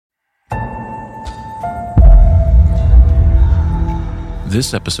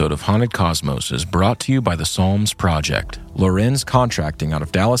This episode of Haunted Cosmos is brought to you by the Psalms Project, Lorenz Contracting out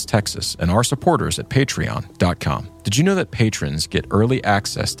of Dallas, Texas, and our supporters at Patreon.com. Did you know that patrons get early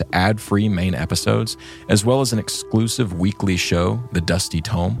access to ad-free main episodes, as well as an exclusive weekly show, The Dusty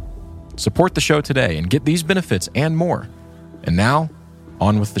Tome? Support the show today and get these benefits and more. And now,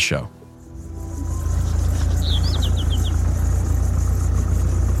 on with the show.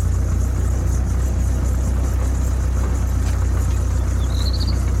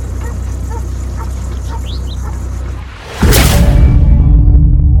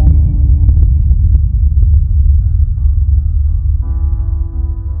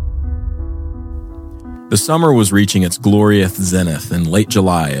 The summer was reaching its glorious zenith in late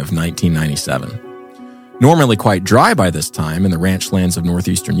July of 1997. Normally quite dry by this time in the ranch lands of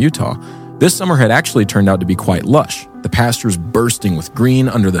northeastern Utah, this summer had actually turned out to be quite lush, the pastures bursting with green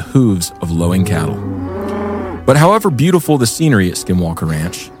under the hooves of lowing cattle. But however beautiful the scenery at Skinwalker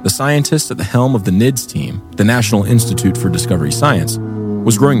Ranch, the scientist at the helm of the NIDS team, the National Institute for Discovery Science,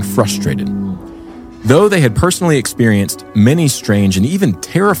 was growing frustrated. Though they had personally experienced many strange and even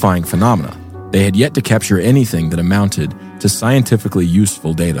terrifying phenomena, they had yet to capture anything that amounted to scientifically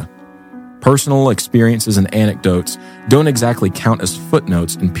useful data. Personal experiences and anecdotes don't exactly count as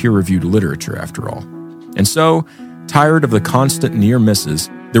footnotes in peer-reviewed literature, after all. And so, tired of the constant near misses,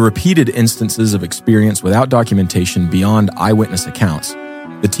 the repeated instances of experience without documentation beyond eyewitness accounts,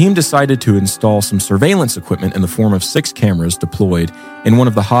 the team decided to install some surveillance equipment in the form of 6 cameras deployed in one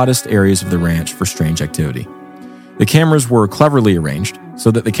of the hottest areas of the ranch for strange activity. The cameras were cleverly arranged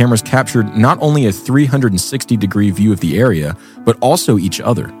so that the cameras captured not only a 360-degree view of the area, but also each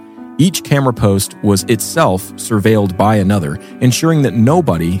other. Each camera post was itself surveilled by another, ensuring that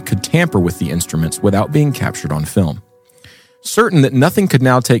nobody could tamper with the instruments without being captured on film. Certain that nothing could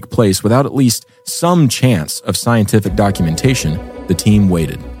now take place without at least some chance of scientific documentation, the team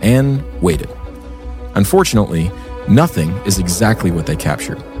waited and waited. Unfortunately, nothing is exactly what they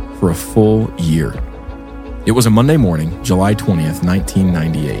captured for a full year. It was a Monday morning, July 20th,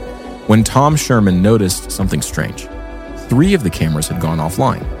 1998, when Tom Sherman noticed something strange. 3 of the cameras had gone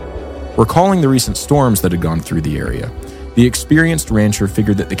offline. Recalling the recent storms that had gone through the area, the experienced rancher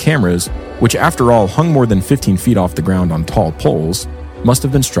figured that the cameras, which after all hung more than 15 feet off the ground on tall poles, must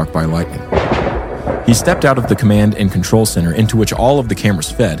have been struck by lightning. He stepped out of the command and control center into which all of the cameras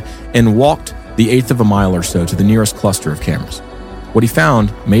fed and walked the 1/8 of a mile or so to the nearest cluster of cameras. What he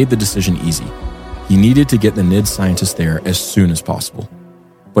found made the decision easy. He needed to get the NIDS scientists there as soon as possible.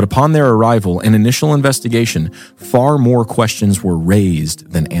 But upon their arrival and initial investigation, far more questions were raised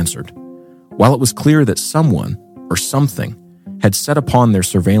than answered. While it was clear that someone, or something, had set upon their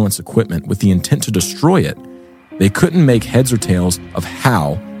surveillance equipment with the intent to destroy it, they couldn't make heads or tails of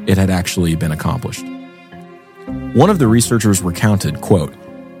how it had actually been accomplished. One of the researchers recounted, quote,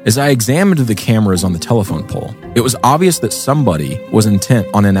 "As I examined the cameras on the telephone pole, it was obvious that somebody was intent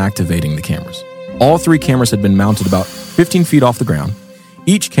on inactivating the cameras. All 3 cameras had been mounted about 15 feet off the ground,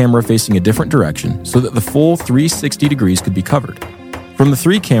 each camera facing a different direction so that the full 360 degrees could be covered. From the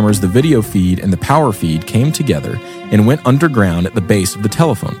 3 cameras, the video feed and the power feed came together and went underground at the base of the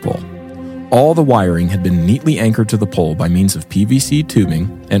telephone pole. All the wiring had been neatly anchored to the pole by means of PVC tubing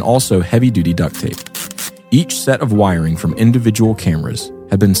and also heavy-duty duct tape. Each set of wiring from individual cameras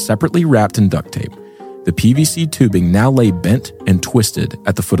had been separately wrapped in duct tape. The PVC tubing now lay bent and twisted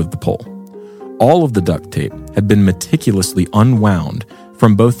at the foot of the pole. All of the duct tape had been meticulously unwound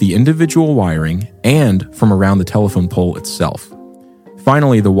from both the individual wiring and from around the telephone pole itself.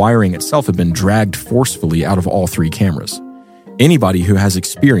 Finally, the wiring itself had been dragged forcefully out of all 3 cameras. Anybody who has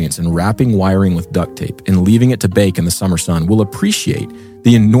experience in wrapping wiring with duct tape and leaving it to bake in the summer sun will appreciate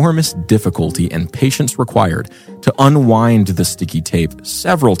the enormous difficulty and patience required to unwind the sticky tape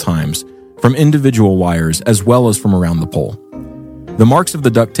several times from individual wires as well as from around the pole. The marks of the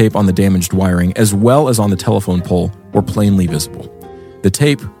duct tape on the damaged wiring, as well as on the telephone pole, were plainly visible. The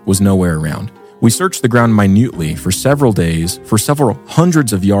tape was nowhere around. We searched the ground minutely for several days, for several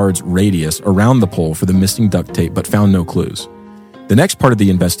hundreds of yards radius around the pole for the missing duct tape, but found no clues. The next part of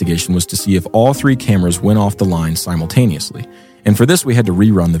the investigation was to see if all 3 cameras went off the line simultaneously, and for this we had to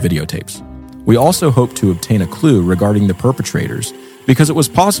rerun the videotapes. We also hoped to obtain a clue regarding the perpetrators, because it was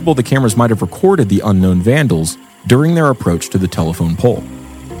possible the cameras might have recorded the unknown vandals during their approach to the telephone pole.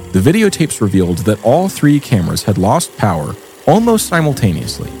 The videotapes revealed that all 3 cameras had lost power almost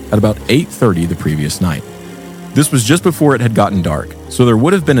simultaneously at about 8:30 the previous night. This was just before it had gotten dark, so there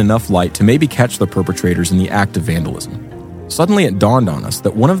would have been enough light to maybe catch the perpetrators in the act of vandalism. Suddenly it dawned on us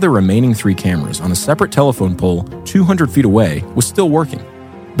that one of the remaining 3 cameras on a separate telephone pole 200 feet away was still working.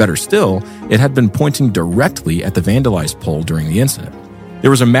 Better still, it had been pointing directly at the vandalized pole during the incident. There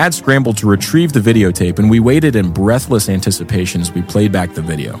was a mad scramble to retrieve the videotape, and we waited in breathless anticipation as we played back the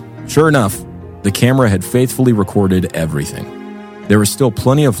video. Sure enough, the camera had faithfully recorded everything. There was still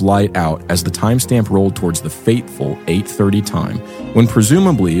plenty of light out as the timestamp rolled towards the fateful 8:30 time, when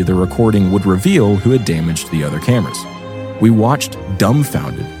presumably the recording would reveal who had damaged the other cameras. We watched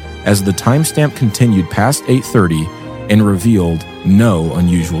dumbfounded as the timestamp continued past 8:30 and revealed no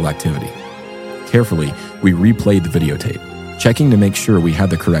unusual activity. Carefully, we replayed the videotape, checking to make sure we had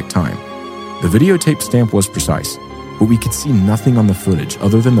the correct time. The videotape stamp was precise, but we could see nothing on the footage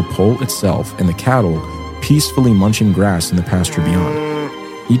other than the pole itself and the cattle peacefully munching grass in the pasture beyond.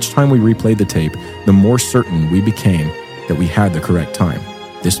 Each time we replayed the tape, the more certain we became that we had the correct time.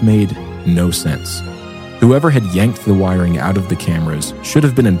 This made no sense. Whoever had yanked the wiring out of the cameras should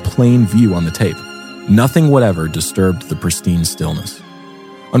have been in plain view on the tape. Nothing whatever disturbed the pristine stillness.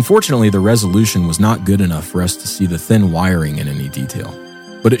 Unfortunately, the resolution was not good enough for us to see the thin wiring in any detail,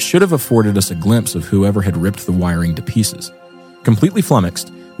 but it should have afforded us a glimpse of whoever had ripped the wiring to pieces. Completely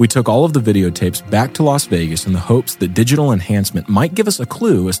flummoxed, we took all of the videotapes back to Las Vegas in the hopes that digital enhancement might give us a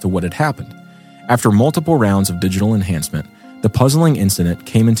clue as to what had happened. After multiple rounds of digital enhancement, the puzzling incident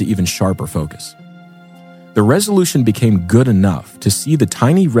came into even sharper focus. The resolution became good enough to see the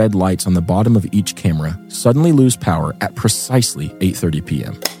tiny red lights on the bottom of each camera suddenly lose power at precisely 8:30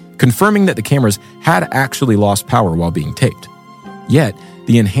 p.m., confirming that the cameras had actually lost power while being taped. Yet,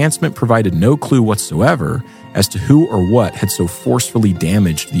 the enhancement provided no clue whatsoever as to who or what had so forcefully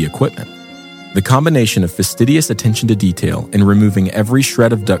damaged the equipment. The combination of fastidious attention to detail and removing every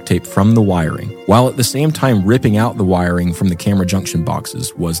shred of duct tape from the wiring, while at the same time ripping out the wiring from the camera junction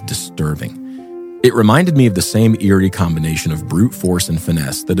boxes, was disturbing. It reminded me of the same eerie combination of brute force and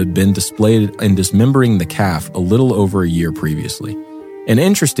finesse that had been displayed in dismembering the calf a little over a year previously. And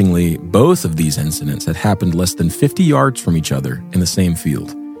interestingly, both of these incidents had happened less than 50 yards from each other in the same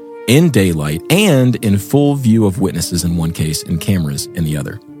field, in daylight and in full view of witnesses in one case and cameras in the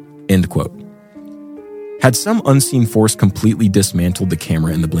other. End quote. Had some unseen force completely dismantled the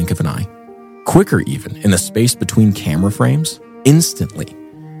camera in the blink of an eye? Quicker even, in the space between camera frames? Instantly.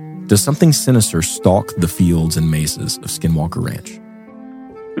 Does something sinister stalk the fields and mesas of Skinwalker Ranch?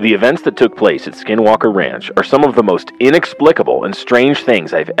 The events that took place at Skinwalker Ranch are some of the most inexplicable and strange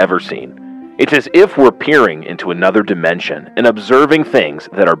things I've ever seen. It's as if we're peering into another dimension and observing things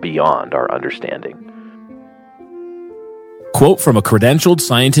that are beyond our understanding. Quote from a credentialed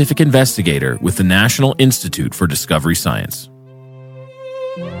scientific investigator with the National Institute for Discovery Science.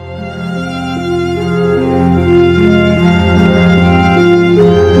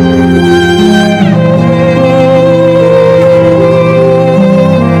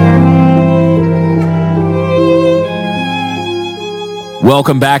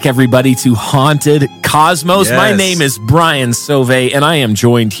 Welcome back, everybody, to Haunted Cosmos. Yes. My name is Brian Sauvé, and I am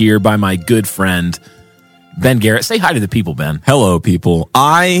joined here by my good friend, Ben Garrett. Say hi to the people, Ben. Hello, people.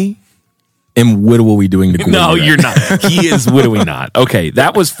 I am wittily doing the Gwen. No, you're not. He is wittily not. Okay,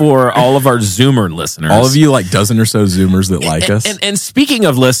 that was for all of our Zoomer listeners. All of you, like dozen or so Zoomers that like us. And speaking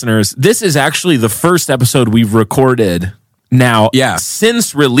of listeners, this is actually the first episode we've recorded now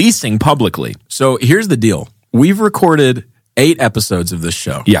since releasing publicly. So here's the deal. We've recorded 8 episodes of this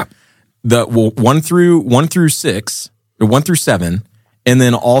show. Yeah. One through 6, or 1 through 7, and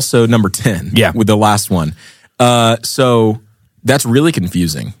then also number 10. Yeah. With the last one. So that's really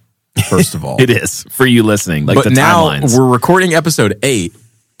confusing, first of all. It is for you listening. Like, but the now timelines. we're recording episode 8,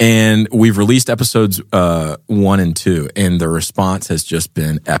 and we've released episodes 1 and 2, and the response has just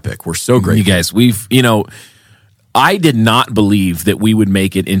been epic. We're so grateful. You guys, I did not believe that we would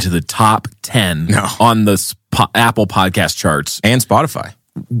make it into the top 10 on the Apple podcast charts And Spotify.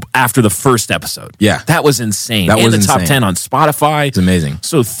 after the first episode. Yeah. That was insane. That was the top insane. 10 on Spotify. It's amazing.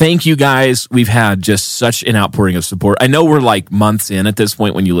 So thank you guys. We've had just such an outpouring of support. I know we're like months in at this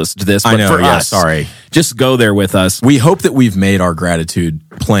point when you listen to this, but I know, for us, sorry. just go there with us. We hope that we've made our gratitude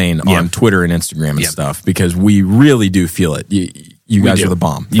plain on Twitter and Instagram and stuff, because we really do feel it. You guys are the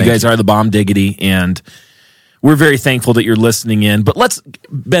bomb. You guys are the bomb diggity, and we're very thankful that you're listening in. But let's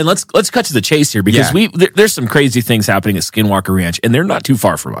cut to the chase here, because there's some crazy things happening at Skinwalker Ranch, and they're not too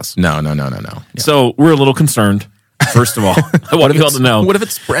far from us. No. Yeah. So we're a little concerned. First of all, I want you all to know. What if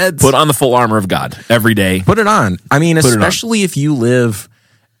it spreads? Put on the full armor of God every day. Put it on. I mean, especially if you live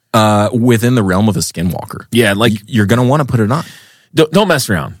within the realm of a Skinwalker. Yeah, like you're going to want to put it on. Don't mess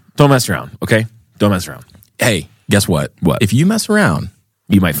around. Don't mess around. Okay, don't mess around. Hey, guess what? What? If you mess around,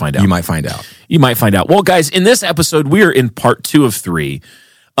 you might find out. You might find out. You might find out. Well, guys, in this episode, we are in part 2 of 3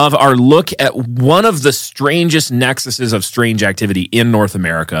 of our look at one of the strangest nexuses of strange activity in North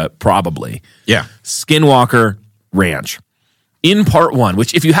America, probably. Yeah. Skinwalker Ranch. in part 1,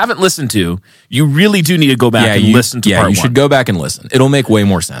 which if you haven't listened to, you really do need to go back and listen to part 1. Yeah, you should go back and listen. It'll make way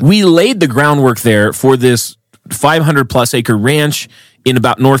more sense. We laid the groundwork there for this 500-plus acre ranch in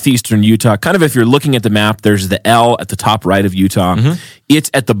about northeastern Utah. Kind of if you're looking at the map, there's the L at the top right of Utah.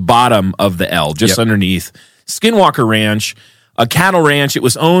 It's at the bottom of the L, just underneath. Skinwalker Ranch, a cattle ranch. It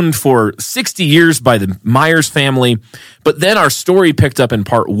was owned for 60 years by the Myers family. But then our story picked up in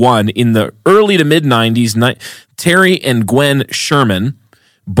part 1. In the early to mid-90s, Terry and Gwen Sherman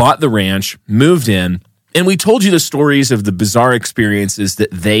bought the ranch, moved in, and we told you the stories of the bizarre experiences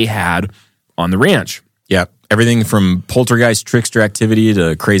that they had on the ranch. Yeah, everything from poltergeist trickster activity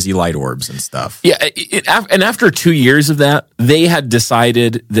to crazy light orbs and stuff. Yeah, and after 2 years of that, they had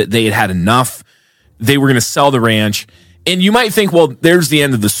decided that they had had enough. They were going to sell the ranch. And you might think, well, there's the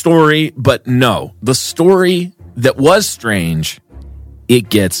end of the story. But no, the story that was strange, it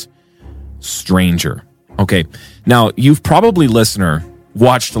gets stranger. Okay, now you've probably, listener,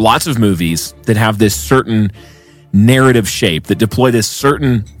 watched lots of movies that have this certain narrative shape, that deploy this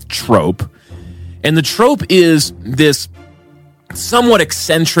certain trope. And the trope is this somewhat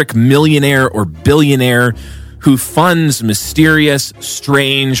eccentric millionaire or billionaire who funds mysterious,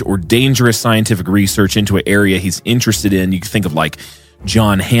 strange, or dangerous scientific research into an area he's interested in. You can think of like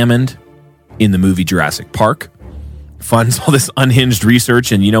John Hammond in the movie Jurassic Park. Funds all this unhinged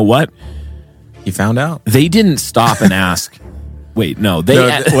research, and you know what? He found out. They didn't stop and ask. Wait, no.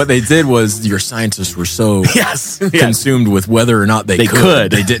 What they did was your scientists were so consumed with whether or not they could.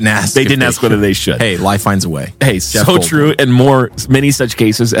 They didn't ask. They didn't ask whether they should. Hey, life finds a way. Hey, Jeff so Goldblum. True, and many such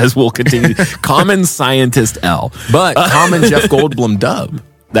cases as will continue. Common scientist L. But common Jeff Goldblum dub.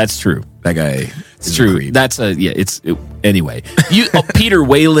 That's true. That guy. It's true. That's anyway. Peter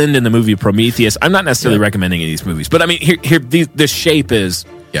Wayland in the movie Prometheus. I'm not necessarily recommending any of these movies, but I mean, here the shape is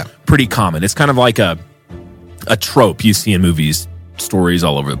pretty common. It's kind of like a trope you see in movies, stories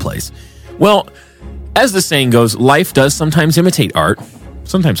all over the place. Well, as the saying goes, life does sometimes imitate art.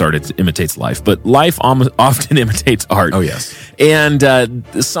 Sometimes art imitates life, but life often imitates art. Oh, yes. And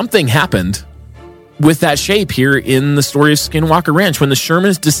something happened with that shape here in the story of Skinwalker Ranch. When the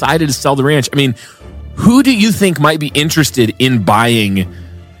Shermans decided to sell the ranch, I mean, who do you think might be interested in buying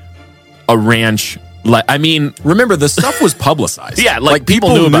a ranch? I mean, remember, the stuff was publicized. Yeah, like people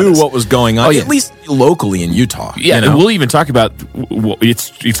knew about what was going on, at least locally in Utah. Yeah, and we'll even talk about,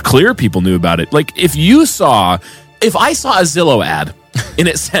 it's clear people knew about it. Like, if I saw a Zillow ad and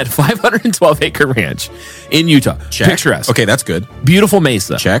it said 512 acre ranch in Utah, check. Picturesque. Okay, that's good. Beautiful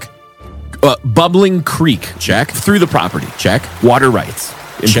mesa. Check. Bubbling creek. Check. Through the property. Check. Water rights.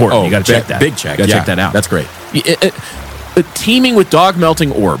 Important. You got to check that. Big check. Got to check that out. That's great. Teeming with dog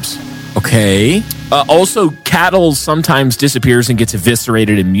melting orbs. Okay. Also, cattle sometimes disappears and gets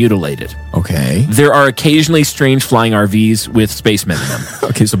eviscerated and mutilated. Okay. There are occasionally strange flying RVs with spacemen in them.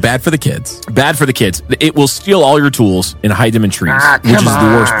 Okay, so bad for the kids. Bad for the kids. It will steal all your tools and hide them in trees, which is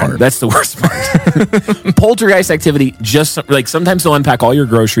the worst part. That's the worst part. Poltergeist activity, just like sometimes they'll unpack all your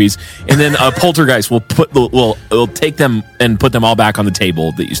groceries, and then a poltergeist will take them and put them all back on the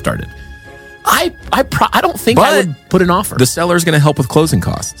table that you started. I don't think I would put an offer. The seller's going to help with closing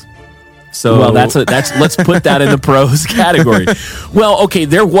costs. So well, that's let's put that in the pros category. Well, okay,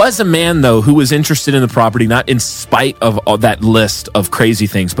 there was a man though who was interested in the property, not in spite of all that list of crazy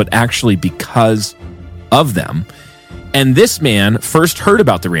things, but actually because of them. And this man first heard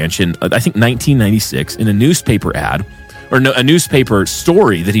about the ranch in I think 1996 in a newspaper ad, or no, a newspaper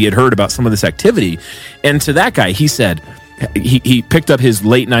story that he had heard about some of this activity. And to that guy, he said he picked up his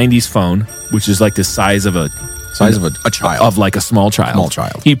late 90s phone, which is like the size of a child. Of like a small child. Small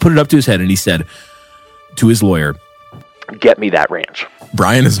child. He put it up to his head and he said to his lawyer, "Get me that ranch."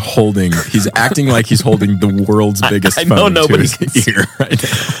 Brian is he's acting like he's holding the world's biggest phone. I know nobody to his ear right now.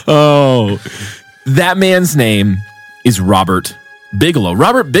 Oh, that man's name is Robert Bigelow.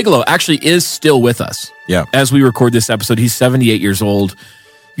 Robert Bigelow actually is still with us. Yeah. As we record this episode, he's 78 years old.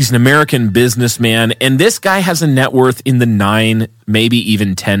 He's an American businessman. And this guy has a net worth in the 9, maybe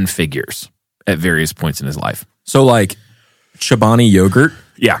even 10 figures at various points in his life. So like Chobani yogurt,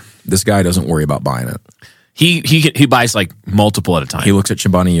 yeah, this guy doesn't worry about buying it. He buys like multiple at a time. He looks at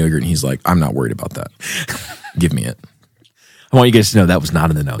Chobani yogurt and he's like, I'm not worried about that. Give me it. I want you guys to know that was not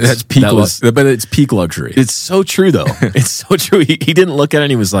in the notes. That's peak, but it's peak luxury. It's so true though. It's so true. He didn't look at it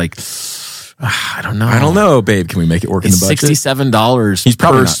and he was like, I don't know, babe. Can we make it work in the budget? $67 he's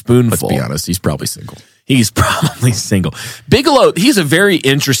probably per not, spoonful. Let's be honest. He's probably single. He's probably single. Bigelow, he's a very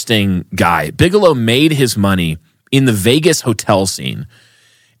interesting guy. Bigelow made his money in the Vegas hotel scene.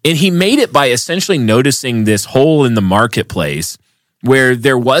 And he made it by essentially noticing this hole in the marketplace where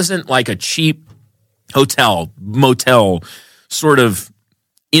there wasn't like a cheap hotel, motel, sort of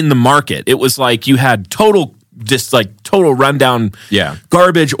in the market. It was like you had total rundown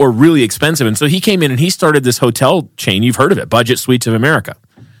garbage or really expensive. And so he came in and he started this hotel chain. You've heard of it, Budget Suites of America.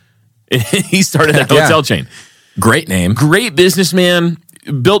 He started that hotel chain. Great name. Great businessman.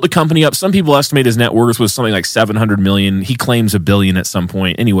 Built the company up. Some people estimate his net worth was something like $700 million. He claims $1 billion at some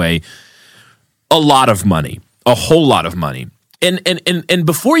point. Anyway, a lot of money. A whole lot of money. And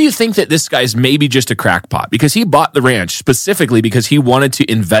before you think that this guy's maybe just a crackpot, because he bought the ranch specifically because he wanted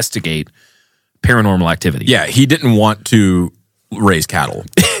to investigate paranormal activity. Yeah, he didn't want to raise cattle.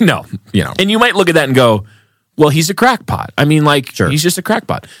 No. And you might look at that and go, well, he's a crackpot. I mean, He's just a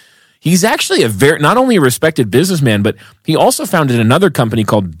crackpot. He's actually not only a respected businessman, but he also founded another company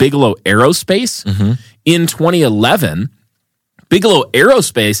called Bigelow Aerospace in 2011. Bigelow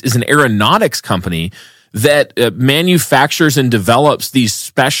Aerospace is an aeronautics company that manufactures and develops these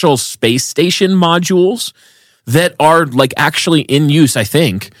special space station modules that are actually in use, I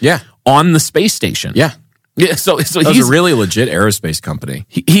think, on the space station. Yeah. So he's a really legit aerospace company.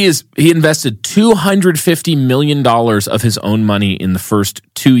 He invested $250 million of his own money in the first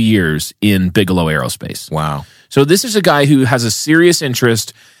 2 years in Bigelow Aerospace. Wow. So this is a guy who has a serious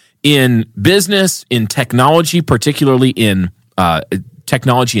interest in business, in technology, particularly in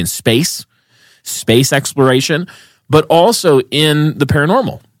technology in space exploration, but also in the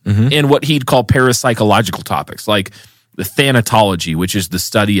paranormal and what he'd call parapsychological topics, like the thanatology, which is the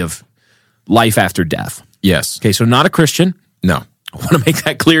study of life after death. Yes. Okay, so not a Christian. No. I want to make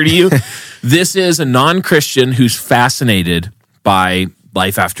that clear to you. This is a non-Christian who's fascinated by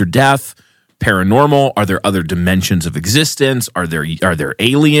life after death, paranormal. Are there other dimensions of existence? Are there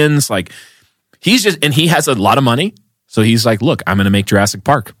aliens? He has a lot of money. So he's like, look, I'm going to make Jurassic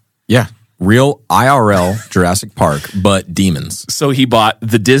Park. Yeah. Real IRL Jurassic Park, but demons. So he bought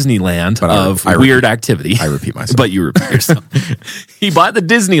the Disneyland of weird activity. I repeat myself. But you repeat yourself. He bought the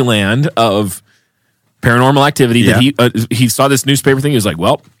Disneyland of paranormal activity that he saw this newspaper thing. He was like,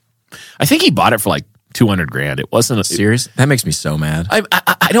 well, I think he bought it for $200,000. It wasn't serious. That makes me so mad.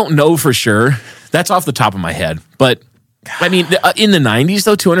 I don't know for sure. That's off the top of my head. But I mean, in the 90s,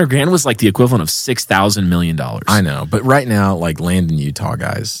 though, $200,000 was the equivalent of $6,000 million. I know. But right now, land in Utah,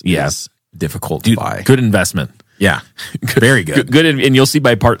 guys, is difficult to buy. Good investment. Yeah. Very good. Good. And you'll see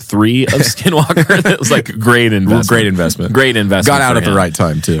by part 3 of Skinwalker, that was great investment. Great investment. Great investment. Got out at the right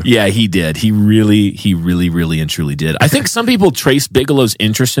time, too. Yeah, he did. He really, and truly did. I think some people trace Bigelow's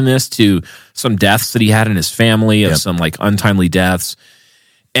interest in this to some deaths that he had in his family, of some untimely deaths.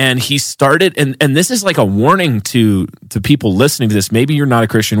 And he started, and this is a warning to people listening to this. Maybe you're not a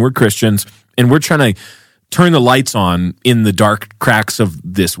Christian. We're Christians, and we're trying to turn the lights on in the dark cracks of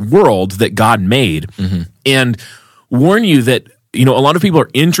this world that God made, and warn you that a lot of people are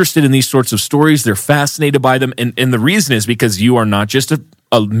interested in these sorts of stories. They're fascinated by them, and the reason is because you are not just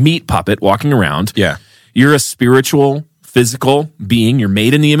a meat puppet walking around. Yeah, you're a spiritual, physical being. You're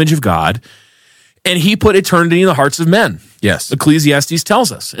made in the image of God, and He put eternity in the hearts of men. Yes, Ecclesiastes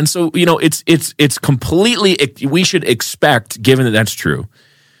tells us, and so it's completely. We should expect, given that that's true,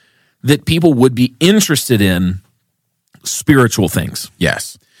 that people would be interested in spiritual things.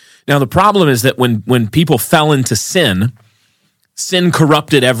 Yes. Now, the problem is that when people fell into sin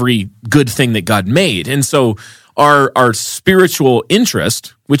corrupted every good thing that God made. And so our spiritual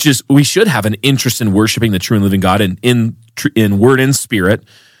interest, which is we should have an interest in worshiping the true and living God and in word and spirit,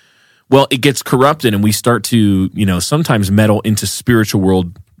 well, it gets corrupted and we start to, sometimes meddle into spiritual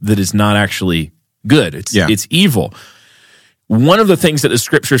world that is not actually good. It's evil. One of the things that the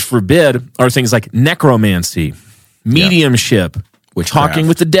scriptures forbid are things like necromancy, mediumship, talking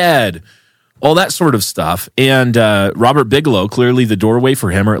with the dead, all that sort of stuff. And Robert Bigelow, clearly the doorway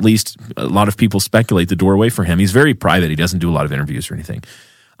for him, or at least a lot of people speculate the doorway for him. He's very private. He doesn't do a lot of interviews or anything.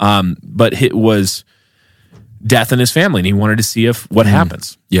 But it was death in his family, and he wanted to see what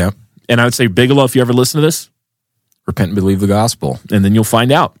happens. Yeah. And I would say, Bigelow, if you ever listen to this, repent and believe the gospel. And then you'll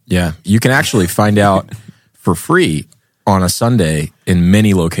find out. Yeah. You can actually find out for free on a Sunday in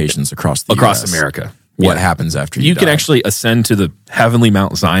many locations across US, America. What happens after you die. can actually ascend to the heavenly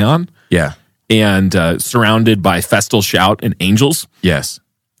Mount Zion. Yeah. And surrounded by festal shout and angels. Yes.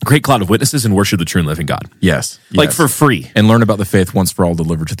 Great cloud of witnesses and worship the true and living God. Yes. For free. And learn about the faith once for all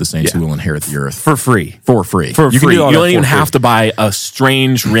delivered to the saints who will inherit the earth. For free. For free. For free. You don't even have to buy a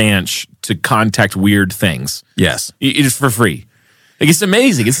strange ranch to contact weird things. Yes. It's for free. It's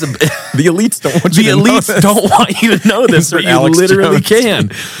amazing. It's the elites don't want you to know this. The elites don't want you to know this, but you literally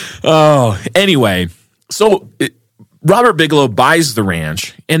can. Oh, anyway. So Robert Bigelow buys the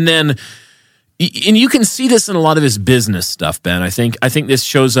ranch, and then And you can see this in a lot of his business stuff, Ben. I think this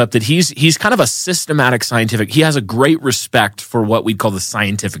shows up that he's kind of a systematic scientific. He has a great respect for what we'd call the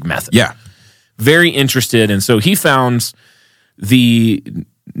scientific method. Yeah. Very interested. And so he founds the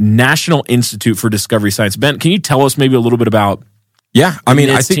National Institute for Discovery Science. Ben, can you tell us maybe a little bit about Yeah, I mean,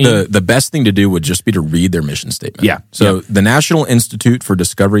 NIDS I think the best thing to do would just be to read their mission statement. Yeah. So the National Institute for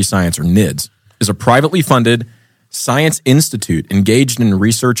Discovery Science, or NIDS, is a privately funded science institute engaged in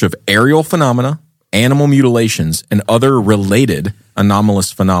research of aerial phenomena, animal mutilations, and other related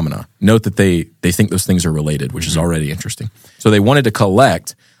anomalous phenomena. Note that they think those things are related, which is already interesting. So they wanted to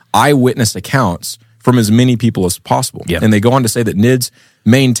collect eyewitness accounts from as many people as possible. Yep. And they go on to say that NIDS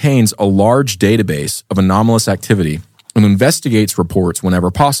maintains a large database of anomalous activity and investigates reports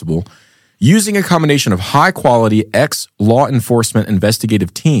whenever possible, using a combination of high-quality ex-law enforcement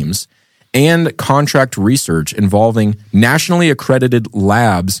investigative teams and contract research involving nationally accredited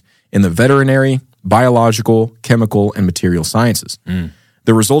labs in the veterinary, biological, chemical, and material sciences.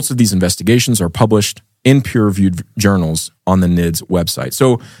 The results of these investigations are published in peer-reviewed journals on the NIDS website.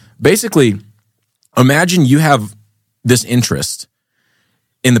 So basically, imagine you have this interest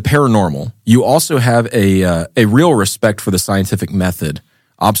in the paranormal. You also have a real respect for the scientific method,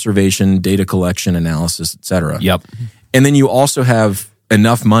 observation, data collection, analysis, etc. Yep. And then you also have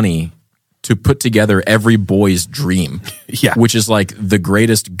enough money to put together every boy's dream, Yeah. which is like the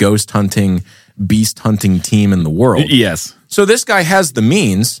greatest ghost hunting, beast hunting team in the world. Yes. So this guy has the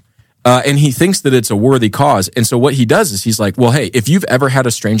means, and he thinks that it's a worthy cause. And so what he does is he's like, well, hey, if you've ever had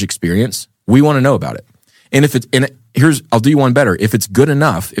a strange experience, we want to know about it. And if it's, I'll do you one better. If it's good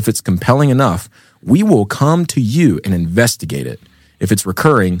enough, if it's compelling enough, we will come to you and investigate it. If it's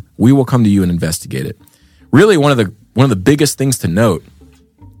recurring, we will come to you and investigate it. Really, one of the biggest things to note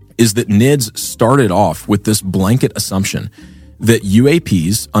is that NIDS started off with this blanket assumption that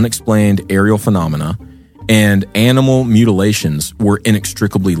UAPs, unexplained aerial phenomena, and animal mutilations were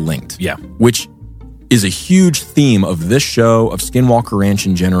inextricably linked. Yeah. Which is a huge theme of this show, of Skinwalker Ranch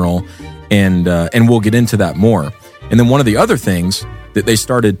in general, and we'll get into that more. And then one of the other things that they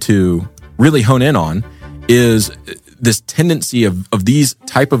started to really hone in on is this tendency of these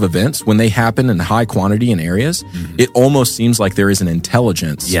type of events, when they happen in high quantity in areas, it almost seems like there is an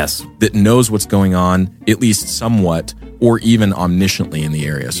intelligence Yes. that knows what's going on, at least somewhat, or even omnisciently in the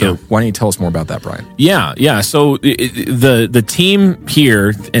area. So why don't you tell us more about that, Brian? Yeah. So the team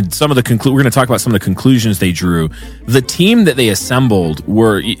here, and some of the we're going to talk about some of the conclusions they drew. The team that they assembled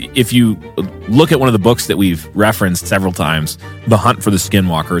were, if you look at one of the books that we've referenced several times, The Hunt for the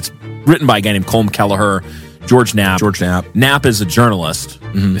Skinwalker, it's written by a guy named Colm Kelleher, George Knapp. Knapp is a journalist,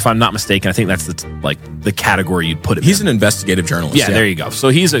 if I'm not mistaken. I think that's the category you'd put him in. He's an investigative journalist. Yeah, there you go. So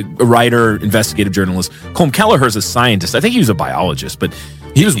he's a writer, investigative journalist. Colm Kelleher is a scientist. I think he was a biologist, but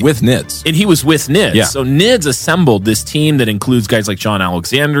he was with NIDS. And he was with NIDS. Yeah. So NIDS assembled this team that includes guys like John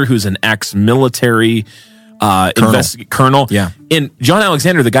Alexander, who's an ex-military colonel. Yeah. And John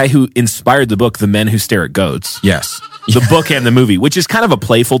Alexander, the guy who inspired the book, The Men Who Stare at Goats. Yes. The book and the movie, which is kind of a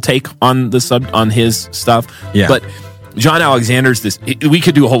playful take on on his stuff. Yeah. But John Alexander's we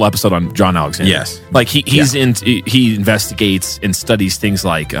could do a whole episode on John Alexander. Yes. Like he investigates and studies things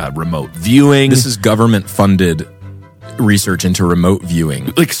like remote viewing. This is government funded research into remote viewing.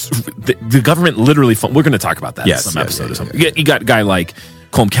 Like the government literally we're going to talk about that in some episode or something. You got a guy like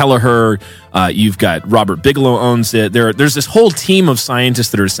Colm Kelleher, you've got Robert Bigelow owns it. There's this whole team of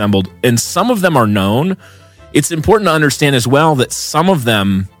scientists that are assembled, and some of them are known. It's important to understand as well that some of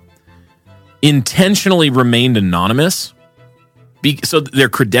them intentionally remained anonymous. So their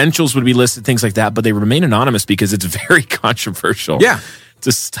credentials would be listed, things like that, but they remain anonymous because it's very controversial. Yeah.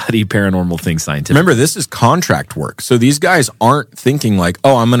 To study paranormal things scientifically. Remember, this is contract work. So these guys aren't thinking like,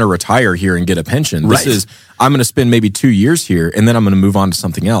 oh, I'm going to retire here and get a pension. This is, I'm going to spend maybe 2 years here and then I'm going to move on to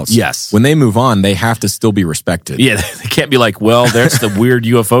something else. Yes. When they move on, they have to still be respected. Yeah, they can't be like, well, there's the weird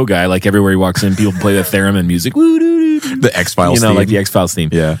UFO guy. Like everywhere he walks in, people play the theremin music. The X-Files theme. Like the X-Files theme.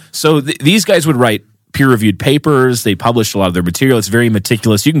 Yeah. So these guys would write peer-reviewed papers. They published a lot of their material. It's very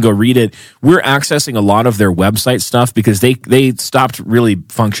meticulous. You can go read it. We're accessing a lot of their website stuff because they stopped really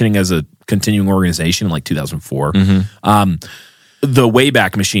functioning as a continuing organization in like 2004. The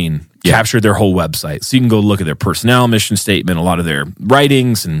Wayback Machine captured their whole website. So you can go look at their personnel, mission statement, a lot of their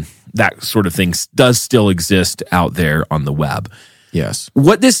writings, and that sort of thing does still exist out there on the web. Yes.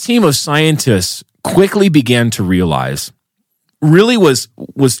 What this team of scientists quickly began to realize really was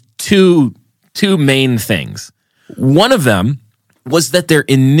two main things. One of them was that their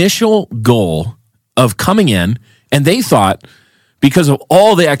initial goal of coming in, and they thought, because of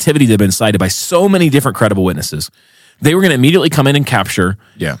all the activity that had been cited by so many different credible witnesses, They were going to immediately come in and capture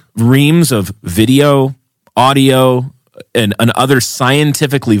Yeah. reams of video, audio, and other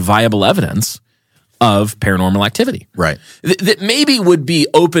scientifically viable evidence of paranormal activity. Right. That maybe would be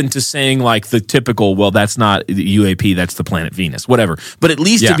open to saying like the typical, well, that's not the UAP, that's the planet Venus, whatever. But at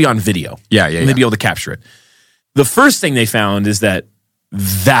least to be on video. And they'd be able to capture it. The first thing they found is that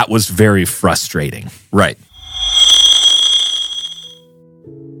was very frustrating. Right.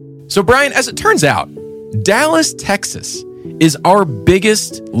 So, Brian, as it turns out, Dallas, Texas is our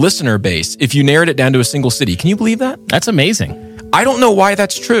biggest listener base if you narrowed it down to a single city. Can you believe that? That's amazing. I don't know why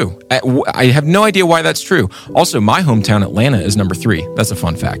that's true. I have no idea why that's true. Also, my hometown, Atlanta, is number 3. That's a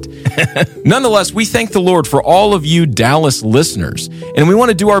fun fact. Nonetheless, we thank the Lord for all of you Dallas listeners, and we want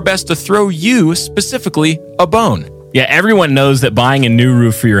to do our best to throw you specifically a bone. Yeah, everyone knows that buying a new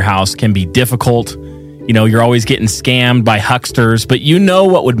roof for your house can be difficult. You know, you're always getting scammed by hucksters, but you know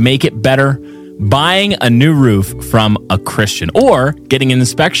what would make it better? Buying a new roof from a Christian or getting an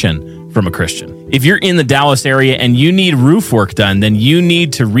inspection from a Christian. If you're in the Dallas area and you need roof work done, then you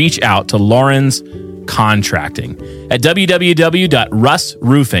need to reach out to Lawrence Contracting at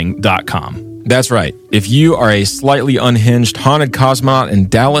www.russroofing.com. That's right. If you are a slightly unhinged haunted cosmonaut in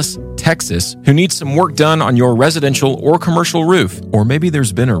Dallas, Texas, who needs some work done on your residential or commercial roof, or maybe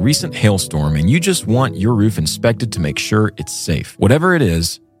there's been a recent hailstorm and you just want your roof inspected to make sure it's safe. Whatever it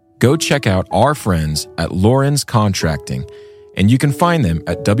is, go check out our friends at Lawrence Contracting, and you can find them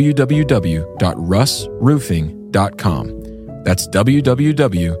at www.russroofing.com. That's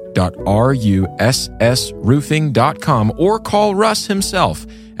www.russroofing.com, or call Russ himself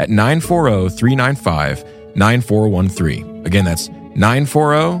at 940-395-9413. Again, that's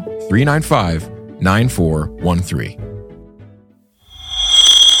 940-395-9413.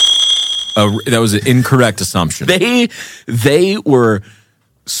 That was an incorrect assumption. They were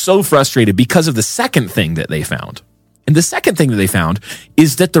so frustrated because of the second thing that they found. And the second thing that they found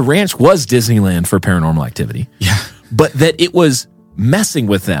is that the ranch was Disneyland for paranormal activity. Yeah. But that it was messing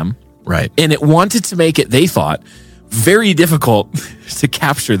with them. Right. And it wanted to make it, they thought, very difficult to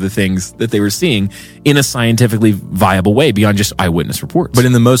capture the things that they were seeing in a scientifically viable way beyond just eyewitness reports. But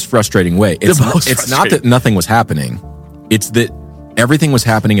in the most frustrating way. It's not that nothing was happening. It's that everything was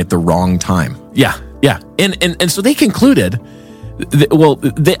happening at the wrong time. Yeah. And so they concluded,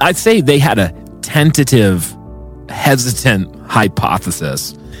 I'd say they had a tentative, hesitant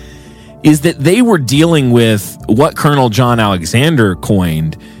hypothesis, is that they were dealing with what Colonel John Alexander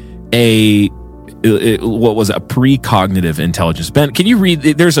coined a precognitive intelligence. Ben, can you read?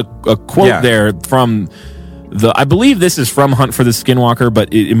 There's a quote there from I believe this is from Hunt for the Skinwalker,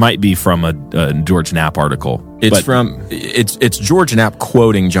 but it might be from a George Knapp article. It's George Knapp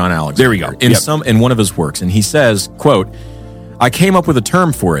quoting John Alexander. There we go. In one of his works, and he says, quote, "I came up with a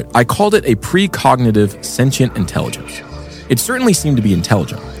term for it. I called it a precognitive sentient intelligence. It certainly seemed to be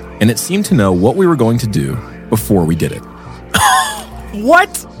intelligent, and it seemed to know what we were going to do before we did it."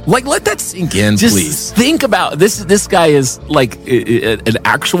 What? Like, let that sink in, Just please. think about this. This guy is like an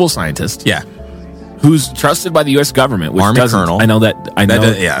actual scientist. Yeah. Who's trusted by the U.S. government, which Army colonel. I know that.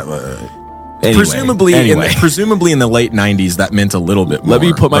 Anyway, Presumably in the late 90s, that meant a little bit more. Let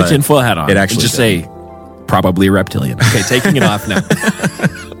me put my tinfoil hat on. It actually just say, probably a reptilian. Okay, taking it off now.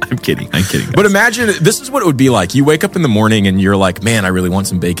 I'm kidding. But imagine, this is what it would be like. You wake up in the morning and you're like, man, I really want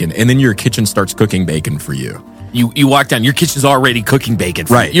some bacon. And then your kitchen starts cooking bacon for you. You walk down, your kitchen's already cooking bacon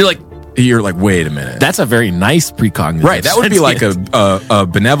for you. You're like, wait a minute. That's a very nice precognitive. Right, that would be like a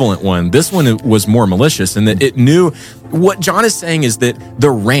benevolent one. This one was more malicious in that it knew. What John is saying is that the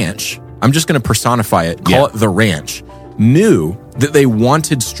ranch, I'm just going to personify it, call it the ranch, knew that they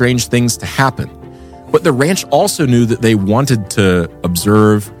wanted strange things to happen. But the ranch also knew that they wanted to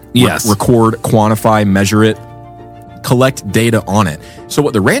observe, record, quantify, measure it, collect data on it. So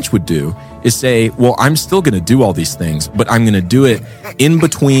what the ranch would do is say, well, I'm still going to do all these things, but I'm going to do it in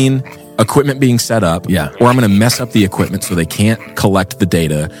between equipment being set up, or I'm going to mess up the equipment so they can't collect the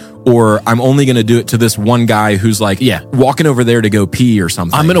data, or I'm only going to do it to this one guy who's like walking over there to go pee or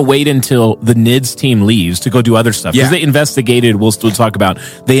something. I'm going to wait until the NIDS team leaves to go do other stuff. Because they investigated, we'll still talk about,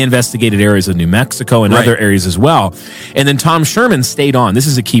 they investigated areas of New Mexico and other areas as well. And then Tom Sherman stayed on. This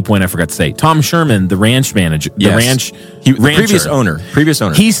is a key point I forgot to say. Tom Sherman, the ranch manager, the previous owner,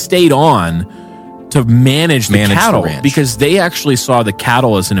 he stayed on to manage the cattle because they actually saw the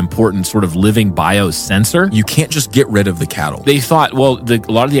cattle as an important sort of living biosensor. You can't just get rid of the cattle. They thought, well, a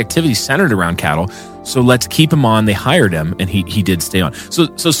lot of the activity centered around cattle, so let's keep him on. They hired him, and he did stay on.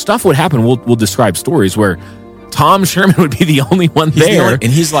 So stuff would happen. We'll describe stories where Tom Sherman would be the only one there. And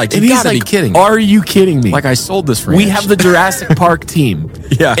he's like, you gotta be kidding me. Are you kidding me? Like, I sold this ranch. We have the Jurassic Park team.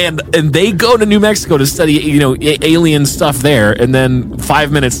 Yeah. And they go to New Mexico to study, alien stuff there. And then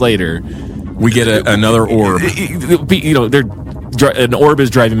 5 minutes later, we get another orb. An orb is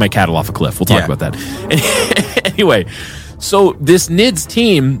driving my cattle off a cliff. We'll talk about that. Anyway, so this NIDS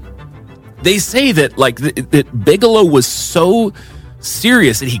team, they say that that Bigelow was so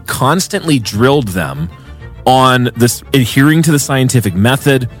serious that he constantly drilled them on this, adhering to the scientific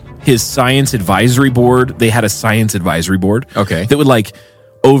method. His science advisory board, they had a science advisory board, that would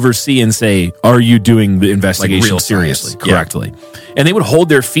oversee and say, "Are you doing the investigation seriously, correctly?" And they would hold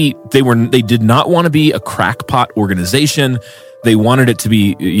their feet. They did not want to be a crackpot organization. They wanted it to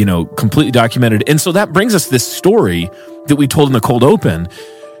be, completely documented. And so that brings us this story that we told in the cold open,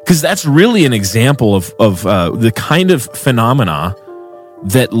 because that's really an example of the kind of phenomena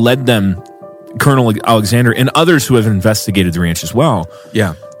that led them, Colonel Alexander and others who have investigated the ranch as well.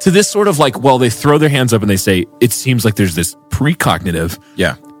 Yeah. To this sort of they throw their hands up and they say, it seems like there's this precognitive,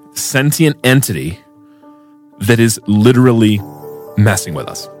 sentient entity that is literally messing with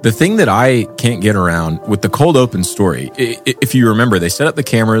us. The thing that I can't get around with the cold open story, if you remember, they set up the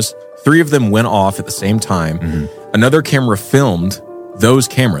cameras, 3 of them went off at the same time. Mm-hmm. Another camera filmed those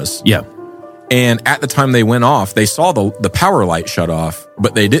cameras. Yeah. And at the time they went off, they saw the power light shut off,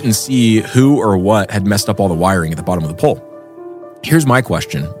 but they didn't see who or what had messed up all the wiring at the bottom of the pole. Here's my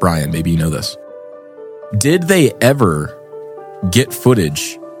question, Brian, maybe you know this. Did they ever get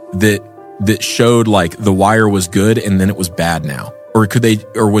footage that showed the wire was good and then it was bad now? Or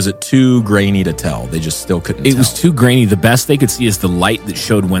was it too grainy to tell? They just still couldn't tell. It was too grainy. The best they could see is the light that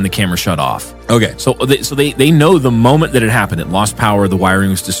showed when the camera shut off. Okay. So they know the moment that it happened. It lost power. The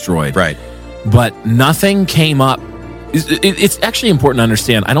wiring was destroyed. Right. But nothing came up. It's actually important to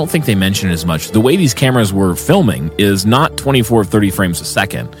understand. I don't think they mention it as much. The way these cameras were filming is not 24 or 30 frames a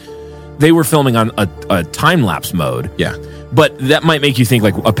second. They were filming on a time-lapse mode. Yeah. But that might make you think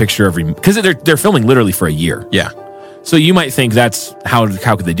a picture every... Because they're filming literally for a year. Yeah. So you might think that's how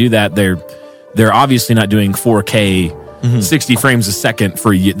could they do that? They're obviously not doing 4K 60 frames a second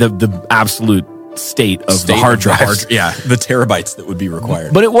for the absolute state of the hard drives. The terabytes that would be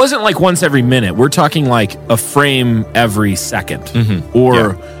required. But it wasn't once every minute. We're talking a frame every second. Mm-hmm.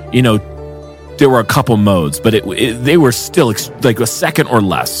 Or, there were a couple modes, but they were still a second or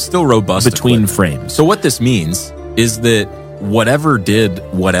less. Still robust between frames. So what this means is that whatever did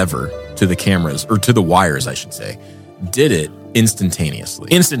whatever to the cameras, or to the wires, I should say, did it instantaneously.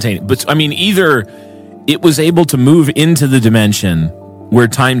 But either it was able to move into the dimension where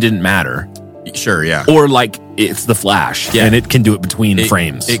time didn't matter. Sure, yeah. Or it's the Flash, and it can do it between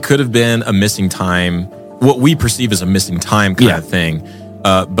frames. It could have been a missing time, what we perceive as a missing time kind of thing,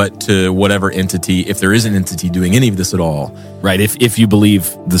 but to whatever entity, if there is an entity doing any of this at all. Right, if you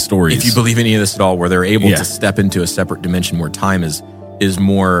believe the stories. If you believe any of this at all, where they're able to step into a separate dimension where time is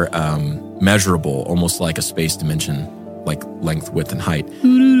more measurable, almost like a space dimension, like length, width, and height.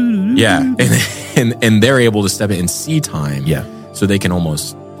 Yeah, and they're able to step in and see time. Yeah, so they can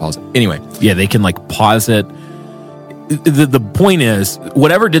almost pause it. Anyway, they can pause it. The point is,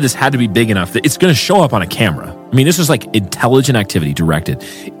 whatever did this had to be big enough that it's going to show up on a camera. This was intelligent activity directed.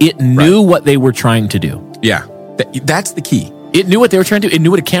 It knew what they were trying to do. Yeah, that's the key. It knew what they were trying to do. It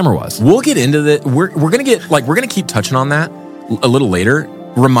knew what a camera was. We'll get into that. We're going to keep touching on that a little later.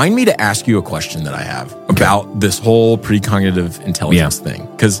 Remind me to ask you a question that I have about this whole precognitive intelligence thing,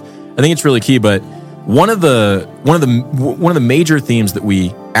 because I think it's really key. But one of the major themes that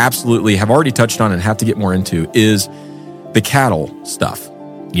we absolutely have already touched on and have to get more into is the cattle stuff.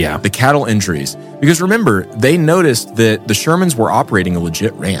 Yeah, the cattle injuries. Because remember, they noticed that the Shermans were operating a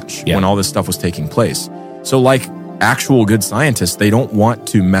legit ranch when all this stuff was taking place. So actual good scientists, they don't want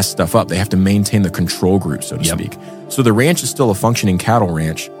to mess stuff up. They have to maintain the control group, so to speak. So the ranch is still a functioning cattle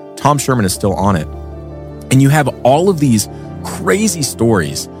ranch. Tom Sherman is still on it. And you have all of these crazy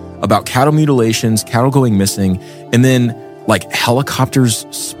stories about cattle mutilations, cattle going missing, and then helicopters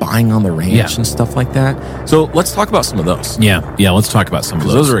spying on the ranch and stuff like that. So let's talk about some of those. Yeah, let's talk about some of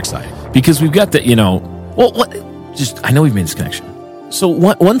those. Those are exciting. Because we've got I know we've made this connection. So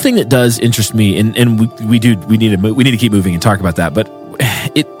one thing that does interest me, and we need to keep moving and talk about that, but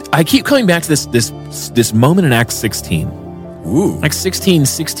I keep coming back to this moment in Acts 16. Ooh.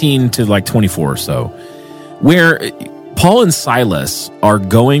 16 to 24 or so, where Paul and Silas are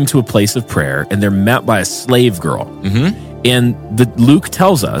going to a place of prayer, and they're met by a slave girl. Mm-hmm. And Luke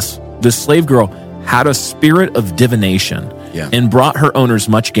tells us the slave girl had a spirit of divination and brought her owners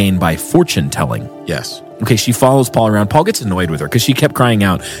much gain by fortune telling. Yes. Okay, she follows Paul around. Paul gets annoyed with her because she kept crying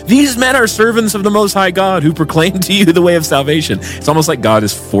out, "These men are servants of the Most High God who proclaim to you the way of salvation." It's almost like God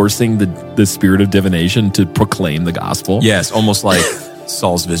is forcing the spirit of divination to proclaim the gospel. Yes, almost like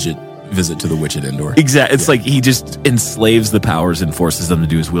Saul's visit to the witch at Endor. Exactly. It's like he just enslaves the powers and forces them to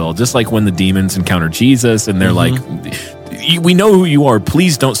do his will. Just like when the demons encounter Jesus and they're like, "We know who you are.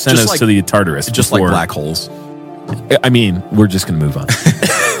 Please don't send us to the Tartarus." Just like black holes. I mean, we're just going to move on.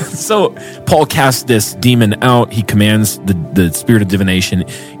 So Paul casts this demon out. He commands the spirit of divination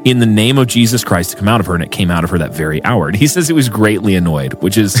in the name of Jesus Christ to come out of her, and it came out of her that very hour. And he says he was greatly annoyed,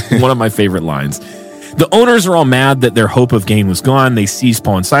 which is one of my favorite lines. The owners are all mad that their hope of gain was gone. They seize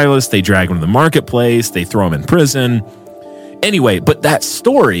Paul and Silas. They drag them to the marketplace. They throw them in prison. Anyway, but that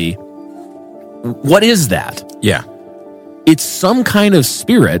story, what is that? Yeah. It's some kind of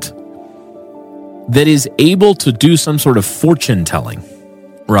spirit that is able to do some sort of fortune telling.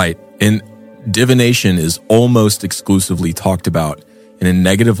 Right. And divination is almost exclusively talked about in a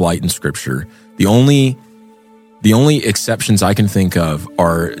negative light in Scripture. The only exceptions I can think of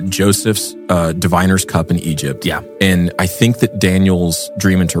are Joseph's diviner's cup in Egypt. Yeah. And I think that Daniel's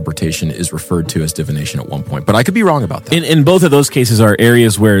dream interpretation is referred to as divination at one point. But I could be wrong about that. In both of those cases are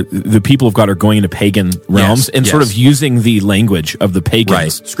areas where the people of God are going into pagan realms and sort of using the language of the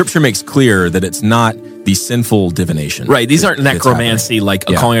pagans. Right. Scripture makes clear that it's not the sinful divination. Right. These aren't necromancy, like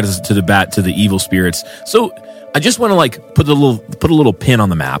calling it to the evil spirits. So I just want to put a little pin on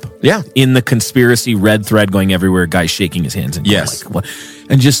the map. Yeah. In the conspiracy red thread going everywhere, guy shaking his hands and yes.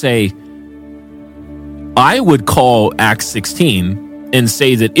 And just say, I would call Acts 16 and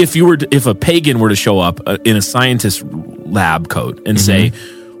say that if a pagan were to show up in a scientist lab coat and say,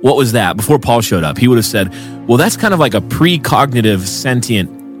 what was that? Before Paul showed up, he would have said, well, that's kind of like a precognitive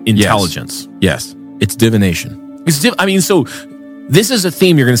sentient intelligence. Yes. It's divination. So this is a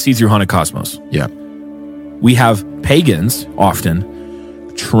theme you're going to see through Haunted Cosmos. Yeah. We have pagans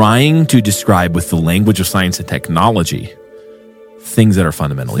often trying to describe with the language of science and technology things that are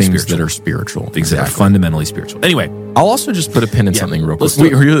fundamentally spiritual. Things that are fundamentally spiritual. Anyway, I'll also just put a pin in something real quick.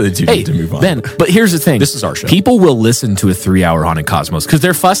 We really do need to move on. Ben, but here's the thing. This is our show. People will listen to a 3-hour Haunted Cosmos because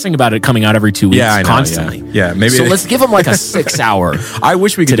they're fussing about it coming out every 2 weeks constantly. Yeah, maybe. So let's give them like a 6-hour. I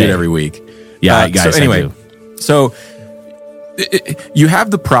wish we could do it every week. Yeah, guys. So anyway, you have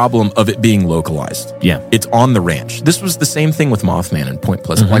the problem of it being localized. Yeah. It's on the ranch. This was the same thing with Mothman and Point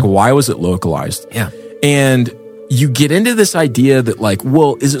Pleasant. Like, why was it localized? Yeah. And you get into this idea that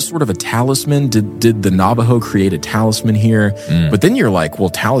is it sort of a talisman? Did the Navajo create a talisman here? But then you're like, well,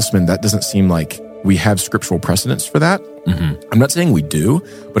 talisman, that doesn't seem like we have scriptural precedence for that. I'm not saying we do,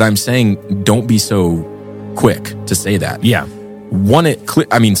 but I'm saying don't be so quick to say that. Yeah.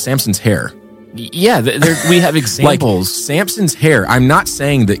 Samson's hair. Yeah, we have examples. Samson's hair. I'm not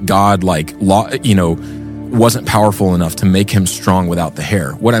saying that God, wasn't powerful enough to make him strong without the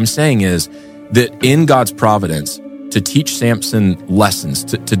hair. What I'm saying is that in God's providence, to teach Samson lessons,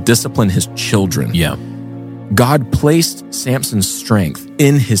 to discipline his children, God placed Samson's strength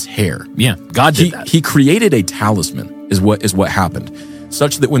in his hair. Yeah, God did that. He created a talisman, is what happened,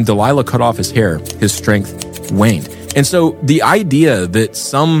 such that when Delilah cut off his hair, his strength waned. And so the idea that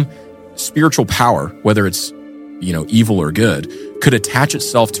some spiritual power, whether it's evil or good, could attach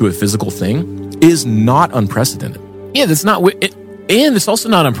itself to a physical thing is not unprecedented. Yeah, that's not, and it's also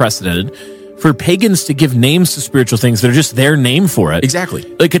not unprecedented for pagans to give names to spiritual things that are just their name for it. Exactly.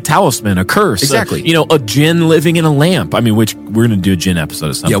 Like a talisman, a curse. Exactly. A djinn living in a lamp. Which we're going to do a djinn episode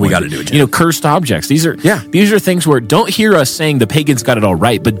at some point. Yeah, we got to do a djinn. Cursed objects. These are things where don't hear us saying the pagans got it all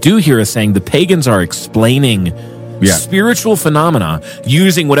right, but do hear us saying the pagans are explaining spiritual phenomena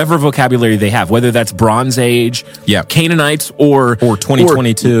using whatever vocabulary they have, whether that's Bronze Age, Canaanites, or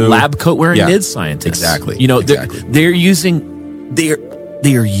 2022 lab coat wearing NIDS scientists. Exactly. They're using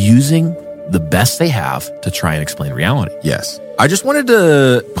the best they have to try and explain reality. Yes. I just wanted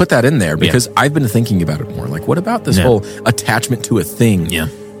to put that in there because I've been thinking about it more. Like, what about this whole attachment to a thing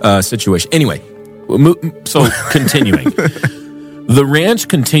situation? Anyway. So continuing. The ranch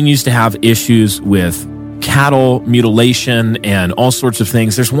continues to have issues with cattle mutilation and all sorts of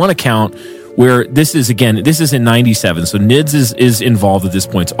things. There's one account where this is in 97. So NIDS is involved at this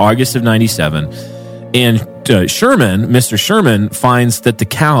point. It's August of 97. And Mr. Sherman finds that the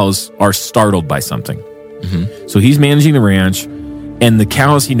cows are startled by something. So he's managing the ranch, and the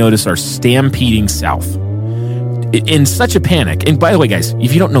cows, he noticed, are stampeding south in such a panic. And by the way, guys,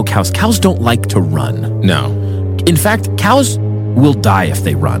 if you don't know cows don't like to run. No. In fact, cows will die if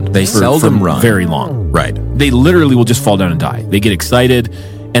they run. They seldom run very long. Right. They literally will just fall down and die. They get excited,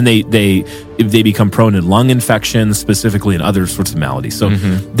 and they become prone to lung infections, specifically, and other sorts of maladies. So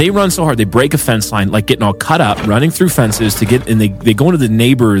they run so hard, they break a fence line, like getting all cut up, running through fences to get, and they go into the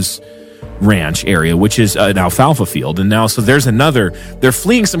neighbor's ranch area, which is an alfalfa field. And now, so there's they're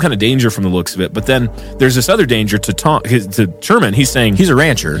fleeing some kind of danger from the looks of it, but then there's this other danger to Sherman. He's saying, he's a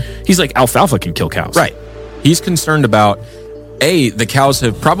rancher. He's like, alfalfa can kill cows. Right. He's concerned about, the cows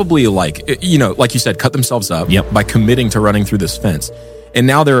have probably, like you said, cut themselves up by committing to running through this fence. And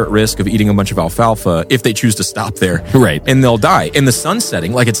now they're at risk of eating a bunch of alfalfa if they choose to stop there. Right. And they'll die. And the sun's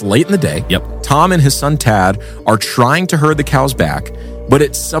setting, like it's late in the day. Yep. Tom and his son Tad are trying to herd the cows back, but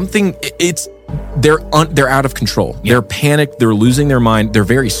they're out of control. Yep. They're panicked. They're losing their mind. They're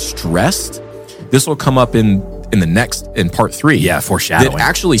very stressed. This will come up in part 3. Yeah, foreshadowing. That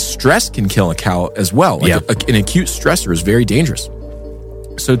actually stress can kill a cow as well. Like an acute stressor is very dangerous.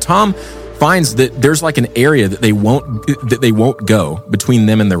 So Tom finds that there's like an area that they won't go between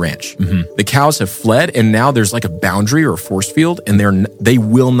them and the ranch. The cows have fled, and now there's like a boundary or a force field, and they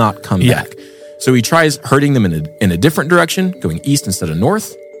will not come back. So he tries herding them in a different direction, going east instead of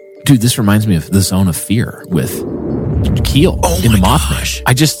north. Dude, this reminds me of the Zone of Fear with Keel in the Mothman.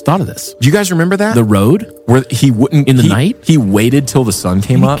 I just thought of this. Do you guys remember that? The road where he wouldn't in the night. He waited till the sun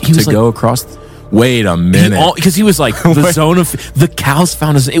came up to go across. Wait a minute, because he was like the zone of the cows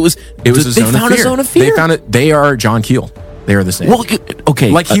found us. It was a zone of fear. They found it. They are John Keel. They are the same. Well,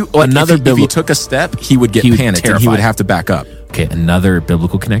 okay, if he took a step, he would get panicked and he would have to back up. Okay, another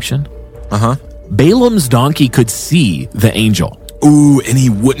biblical connection. Balaam's donkey could see the angel. Ooh, and he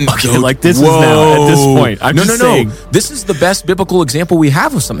wouldn't go like this. Is now at this point. I'm no. saying. This is the best biblical example we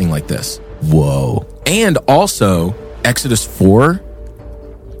have of something like this. Whoa. And also Exodus 4,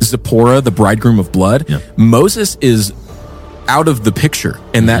 Zipporah, the bridegroom of blood. Yeah. Moses is out of the picture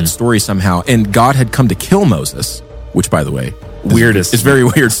in that story somehow, and God had come to kill Moses, which, by the way, weirdest. It's a very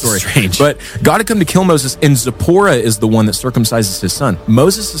weird story. Strange. But God had come to kill Moses, and Zipporah is the one that circumcises his son.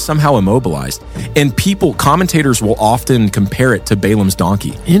 Moses is somehow immobilized. And commentators will often compare it to Balaam's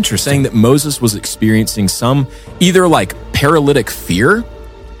donkey. Interesting. Saying that Moses was experiencing some either like paralytic fear,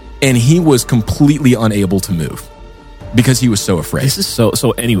 and he was completely unable to move because he was so afraid. This is so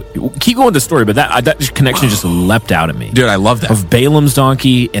anyway, keep going with the story, but that connection just leapt out at me. Dude, I love that. Of Balaam's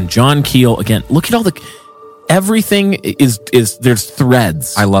donkey and John Keel. Again, look at all everything is there's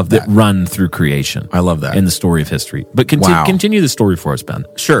threads. I love that run through creation. I love that in the story of history. But continue the story for us, Ben.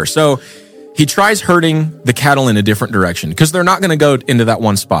 Sure. So he tries herding the cattle in a different direction because they're not going to go into that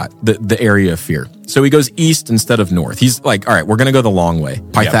one spot, the area of fear. So he goes east instead of north. He's like, all right, we're going to go the long way.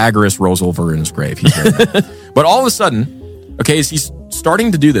 Pythagoras rolls over in his grave. He's doing that. But all of a sudden, as he's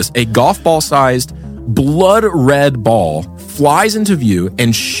starting to do this, a golf ball sized blood red ball flies into view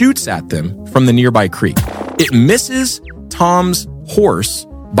and shoots at them from the nearby creek. It misses Tom's horse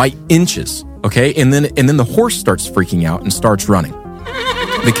by inches, and then the horse starts freaking out and starts running.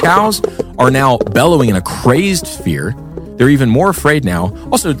 The cows are now bellowing in a crazed fear. They're even more afraid now.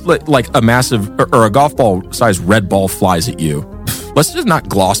 Also, like a massive or a golf ball sized red ball flies at you. Let's just not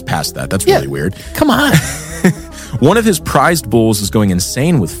gloss past that. That's really weird. Come on. One of his prized bulls is going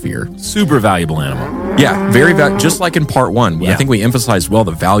insane with fear. Super valuable animal. Yeah, very just like in part 1. I think we emphasized well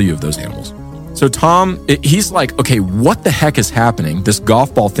the value of those animals. So Tom, he's like, okay, what the heck is happening? This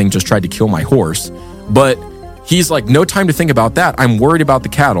golf ball thing just tried to kill my horse. But he's like, no time to think about that. I'm worried about the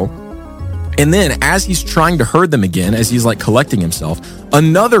cattle. And then as he's trying to herd them again, as he's like collecting himself,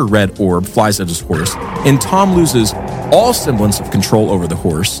 another red orb flies at his horse. And Tom loses all semblance of control over the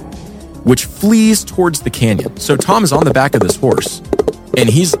horse, which flees towards the canyon. So Tom is on the back of this horse. And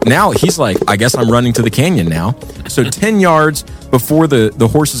he's like, I guess I'm running to the canyon now. So 10 yards before the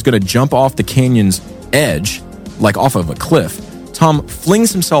horse is going to jump off the canyon's edge, like off of a cliff, Tom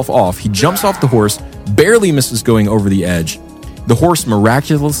flings himself off. He jumps off the horse, barely misses going over the edge. The horse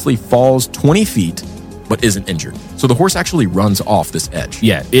miraculously falls 20 feet, but isn't injured. So the horse actually runs off this edge.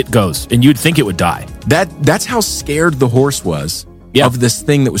 Yeah, it goes. And you'd think it would die. That's how scared the horse was of this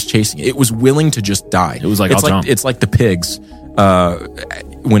thing that was chasing it. It was willing to just die. It was like, it's like the pigs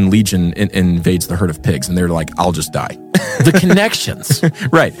when Legion invades the herd of pigs, and they're like, I'll just die. The connections.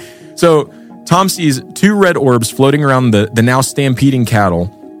 Right. So Tom sees 2 red orbs floating around the now stampeding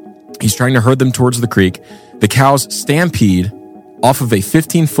cattle. He's trying to herd them towards the creek. The cows stampede off of a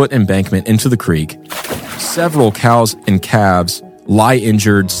 15-foot embankment into the creek. Several cows and calves lie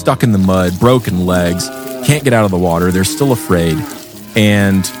injured, stuck in the mud, broken legs, can't get out of the water. They're still afraid.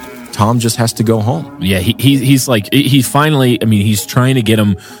 And Tom just has to go home. Yeah, he's like, he finally, he's trying to get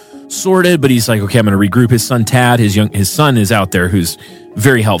him sorted, but he's like, okay, I'm going to regroup. His son, Tad, his son is out there who's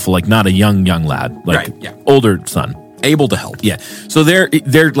very helpful, like not a young lad, like older son. able to help. Yeah. So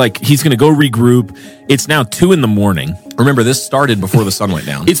they're like, he's going to go regroup. It's now 2 a.m. Remember, this started before the sun went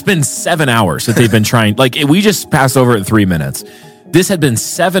down. It's been 7 hours that they've been trying. Like, we just passed over at 3 minutes. This had been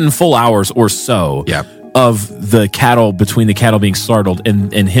 7 full hours or so of the cattle, between the cattle being startled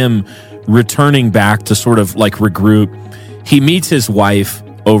and him returning back to sort of like regroup. He meets his wife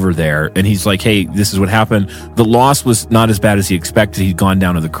over there and he's like, hey, this is what happened. The loss was not as bad as he expected. He'd gone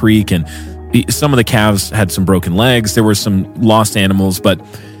down to the creek and some of the calves had some broken legs. There were some lost animals, but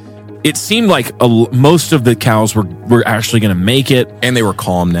it seemed like most of the cows were actually going to make it. And they were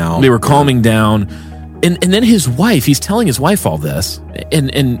calm now. They were calming down. And then his wife, he's telling his wife all this.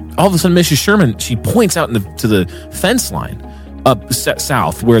 And all of a sudden, Mrs. Sherman, she points out to the fence line up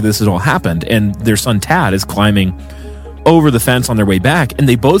south where this has all happened. And their son, Tad, is climbing over the fence on their way back. And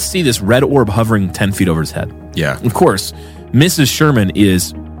they both see this red orb hovering 10 feet over his head. Yeah. Of course, Mrs. Sherman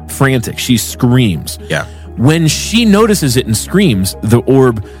is frantic. She screams. Yeah. When she notices it and screams, the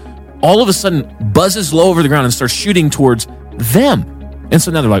orb all of a sudden buzzes low over the ground and starts shooting towards them. And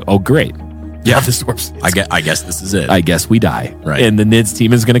so now they're like, oh, great. Yeah. This orb's, I guess this is it. I guess we die. Right. And the NIDS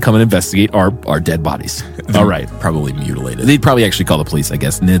team is going to come and investigate our dead bodies. All right. Probably mutilated. They'd probably actually call the police, I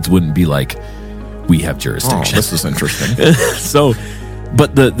guess. NIDS wouldn't be like, we have jurisdiction. Oh, this is interesting. So,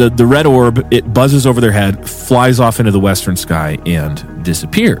 but the red orb, it buzzes over their head, flies off into the western sky, and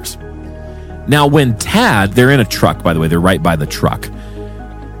disappears. Now, when Tad, they're in a truck, by the way, they're right by the truck.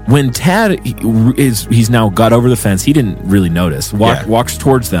 When Tad he's now got over the fence, he didn't really notice. Walks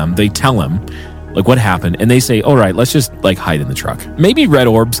towards them. They tell him like what happened, and they say, "All right, let's just like hide in the truck." Maybe red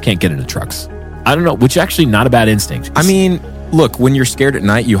orbs can't get into trucks. I don't know. Which actually not a bad instinct. I mean, look, when you're scared at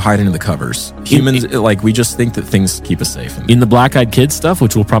night, you hide into the covers. Humans, we just think that things keep us safe. In the Black-Eyed Kids stuff,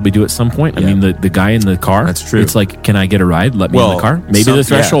 which we'll probably do at some point. I mean, the guy in the car. That's true. It's like, can I get a ride? Let me in the car. Maybe the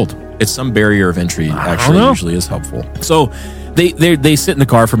threshold. Yeah, it's some barrier of entry. Actually, usually is helpful. So they sit in the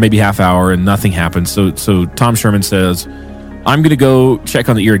car for maybe half hour and nothing happens. So Tom Sherman says, I'm going to go check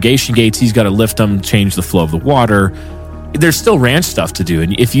on the irrigation gates. He's got to lift them, change the flow of the water. There's still ranch stuff to do.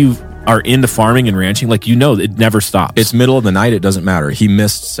 And if you are into farming and ranching, like, it never stops. It's middle of the night. It doesn't matter. He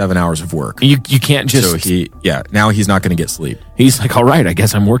missed 7 hours of work. You can't just... So now he's not going to get sleep. He's like, all right, I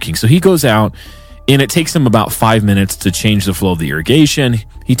guess I'm working. So he goes out and it takes him about 5 minutes to change the flow of the irrigation.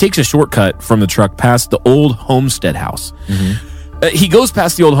 He takes a shortcut from the truck past the old homestead house. Mm-hmm. He goes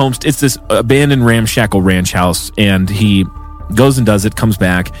past the old homestead. It's this abandoned ramshackle ranch house, and he goes and does it, comes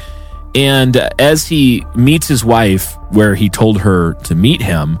back. And as he meets his wife, where he told her to meet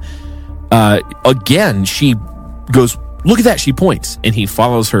him, again, she goes, look at that. She points, and he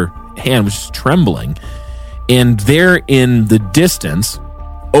follows her hand, which is trembling. And there in the distance,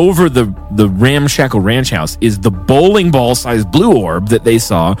 over the ramshackle ranch house, is the bowling ball sized blue orb that they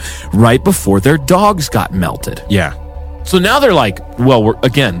saw right before their dogs got melted. Yeah. So now they're like, well,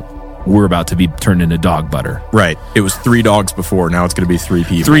 we're about to be turned into dog butter. Right. It was 3 dogs before. Now it's going to be 3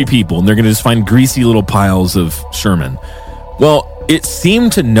 people. 3 people. And they're going to just find greasy little piles of Sherman. Well, it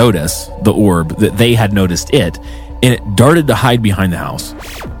seemed to notice the orb that they had noticed it, and it darted to hide behind the house.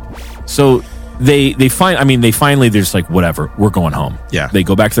 So they finally, they're just like, whatever, we're going home. Yeah. They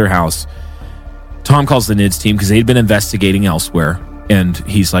go back to their house. Tom calls the NIDS team because they'd been investigating elsewhere, and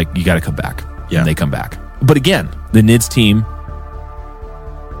he's like, you got to come back. Yeah. And they come back. But again, the NIDS team,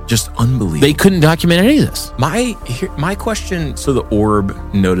 just unbelievable. they couldn't document any of this. My question, so the orb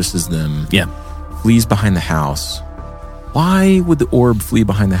notices them. Yeah. Flees behind the house. Why would the orb flee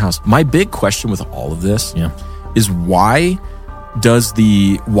behind the house? My big question with all of this is why does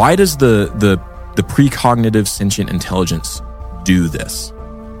the precognitive sentient intelligence do this?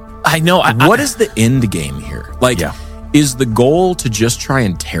 I know. What is the end game here? Is the goal to just try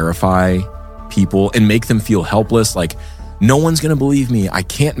and terrify people and make them feel helpless? Like, no one's going to believe me. I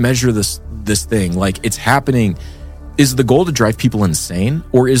can't measure this thing. Like, it's happening. Is the goal to drive people insane,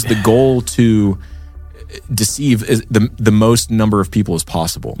 or is the goal to deceive the most number of people as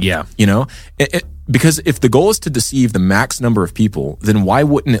possible? Yeah. Because if the goal is to deceive the max number of people, then why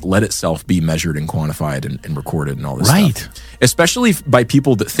wouldn't it let itself be measured and quantified and recorded and all this stuff? Especially by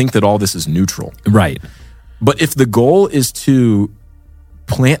people that think that all this is neutral. Right. But if the goal is to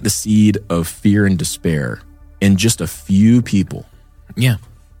plant the seed of fear and despair in just a few people,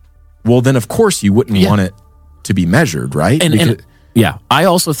 well, then of course you wouldn't want it to be measured, right? Yeah, I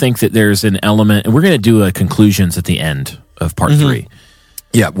also think that there's an element, and we're going to do conclusions at the end of part 3.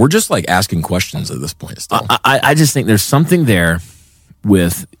 Yeah, we're just like asking questions at this point still. I just think there's something there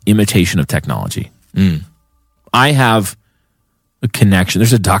with imitation of technology. I have a connection.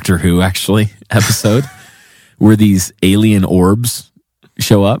 There's a Doctor Who, actually, episode where these alien orbs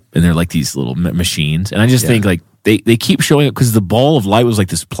show up, and they're like these little machines. And I just think, like, They keep showing up because the ball of light was like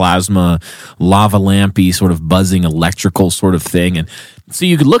this plasma, lava lampy, sort of buzzing electrical sort of thing. And so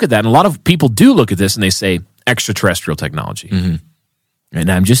you could look at that, and a lot of people do look at this and they say extraterrestrial technology. Mm-hmm.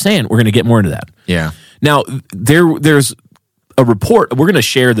 And I'm just saying, we're going to get more into that. Yeah. Now, there's a report. We're going to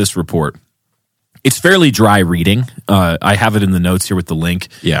share this report. It's fairly dry reading. I have it in the notes here with the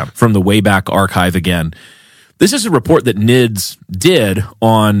link from the Wayback Archive again. This is a report that NIDS did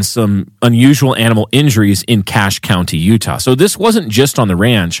on some unusual animal injuries in Cache County, Utah. So this wasn't just on the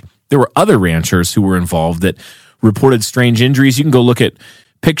ranch. There were other ranchers who were involved that reported strange injuries. You can go look at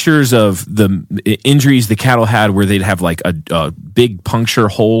pictures of the injuries the cattle had where they'd have like a big puncture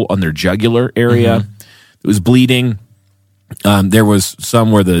hole on their jugular area. Mm-hmm. It was bleeding. There was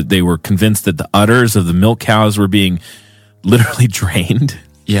some where they were convinced that the udders of the milk cows were being literally drained.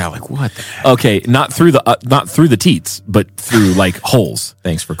 Yeah, like what the heck? Okay, not through the teats, but through like holes.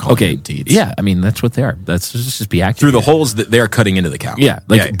 Thanks for calling them teats. Yeah, I mean that's what they are. Let's just be accurate. Through the holes that they're cutting into the cow. Yeah,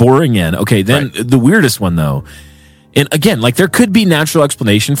 boring in. Okay, then the weirdest one though, and again, like there could be natural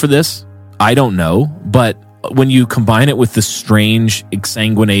explanation for this. I don't know, but when you combine it with the strange,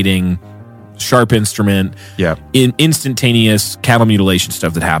 exsanguinating, sharp instrument, in instantaneous cattle mutilation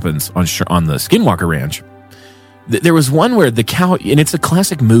stuff that happens on the Skinwalker Ranch. There was one where the cow, and it's a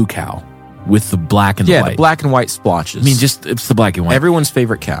classic moo cow with the black and the white. Yeah, the black and white splotches. I mean, it's the black and white. Everyone's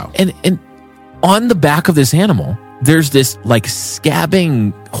favorite cow. And on the back of this animal, there's this like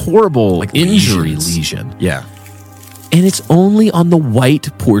scabbing, horrible like injury lesion. Yeah. And it's only on the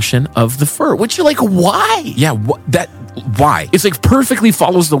white portion of the fur, which you're like, why? Yeah, why? It's like perfectly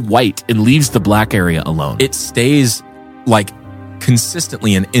follows the white and leaves the black area alone. It stays like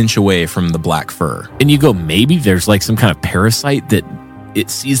consistently an inch away from the black fur. And you go, maybe there's like some kind of parasite that it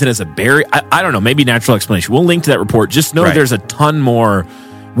sees it as a barrier. I don't know, maybe natural explanation. We'll link to that report. Just know there's a ton more.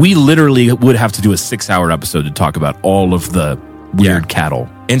 We literally would have to do a 6-hour episode to talk about all of the weird cattle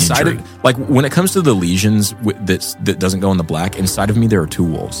inside injury. of, like when it comes to the lesions that doesn't go in the black, inside of me there are two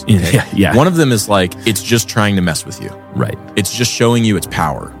wolves. Okay? Yeah. One of them is like it's just trying to mess with you. Right. It's just showing you its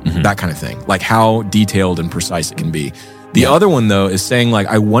power. Mm-hmm. That kind of thing. Like how detailed and precise it can be. The other one, though, is saying, like,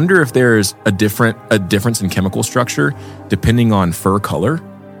 I wonder if there's a difference in chemical structure depending on fur color.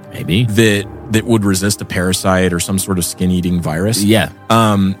 Maybe. That would resist a parasite or some sort of skin-eating virus. Yeah.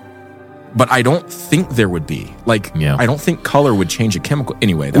 But I don't think there would be. Like, I don't think color would change a chemical.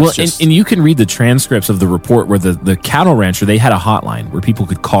 Anyway, that's and you can read the transcripts of the report where the cattle rancher, they had a hotline where people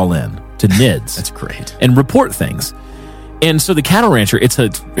could call in to NIDS. That's great. And report things. And so the cattle rancher, it's a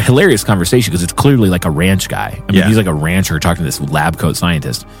hilarious conversation because it's clearly like a ranch guy. I mean, he's like a rancher talking to this lab coat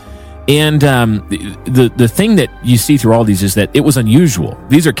scientist. And the thing that you see through all these is that it was unusual.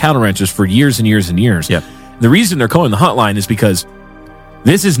 These are cattle ranchers for years and years and years. Yep. The reason they're calling the hotline is because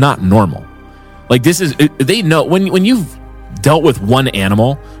this is not normal. Like they know when you've dealt with one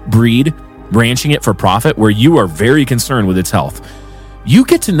animal breed, ranching it for profit, where you are very concerned with its health, you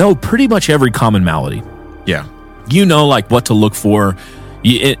get to know pretty much every common malady. Yeah. You know, like what to look for.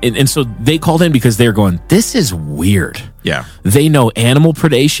 And so they called in because they're going, this is weird. Yeah. They know animal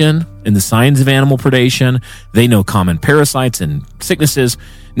predation and the signs of animal predation. They know common parasites and sicknesses.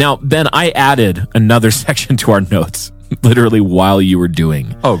 Now, Ben, I added another section to our notes literally while you were doing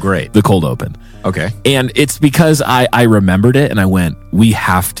the cold open. Okay. And it's because I remembered it and I went, we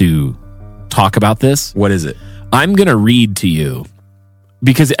have to talk about this. What is it? I'm going to read to you.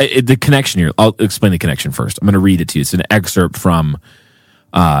 Because the connection here, I'll explain the connection first. I'm going to read it to you. It's an excerpt from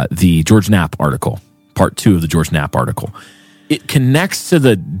the George Knapp article, part 2 of the George Knapp article. It connects to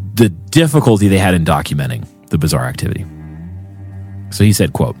the difficulty they had in documenting the bizarre activity. So he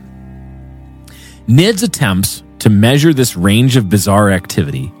said, quote, NIDS attempts to measure this range of bizarre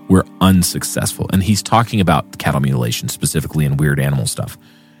activity were unsuccessful. And he's talking about cattle mutilation specifically and weird animal stuff.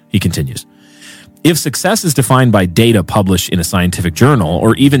 He continues. If success is defined by data published in a scientific journal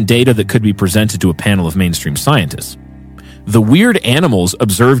or even data that could be presented to a panel of mainstream scientists, the weird animals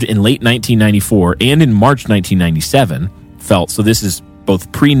observed in late 1994 and in March 1997 felt, so this is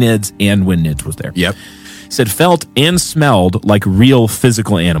both pre-NIDS and when NIDS was there. Yep. Said felt and smelled like real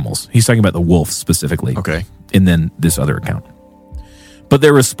physical animals. He's talking about the wolf specifically. Okay. And then this other account. But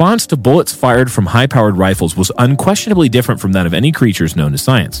their response to bullets fired from high-powered rifles was unquestionably different from that of any creatures known to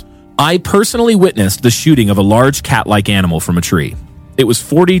science. I personally witnessed the shooting of a large cat-like animal from a tree. It was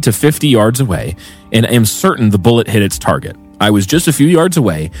 40 to 50 yards away, and I am certain the bullet hit its target. I was just a few yards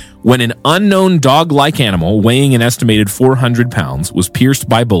away when an unknown dog-like animal weighing an estimated 400 pounds was pierced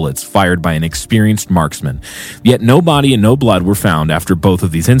by bullets fired by an experienced marksman. Yet no body and no blood were found after both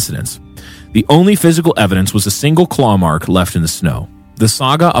of these incidents. The only physical evidence was a single claw mark left in the snow. The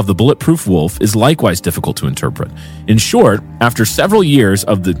saga of the bulletproof wolf is likewise difficult to interpret. In short, after several years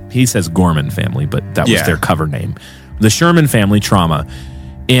of he says Gorman family, but that was their cover name, the Sherman family trauma,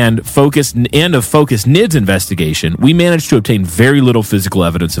 and of Focus NIDS investigation, we managed to obtain very little physical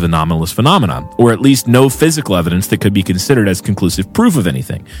evidence of anomalous phenomena, or at least no physical evidence that could be considered as conclusive proof of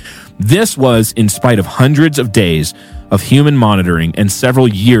anything. This was in spite of hundreds of days of human monitoring and several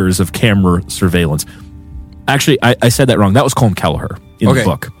years of camera surveillance. Actually, I said that wrong. That was Colm Kelleher in the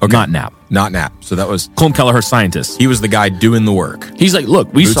book, not Knapp. Not Knapp. So that was Colm Kelleher, scientist. He was the guy doing the work. He's like,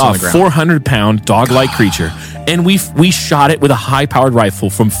 look, we saw a 400-pound dog-like creature, and we shot it with a high-powered rifle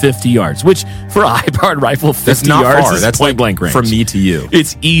from 50 yards, which for a high-powered rifle, 50 not yards far. is That's point-blank range. From me to you.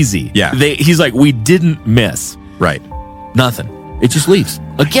 It's easy. Yeah. He's like, we didn't miss. Right. Nothing. It just leaves.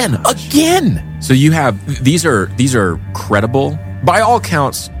 Again. So you have, these are credible, by all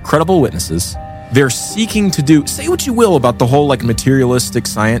counts, credible witnesses. They're seeking to do, say what you will about the whole like materialistic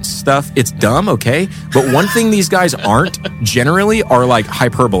science stuff. It's dumb, okay? But one thing these guys aren't generally are like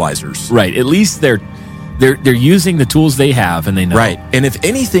hyperbolizers. Right. At least they're using the tools they have, and they know. Right. And if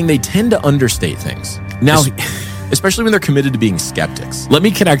anything, they tend to understate things. Now, especially when they're committed to being skeptics. let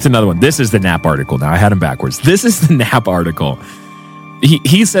me connect another one. This is the Knapp article. Now I had him backwards. This is the Knapp article.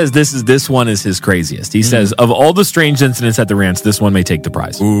 He says this one is his craziest. He says, of all the strange incidents at the ranch, this one may take the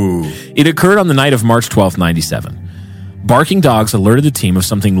prize. Ooh. It occurred on the night of March 12th, 97. Barking dogs alerted the team of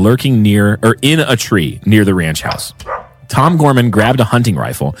something lurking in a tree near the ranch house. Tom Gorman grabbed a hunting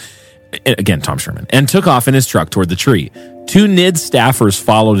rifle, again, Tom Sherman, and took off in his truck toward the tree. 2 NIDS staffers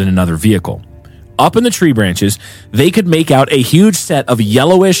followed in another vehicle. Up in the tree branches, they could make out a huge set of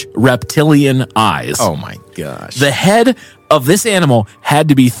yellowish reptilian eyes. Oh my gosh. The head of this animal had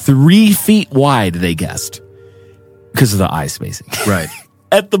to be 3 feet wide, they guessed, because of the eye spacing. Right.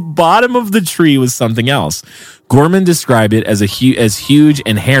 At the bottom of the tree was something else. Gorman described it as as huge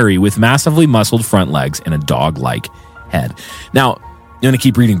and hairy with massively muscled front legs and a dog-like head. Now, I'm going to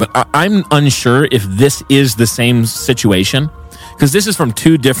keep reading, but I'm unsure if this is the same situation, because this is from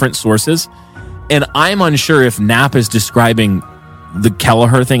 2 different sources, and I'm unsure if Knapp is describing the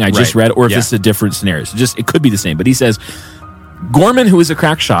Kelleher thing I just read, or if it's a different scenario. So it could be the same. But he says, Gorman, who is a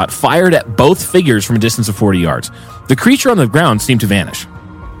crack shot, fired at both figures from a distance of 40 yards. The creature on the ground seemed to vanish.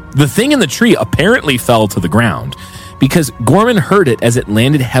 The thing in the tree apparently fell to the ground because Gorman heard it as it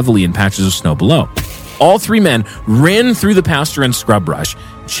landed heavily in patches of snow below. All 3 men ran through the pasture and scrub brush,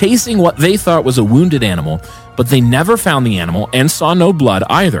 chasing what they thought was a wounded animal, but they never found the animal and saw no blood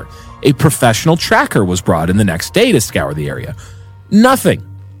either. A professional tracker was brought in the next day to scour the area. Nothing.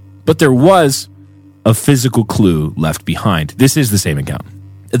 But there was a physical clue left behind. This is the same account.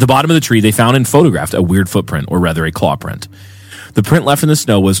 At the bottom of the tree, they found and photographed a weird footprint, or rather a claw print. The print left in the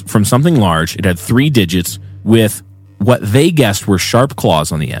snow was from something large. It had 3 digits with what they guessed were sharp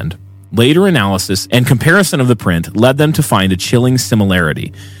claws on the end. Later analysis and comparison of the print led them to find a chilling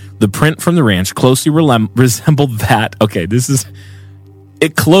similarity. The print from the ranch closely resembled that.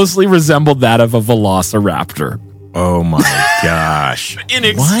 It closely resembled that of a velociraptor. Oh my gosh. An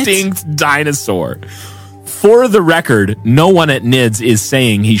extinct dinosaur. For the record, no one at NIDS is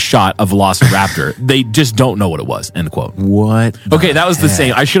saying he shot a velociraptor. They just don't know what it was, end quote. What? Okay, that was the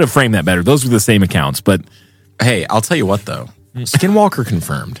same. I should have framed that better. Those were the same accounts, but hey, I'll tell you what though. Skinwalker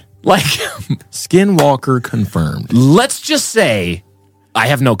confirmed. like, Skinwalker confirmed. let's just say I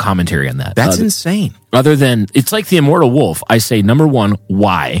have no commentary on that. That's insane. Other than, it's like the immortal wolf. I say, number 1,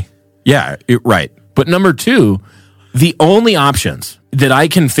 why? Yeah, right. But number 2, the only options that I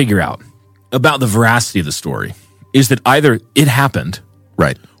can figure out about the veracity of the story is that either it happened,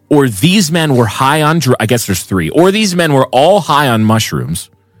 right, or these men were high on, I guess there's 3, or these men were all high on mushrooms,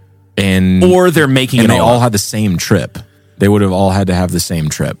 or they're making it they all up. had the same trip. They would have all had to have the same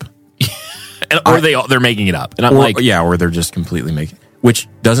trip. Or they're making it up. And I'm or they're just completely making, which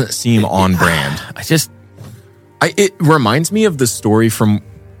doesn't seem on brand. It reminds me of the story from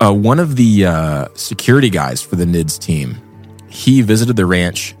one of the security guys for the NIDS team. He visited the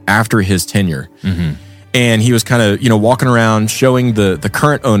ranch after his tenure, and he was kind of walking around showing the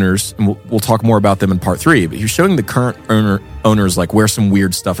current owners, and we'll talk more about them in part 3. But he was showing the current owners like where some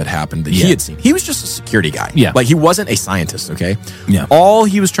weird stuff had happened that he had seen. He was just a security guy, like he wasn't a scientist. Okay, all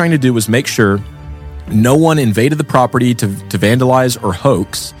he was trying to do was make sure no one invaded the property to vandalize or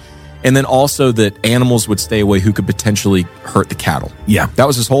hoax. And then also that animals would stay away who could potentially hurt the cattle. Yeah. That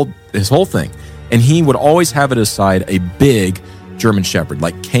was his whole thing. And he would always have at his side a big German Shepherd,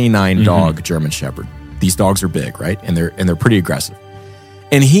 like canine dog German Shepherd. These dogs are big, right? And they're pretty aggressive.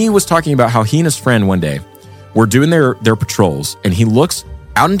 And he was talking about how he and his friend one day were doing their patrols, and he looks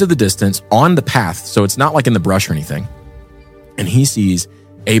out into the distance on the path, so it's not like in the brush or anything. and he sees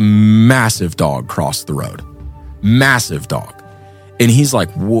a massive dog cross the road. Massive dog. And he's like,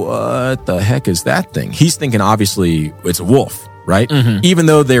 what the heck is that thing? He's thinking, obviously, it's a wolf, right? Even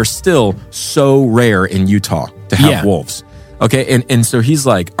though they're still so rare in Utah to have wolves. Okay, and so he's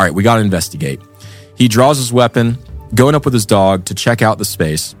like, all right, we got to investigate. He draws his weapon, going up with his dog to check out the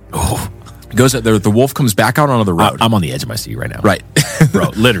space. Goes out there. The wolf comes back out onto the road. I'm on the edge of my seat right now. Right. Bro,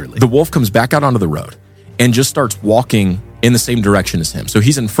 literally. The wolf comes back out onto the road and just starts walking in the same direction as him. So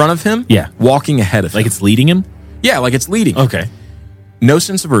he's in front of him, walking ahead of him. Like it's leading him? Yeah, like it's leading. Okay. No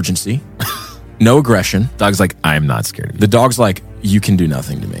sense of urgency, no aggression. Dog's like, I'm not scared of you. The dog's like, you can do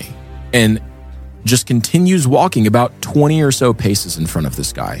nothing to me. And just continues walking about 20 or so paces in front of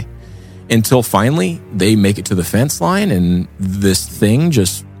this guy until finally they make it to the fence line and this thing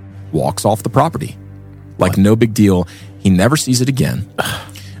just walks off the property. Like no big deal. He never sees it again.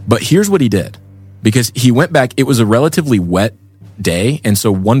 But here's what he did. Because he went back, it was a relatively wet day, and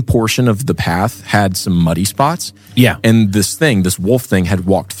so one portion of the path had some muddy spots. Yeah. And this wolf thing had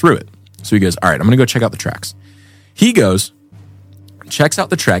walked through it. So he goes, all right, I'm going to go check out the tracks. He goes, checks out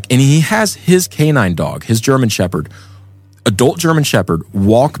the track, and he has his canine dog, his German Shepherd, adult German Shepherd,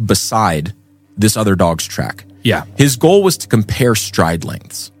 walk beside this other dog's track. Yeah. His goal was to compare stride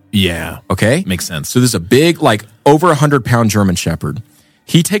lengths. Yeah. Okay? Makes sense. So there's a big, like over 100-pound German Shepherd.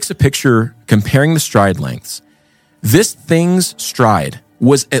 He takes a picture comparing the stride lengths. This thing's stride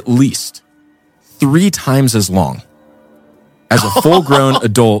was at least 3 times as long as a full-grown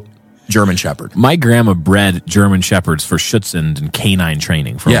adult German Shepherd. My grandma bred German Shepherds for Schutzhund and canine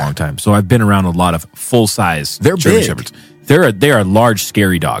training for a long time. So I've been around a lot of full-size German big. Shepherds. They are large,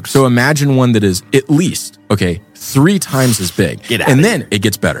 scary dogs. So imagine one that is at least, 3 times as big. And then it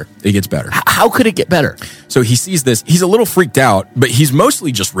gets better. It gets better. How could it get better? So he sees this. He's a little freaked out, but he's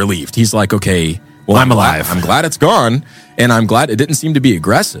mostly just relieved. He's like, okay, well, I'm alive. I'm glad it's gone, and I'm glad it didn't seem to be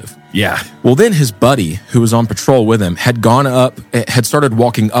aggressive. Yeah. Well, then his buddy, who was on patrol with him, had started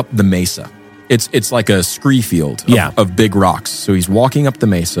walking up the mesa. It's like a scree field of big rocks. So he's walking up the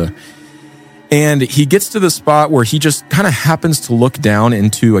mesa, and he gets to the spot where he just kind of happens to look down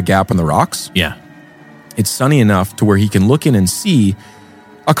into a gap in the rocks. Yeah. It's sunny enough to where he can look in and see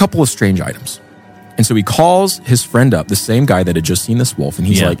a couple of strange items. And so he calls his friend up, the same guy that had just seen this wolf, and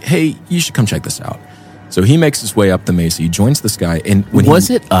he's like, hey, you should come check this out. So he makes his way up the mesa. He joins this guy. And was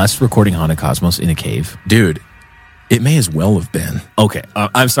it us recording Haunted Cosmos in a cave? Dude, it may as well have been. Okay.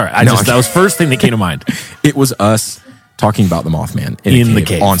 I'm sorry. That was first thing that came to mind. It was us talking about the Mothman in the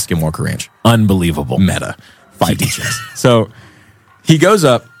cave on Skinwalker Ranch. Unbelievable. Meta. 5D chess. So he goes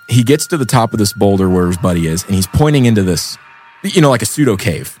up. He gets to the top of this boulder where his buddy is, and he's pointing into this, like a pseudo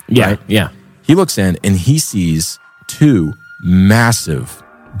cave. Yeah. Right? Yeah. He looks in and he sees 2 massive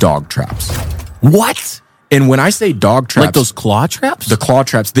dog traps. What? And when I say dog traps, like those claw traps? The claw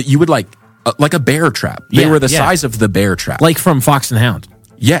traps that you would like a bear trap. They were the size of the bear trap. Like from Fox and Hound.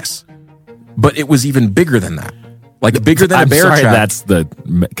 Yes. But it was even bigger than that. Like bigger than a bear trap. That's the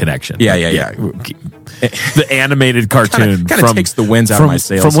connection. Yeah. The animated cartoon kind of takes the winds out of my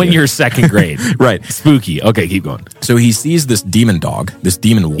sails. From when you're second grade. Right. Spooky. Okay, keep going. So he sees this demon dog, this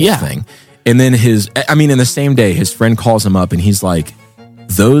demon wolf thing. And then in the same day, his friend calls him up and he's like,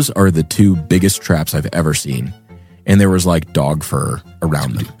 those are the 2 biggest traps I've ever seen. And there was like dog fur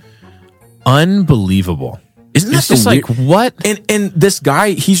around them. Unbelievable. Isn't that it's just like, what? And this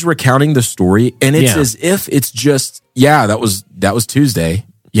guy, he's recounting the story, and it's as if it's just, that was Tuesday.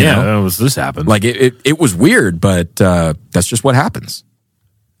 You know? This happened. Like it was weird, but that's just what happens.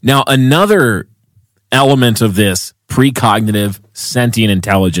 Now, another element of this precognitive sentient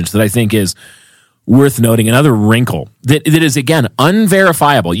intelligence that I think is worth noting, another wrinkle that is, again,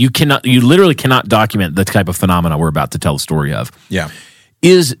 unverifiable. You literally cannot document the type of phenomena we're about to tell the story of. Yeah.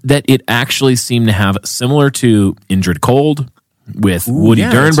 Is that it actually seemed to have, similar to Indrid Cold with Woody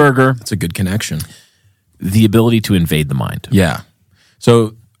Dernberger. That's a good connection. The ability to invade the mind. Yeah.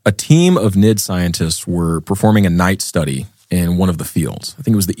 So a team of NIDS scientists were performing a night study in one of the fields. I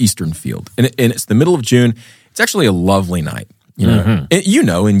think it was the eastern field. And it's the middle of June. It's actually a lovely night. In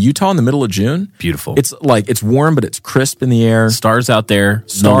Utah in the middle of June. Beautiful. It's warm, but it's crisp in the air. Stars out there.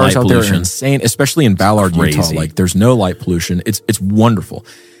 Stars out there are insane, especially in Ballard, Utah. Like there's no light pollution. It's wonderful.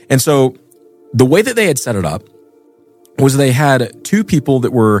 And so the way that they had set it up was they had 2 people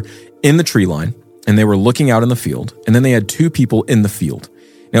that were in the tree line and they were looking out in the field. And then they had 2 people in the field.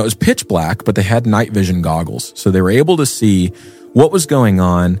 Now it was pitch black, but they had night vision goggles. So they were able to see what was going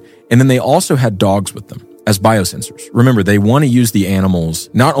on. And then they also had dogs with them as biosensors. Remember, they want to use the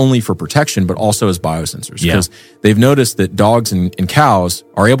animals not only for protection, but also as biosensors. Because they've noticed that dogs and cows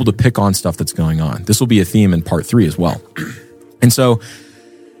are able to pick on stuff that's going on. This will be a theme in part 3 as well. And so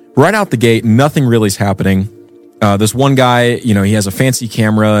right out the gate, nothing really is happening. This one guy, he has a fancy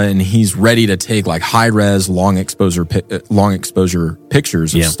camera and he's ready to take like high res, long exposure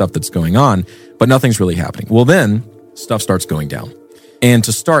pictures of stuff that's going on, but nothing's really happening. Well, then stuff starts going down. And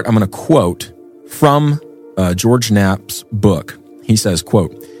to start, I'm going to quote from George Knapp's book. He says,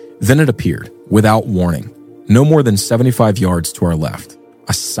 quote, "Then it appeared, without warning, no more than 75 yards to our left,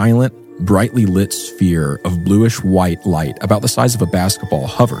 a silent, brightly lit sphere of bluish-white light about the size of a basketball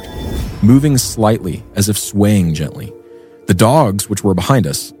hovered, moving slightly as if swaying gently. The dogs, which were behind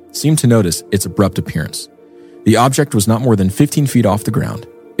us, seemed to notice its abrupt appearance. The object was not more than 15 feet off the ground.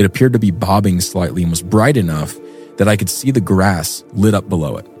 It appeared to be bobbing slightly and was bright enough that I could see the grass lit up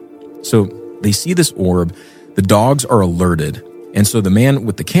below it. So they see this orb, the dogs are alerted, and so the man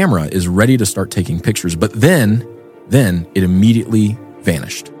with the camera is ready to start taking pictures, but then it immediately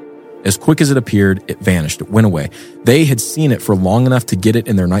vanished. As quick as it appeared, it vanished. It went away. They had seen it for long enough to get it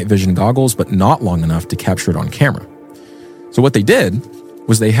in their night vision goggles, but not long enough to capture it on camera. So what they did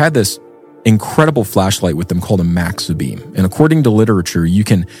was they had this incredible flashlight with them called a Maxabeam. And according to literature,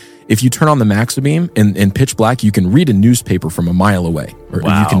 if you turn on the Maxabeam in pitch black, you can read a newspaper from a mile away, or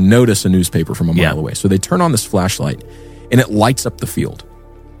you can notice a newspaper from a mile away. So they turn on this flashlight and it lights up the field.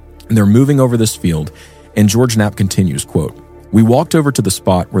 And they're moving over this field. And George Knapp continues, quote, "We walked over to the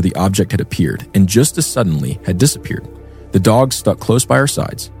spot where the object had appeared and just as suddenly had disappeared. The dogs stuck close by our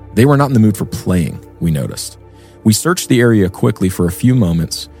sides. They were not in the mood for playing, we noticed. We searched the area quickly for a few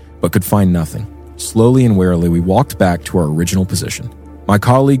moments, but could find nothing. Slowly and warily, we walked back to our original position. My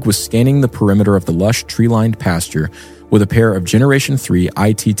colleague was scanning the perimeter of the lush tree-lined pasture with a pair of Generation 3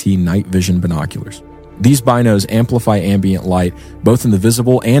 ITT night vision binoculars. These binos amplify ambient light, both in the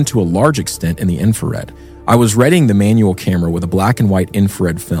visible and to a large extent in the infrared. I was readying the manual camera with a black and white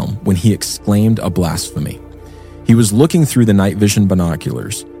infrared film when he exclaimed a blasphemy. He was looking through the night vision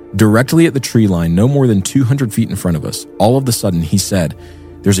binoculars, directly at the tree line no more than 200 feet in front of us. All of a sudden, he said,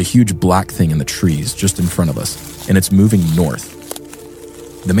 'There's a huge black thing in the trees just in front of us, and it's moving north.'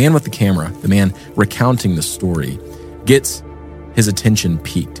 The man with the camera, the man recounting the story, gets his attention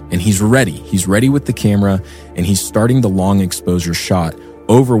peaked, and he's ready. He's ready with the camera, and he's starting the long exposure shot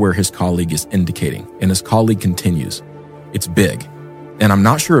over where his colleague is indicating. And his colleague continues, 'It's big, and I'm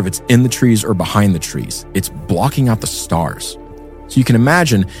not sure if it's in the trees or behind the trees. It's blocking out the stars.' So you can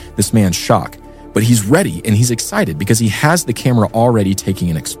imagine this man's shock, but he's ready and he's excited because he has the camera already taking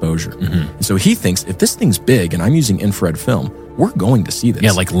an exposure. And so he thinks, if this thing's big and I'm using infrared film, we're going to see this.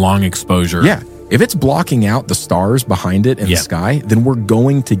 Yeah, like long exposure. Yeah. If it's blocking out the stars behind it in the sky, then we're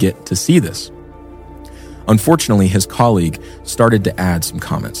going to get to see this. Unfortunately, his colleague started to add some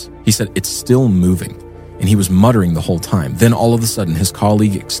comments. He said, 'It's still moving.' And he was muttering the whole time. Then all of a sudden, his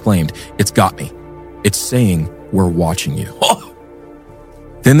colleague exclaimed, 'It's got me. It's saying, we're watching you.'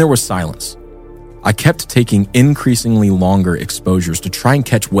 Then there was silence. I kept taking increasingly longer exposures to try and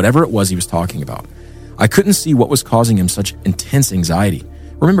catch whatever it was he was talking about. I couldn't see what was causing him such intense anxiety.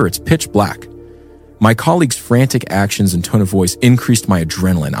 Remember, it's pitch black. My colleague's frantic actions and tone of voice increased my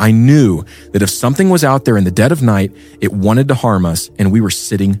adrenaline. I knew that if something was out there in the dead of night, it wanted to harm us, and we were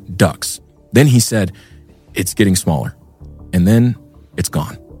sitting ducks. Then he said, 'It's getting smaller.' And then it's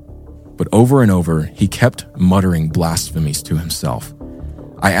gone. But over and over, he kept muttering blasphemies to himself.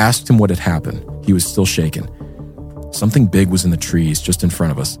 I asked him what had happened. He was still shaken. Something big was in the trees just in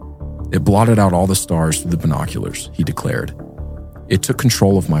front of us. It blotted out all the stars through the binoculars, he declared. It took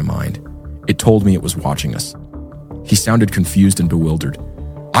control of my mind. It told me it was watching us. He sounded confused and bewildered.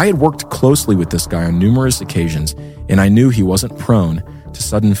 I had worked closely with this guy on numerous occasions, and I knew he wasn't prone to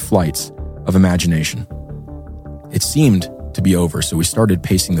sudden flights of imagination. It seemed to be over, so we started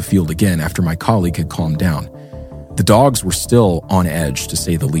pacing the field again after my colleague had calmed down. The dogs were still on edge, to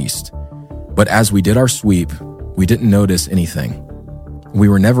say the least. But as we did our sweep, we didn't notice anything. We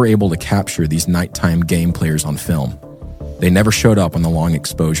were never able to capture these nighttime game players on film. They never showed up on the long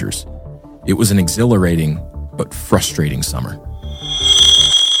exposures. It was an exhilarating but frustrating summer.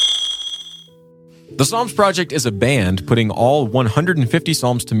 The Psalms Project is a band putting all 150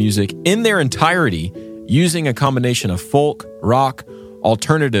 psalms to music in their entirety using a combination of folk, rock,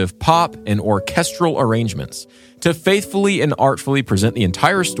 alternative pop, and orchestral arrangements to faithfully and artfully present the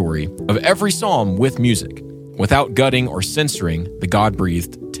entire story of every psalm with music, without gutting or censoring the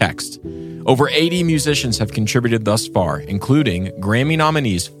God-breathed text. Over 80 musicians have contributed thus far, including Grammy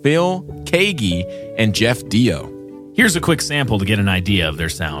nominees Phil, Kagi, and Jeff Dio. Here's a quick sample to get an idea of their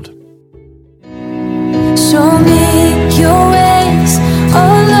sound. Show me your ways,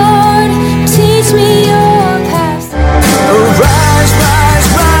 oh Lord, teach me your path. Rise, rise,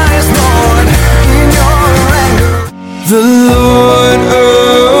 rise, Lord, in your anger. The Lord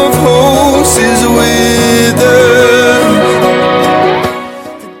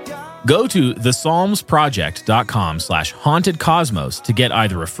Go to thepsalmsproject.com/hauntedcosmos to get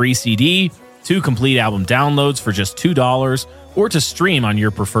either a free CD, 2 complete album downloads for just $2, or to stream on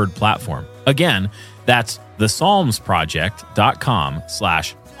your preferred platform. Again, that's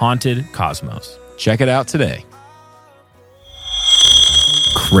thepsalmsproject.com/hauntedcosmos. Check it out today.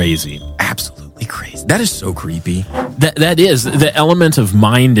 Crazy. Absolutely crazy. That is so creepy. That is the element of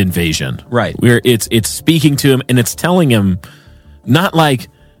mind invasion. Right. Where it's speaking to him and it's telling him not like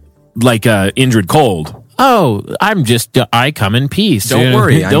Indrid Cold. Oh, I come in peace. Don't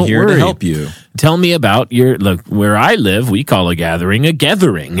worry. I'm here to help you. Tell me about look, where I live, we call a gathering a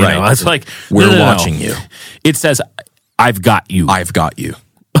gathering. You know, it's like, we're watching you. It says, I've got you. I've got you.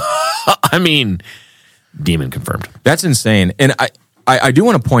 I mean, demon confirmed. That's insane. And I do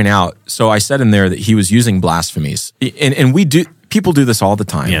want to point out, so I said in there that he was using blasphemies. And people do this all the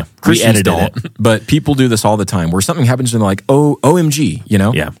time. Yeah. Christians don't, but people do this all the time where something happens and they're like, oh, OMG, you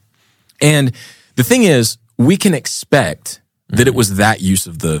know? Yeah. And the thing is, we can expect that it was that use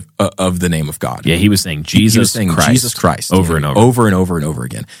of the name of God. Yeah, he was saying Jesus Christ over and over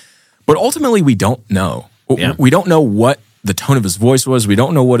again. But ultimately, we don't know. Yeah. We don't know what the tone of his voice was. We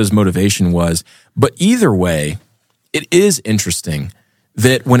don't know what his motivation was. But either way, it is interesting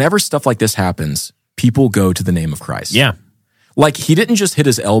that whenever stuff like this happens, people go to the name of Christ. Yeah. Like, he didn't just hit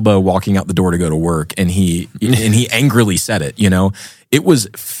his elbow walking out the door to go to work and he angrily said it, you know? It was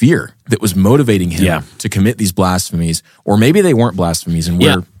fear that was motivating him to commit these blasphemies, or maybe they weren't blasphemies. And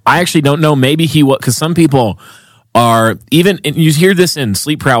I actually don't know. Maybe he was, because some people are even, and you hear this in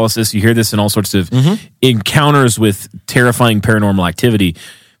sleep paralysis, you hear this in all sorts of encounters with terrifying paranormal activity.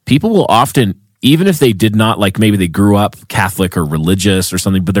 People will often, even if they did not, like maybe they grew up Catholic or religious or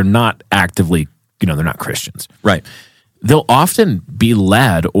something, but they're not actively, they're not Christians. Right. They'll often be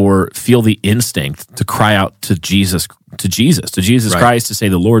led or feel the instinct to cry out to Jesus right. Christ, to say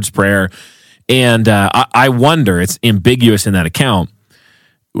the Lord's Prayer. And I wonder, it's ambiguous in that account,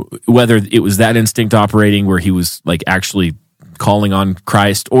 whether it was that instinct operating where he was like actually calling on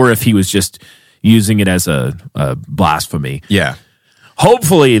Christ, or if he was just using it as a blasphemy. Yeah.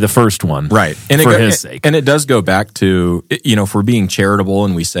 Hopefully the first one. Right. And for his sake. And it does go back to, if we're being charitable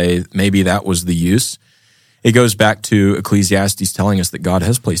and we say maybe that was the use, it goes back to Ecclesiastes telling us that God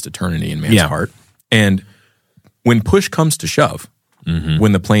has placed eternity in man's heart. And when push comes to shove,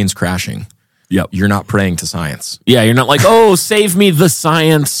 when the plane's crashing, you're not praying to science. Yeah, you're not like, oh, save me the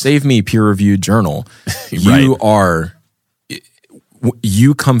science. Save me peer-reviewed journal. You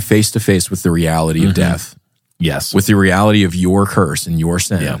come face to face with the reality of death. Yes. With the reality of your curse and your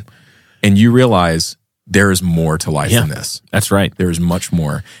sin. Yeah. And you realize there is more to life than this. That's right. There is much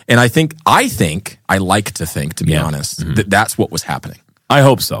more. And I like to think, to be honest, that that's what was happening. I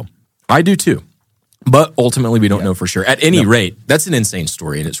hope so. I do too. But ultimately, we don't know for sure. At any rate, that's an insane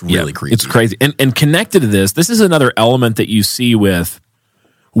story, and it's really creepy. It's crazy. And connected to this is another element that you see with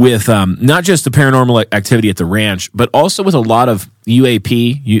not just the paranormal activity at the ranch, but also with a lot of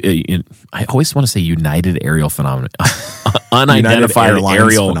UAP. I always want to say United Aerial Phenomena. Unidentified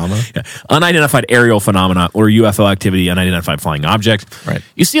aerial phenomena, or UFO activity, unidentified flying object. Right.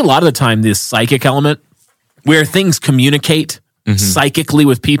 You see a lot of the time this psychic element where things communicate psychically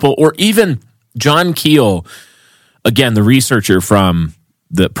with people, or even John Keel, again, the researcher from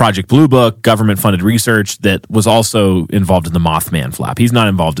the Project Blue Book, government-funded research that was also involved in the Mothman flap. He's not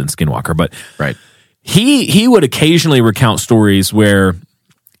involved in Skinwalker, but he would occasionally recount stories where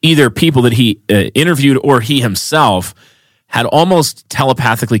either people that he interviewed or he himself had almost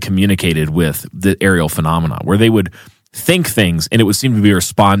telepathically communicated with the aerial phenomena, where they would think things and it would seem to be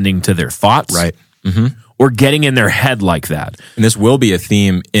responding to their thoughts. Right. Or getting in their head like that. And this will be a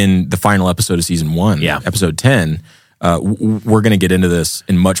theme in the final episode of season 1, episode 10. We're going to get into this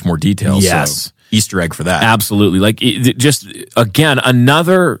in much more detail. Yes. So Easter egg for that. Absolutely. Like, just, again,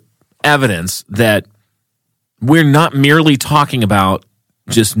 another evidence that we're not merely talking about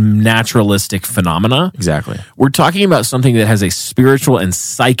just naturalistic phenomena. Exactly. We're talking about something that has a spiritual and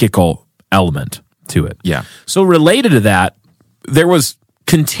psychical element to it. Yeah. So related to that, there was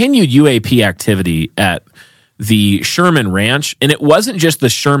continued UAP activity at the Sherman Ranch, and it wasn't just the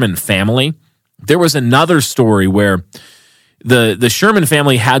Sherman family. There was another story where the Sherman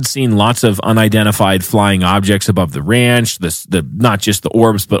family had seen lots of unidentified flying objects above the ranch, the not just the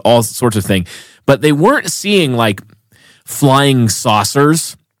orbs, but all sorts of things. But they weren't seeing like flying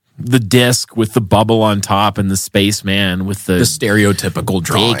saucers, the disc with the bubble on top and the spaceman with the stereotypical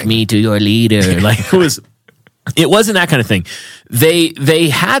drawing. Take me to your leader. Like it wasn't that kind of thing. They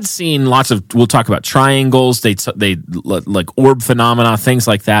had seen lots of, we'll talk about triangles, they like orb phenomena, things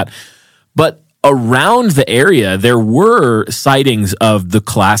like that. But around the area, there were sightings of the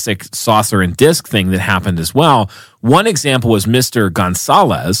classic saucer and disc thing that happened as well. One example was Mr.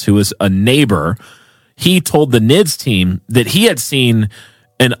 Gonzalez, who was a neighbor. He told the NIDS team that he had seen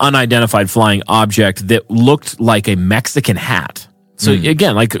an unidentified flying object that looked like a Mexican hat. So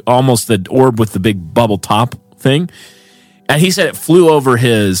again, like almost the orb with the big bubble top thing. And he said it flew over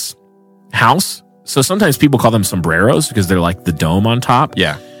his house. So sometimes people call them sombreros because they're like the dome on top.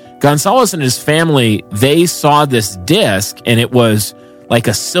 Yeah. Gonzalez and his family, they saw this disc, and it was like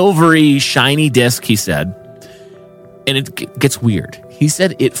a silvery, shiny disc, he said. And it gets weird. He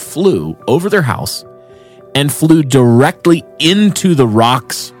said it flew over their house and flew directly into the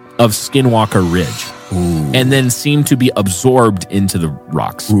rocks of Skinwalker Ridge. Ooh. And then seemed to be absorbed into the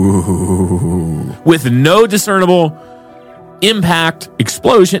rocks. Ooh. With no discernible impact,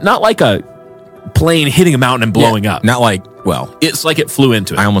 explosion, not like a plane hitting a mountain and blowing up. Not like, well, it's like it flew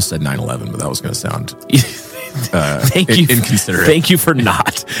into it. I almost said 9/11, but that was going to sound thank you, inconsiderate. Thank you for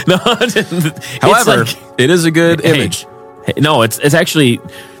not. No, however, it is a good image. No, it's actually,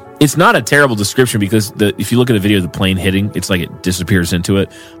 it's not a terrible description because if you look at the video of the plane hitting, it's like it disappears into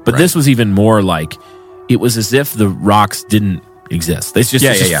it. But this was even more like, it was as if the rocks didn't exist. They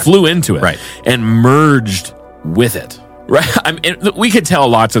just flew into it and merged with it. Right. I mean, we could tell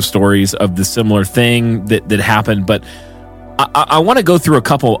lots of stories of the similar thing that happened, but I want to go through a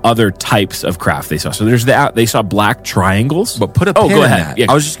couple other types of craft they saw. So there's that. They saw black triangles. But put a pin in that. Yeah.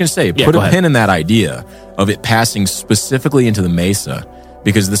 I was just going to say, put a pin in that idea of it passing specifically into the mesa,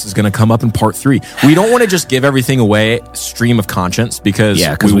 because this is going to come up in part 3. We don't want to just give everything away stream of conscience because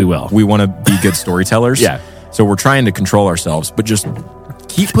we will. We want to be good storytellers. So we're trying to control ourselves, but just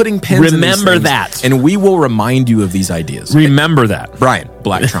keep putting pins in these things, that. and we will remind you of these ideas. Remember that. Brian,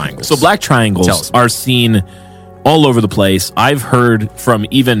 black triangles. So black triangles are seen all over the place. I've heard from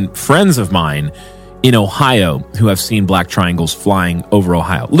even friends of mine in Ohio who have seen black triangles flying over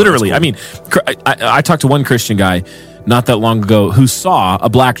Ohio. Literally. Cool. I mean, I talked to one Christian guy not that long ago who saw a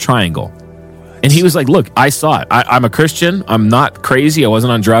black triangle. And he was like, look, I saw it. I'm a Christian. I'm not crazy. I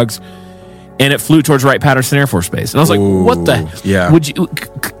wasn't on drugs. And it flew towards Wright-Patterson Air Force Base. And I was like, what the? Yeah. Would you?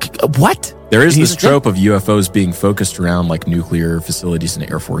 What? There is this trope of UFOs being focused around like nuclear facilities and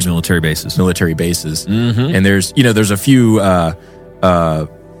Air Force. Military bases. Mm-hmm. And there's a few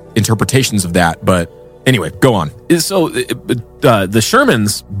interpretations of that. But anyway, go on. So the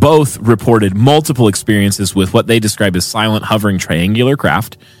Shermans both reported multiple experiences with what they described as silent hovering triangular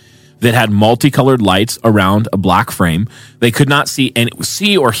craft that had multicolored lights around a black frame. They could not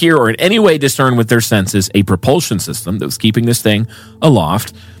see or hear or in any way discern with their senses a propulsion system that was keeping this thing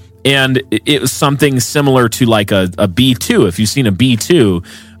aloft. And it was something similar to like a B-2, if you've seen a B-2,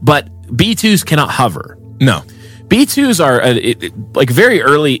 but B-2s cannot hover. No. B-2s are like very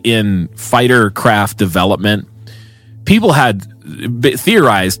early in fighter craft development. People had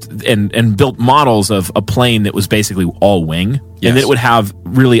theorized and built models of a plane that was basically all wing, and that it would have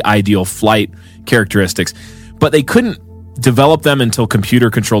really ideal flight characteristics, but they couldn't develop them until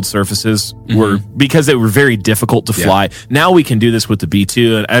computer-controlled surfaces because they were very difficult to fly. Now we can do this with the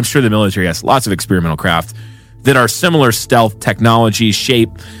B-2, and I'm sure the military has lots of experimental craft that are similar stealth technology, shape,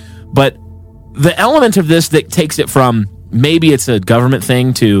 but the element of this that takes it from maybe it's a government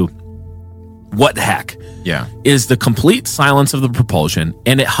thing to what the heck is the complete silence of the propulsion,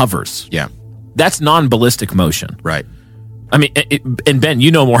 and it hovers. Yeah. That's non-ballistic motion. Right. I mean, and Ben,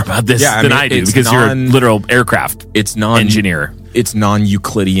 you know more about this than I do because you're a literal aircraft engineer. It's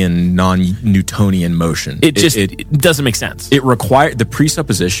non-Euclidean, non-Newtonian motion. It doesn't make sense. The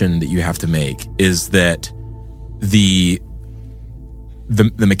presupposition that you have to make is that the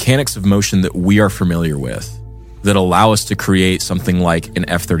mechanics of motion that we are familiar with that allow us to create something like an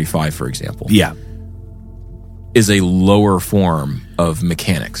F-35, for example. Yeah. Is a lower form of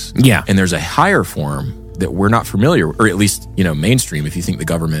mechanics. Yeah. And there's a higher form that we're not familiar with, or at least, mainstream, if you think the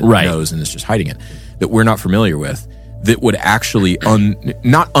government knows and is just hiding it, that we're not familiar with, that would actually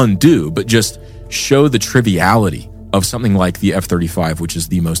not undo, but just show the triviality of something like the F-35, which is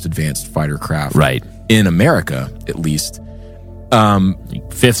the most advanced fighter craft in America, at least.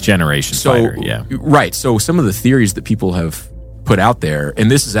 Fifth generation fighter, Right. So some of the theories that people have put out there,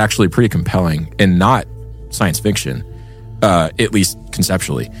 and this is actually pretty compelling and not science fiction, at least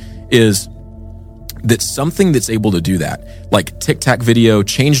conceptually, is that something that's able to do that, like tic-tac video,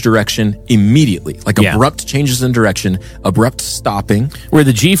 change direction immediately, like abrupt changes in direction, abrupt stopping. Where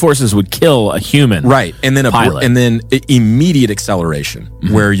the G-forces would kill a human. Right. And then pilot. Immediate acceleration,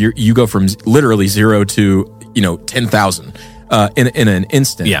 where you go from literally 0 to, 10,000 in an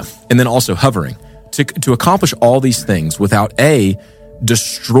instant. Yeah. And then also hovering. To accomplish all these things without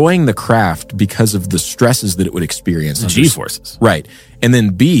destroying the craft because of the stresses that it would experience. The G-forces. Right. And then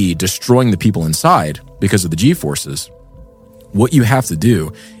B, destroying the people inside because of the G-forces. What you have to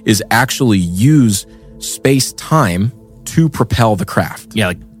do is actually use space-time to propel the craft. Yeah,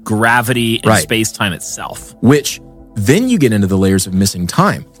 like gravity and Right. space-time itself. Which then you get into the layers of missing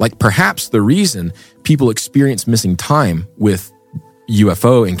time. Like perhaps the reason people experience missing time with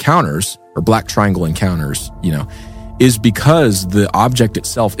UFO encounters or black triangle encounters, is because the object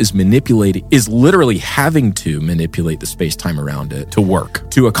itself is literally having to manipulate the space-time around it To work.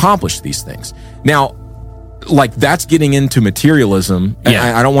 to accomplish these things. Now, like that's getting into materialism. And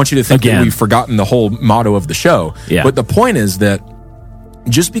Yeah. I don't want you to think Again. that we've forgotten the whole motto of the show. Yeah. But the point is that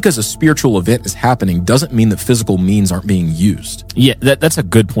just because a spiritual event is happening doesn't mean that physical means aren't being used. Yeah, that's a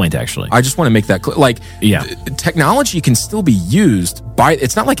good point, actually. I just want to make that clear. Like, Yeah. technology can still be used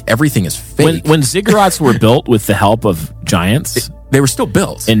it's not like everything is fake. when ziggurats were built with the help of giants They were still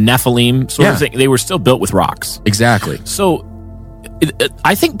built. and Nephilim sort of Yeah. thing, they were still built with rocks. Exactly. So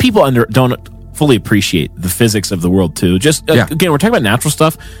I think people don't fully appreciate the physics of the world too. Just Yeah. again, we're talking about natural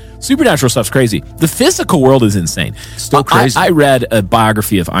stuff. Supernatural stuff's crazy. The physical world is insane. Still crazy. I read a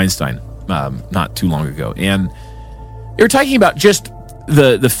biography of Einstein not too long ago, and they were talking about just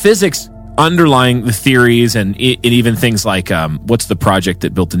the physics underlying the theories and even things like what's the project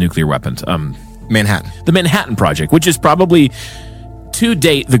that built the nuclear weapons? Manhattan. The Manhattan Project, which is probably to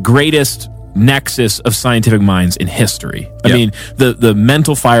date the greatest nexus of scientific minds in history. I Yep. mean, the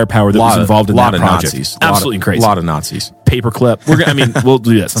mental firepower that was involved in that project. Nazis. Absolutely crazy. A lot of Nazis. Paperclip. We'll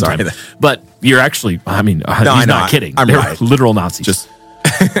do that sometime. Sorry. But you're actually, he's I know. not kidding. I'm They're right. literal Nazis. Just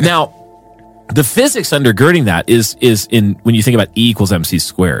Now, the physics undergirding that is in when you think about E equals MC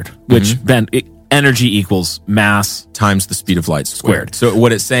squared, which then energy equals mass. times the speed of light squared. So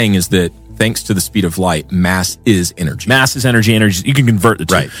what it's saying is that thanks to the speed of light, mass is energy. Mass is energy. Energy. You can convert the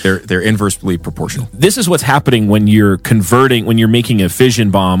two. Right. They're inversely proportional. This is what's happening when you're making a fission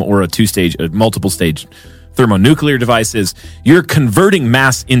bomb or a multiple stage thermonuclear devices. You're converting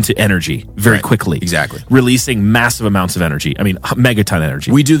mass into energy very Right. quickly. Exactly. Releasing massive amounts of energy. I mean, megaton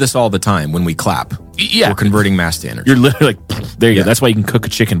energy. We do this all the time when we clap. Yeah. We're converting mass to energy. You're literally like, there you Yeah. go. That's why you can cook a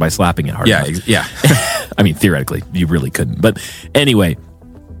chicken by slapping it hard Yeah. enough. Yeah. I mean, theoretically, you really couldn't. But anyway,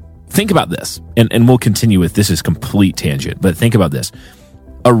 think about this. And we'll continue with this is complete tangent. But think about this.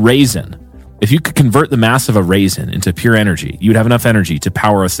 A raisin. If you could convert the mass of a raisin into pure energy, you'd have enough energy to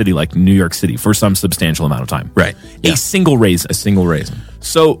power a city like New York City for some substantial amount of time. Right. Yeah. A single raisin. A single raisin.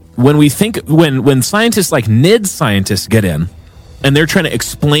 So when we think, when scientists like NIDS scientists get in and they're trying to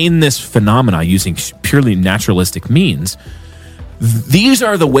explain this phenomena using purely naturalistic means, these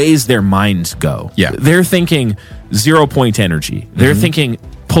are the ways their minds go. Yeah. They're thinking 0 point energy. They're thinking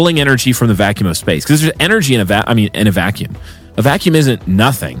pulling energy from the vacuum of space. Because there's energy in a vacuum. A vacuum isn't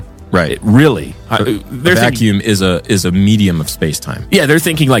nothing. Right. Really. The They're thinking, vacuum is a medium of space-time. yeah, they're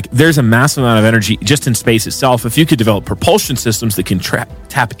thinking like there's a massive amount of energy just in space itself. If you could develop propulsion systems that can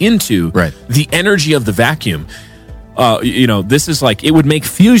tap into Right. the energy of the vacuum, this is like, it would make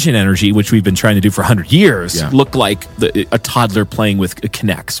fusion energy, which we've been trying to do for 100 years, Yeah. look like a toddler playing with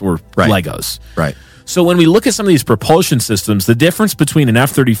Kinects or Right. Legos. Right. So when we look at some of these propulsion systems, the difference between an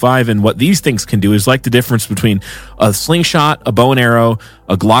F-35 and what these things can do is like the difference between a slingshot, a bow and arrow,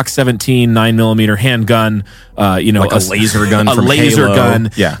 a Glock 17 9mm handgun, Like a laser gun a from laser Halo.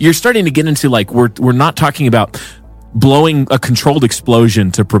 gun. Yeah. You're starting to get into like we're not talking about blowing a controlled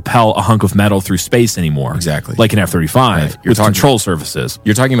explosion to propel a hunk of metal through space anymore. Exactly. Like an F-35 Right. You're with talking- control surfaces.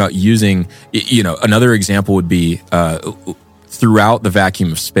 You're talking about using, another example would be throughout the vacuum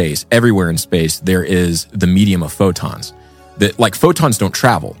of space, everywhere in space, there is the medium of photons. That like photons don't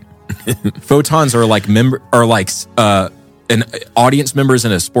travel. Photons are like an audience members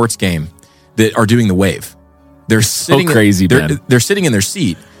in a sports game that are doing the wave. They're sitting crazy, man. They're sitting in their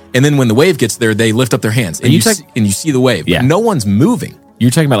seat, and then when the wave gets there, they lift up their hands, and you you see the wave. Yeah. But no one's moving. You're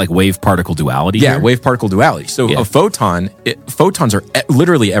talking about like wave particle duality. Yeah, here? wave particle duality. So Yeah. a photon, photons are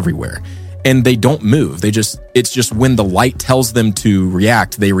literally everywhere, and they don't move. It's just when the light tells them to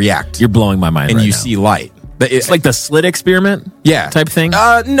react, they react, You're blowing my mind. and right you now. see light. It's like the slit experiment. yeah type thing.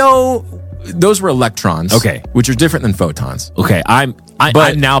 No, those were electrons. Okay. which are different than photons. Okay, I'm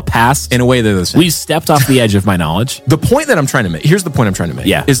now past. In a way, they're the same. We stepped off the edge of my knowledge. The point that I'm trying to make, here's the point I'm trying to make.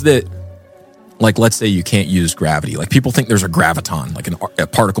 Yeah. Is that, like, let's say you can't use gravity. Like, people think there's a graviton, like a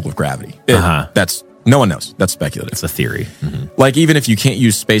particle of gravity. No one knows. That's speculative. It's a theory. Like, even if you can't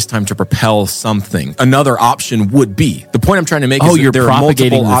use space-time to propel something, another option would be. The point I'm trying to make is that You're there are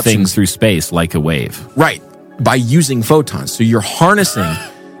propagating multiple the things options. through space like a wave. Right. By using photons. So you're harnessing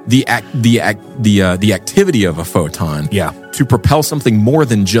the activity of a photon to propel something more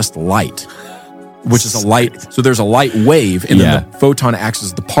than just light, which is a light. So there's a light wave, and then the photon acts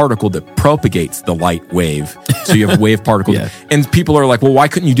as the particle that propagates the light wave. So you have wave particles. And people are like, well, why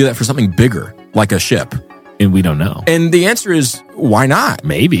couldn't you do that for something bigger, like a ship? And we don't know. And the answer is, why not?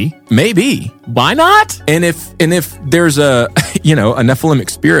 Maybe. Why not? And if there's a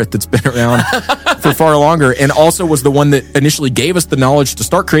Nephilimic spirit that's been around for far longer, and also was the one that initially gave us the knowledge to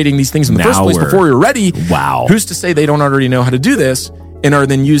start creating these things in the first place before we were ready. Wow. Who's to say they don't already know how to do this and are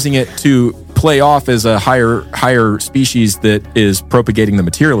then using it to play off as a higher species that is propagating the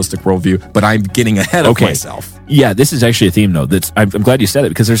materialistic worldview, but I'm getting ahead of myself. Yeah, this is actually a theme, though. I'm glad you said it,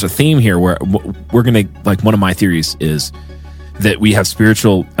 because there's a theme here where we're going to, like, one of my theories is that we have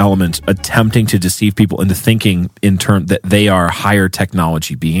spiritual elements attempting to deceive people into thinking in terms that they are higher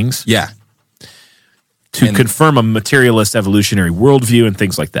technology beings. Yeah. To confirm a materialist evolutionary worldview and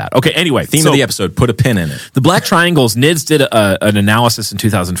things like that. Okay, anyway. Theme of the episode, put a pin in it. The black triangles, NIDS did an analysis in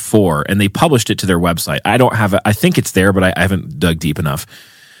 2004, and they published it to their website. I don't have it. I think it's there, but I haven't dug deep enough.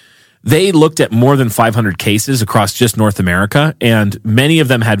 They looked at more than 500 cases across just North America, and many of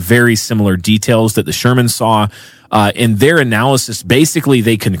them had very similar details that the Shermans saw. In their analysis, basically,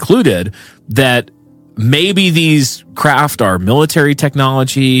 they concluded that maybe these craft are military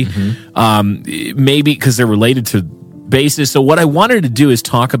technology, maybe because they're related to bases. So what I wanted to do is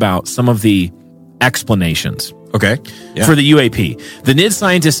talk about some of the explanations for the UAP. The NIDS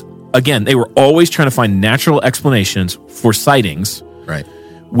scientists, again, they were always trying to find natural explanations for sightings. Right.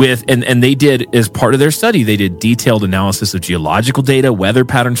 And they did, as part of their study, they did detailed analysis of geological data, weather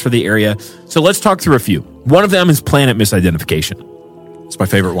patterns for the area. So let's talk through a few. One of them is planet misidentification. It's my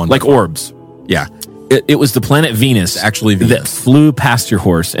favorite one. Like orbs. Yeah. It was the planet Venus, actually that Venus, flew past your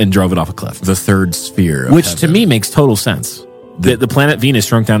horse and drove it off a cliff. The third sphere of which heaven. To me makes total sense. The planet Venus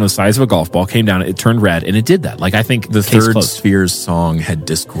shrunk down to the size of a golf ball, came down, it turned red, and it did that. Like, I think the third sphere's song had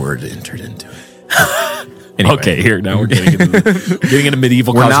discord entered into it. Anyway. Okay, here now we're getting into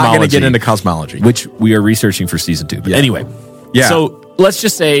medieval we're cosmology. Not going to get into cosmology, which we are researching for season 2. But anyway, so let's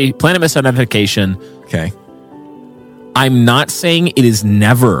just say planet misidentification. Okay, I'm not saying it is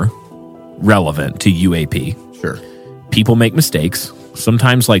never relevant to UAP. Sure, people make mistakes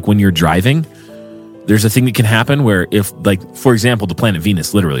sometimes. Like when you're driving, there's a thing that can happen where if, like, for example, the planet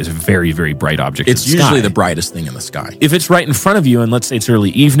Venus literally is a very, very bright object. It's in the usually sky. the brightest thing in the sky. If it's right in front of you, and let's say it's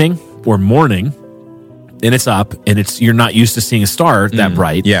early evening or morning, and it's up, and you're not used to seeing a star that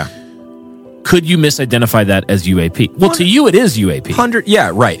bright. Yeah. Could you misidentify that as UAP? Well, to you, it is UAP. 100. Yeah,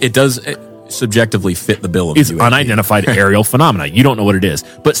 right. It does subjectively fit the bill of it's UAP. Unidentified aerial phenomena. You don't know what it is,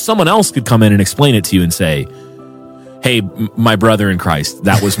 but someone else could come in and explain it to you and say, "Hey, my brother in Christ,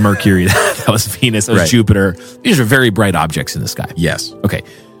 that was Mercury, that was Venus, that was Jupiter. These are very bright objects in the sky." Yes. Okay.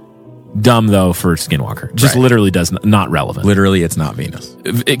 Dumb, though, for Skinwalker. Just literally not relevant. Literally, it's not Venus.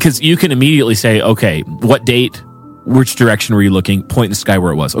 Because you can immediately say, okay, what date, which direction were you looking? Point in the sky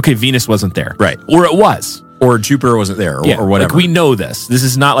where it was. Okay, Venus wasn't there. Right. Or it was. Or Jupiter wasn't there, or whatever. Like we know this. This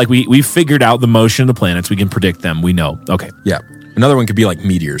is not like we figured out the motion of the planets. We can predict them. We know. Okay. Yeah. Another one could be like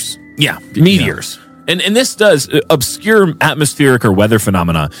meteors. Yeah, meteors. Yeah. And this does obscure atmospheric or weather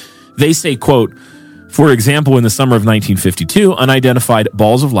phenomena. They say, quote, "For example, in the summer of 1952, unidentified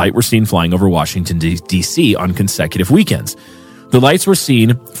balls of light were seen flying over Washington, D.C. on consecutive weekends. The lights were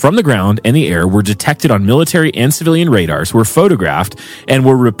seen from the ground and the air, were detected on military and civilian radars, were photographed, and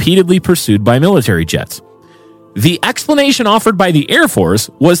were repeatedly pursued by military jets. The explanation offered by the Air Force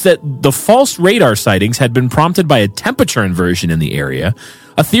was that the false radar sightings had been prompted by a temperature inversion in the area,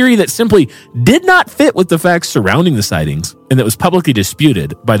 a theory that simply did not fit with the facts surrounding the sightings, and that was publicly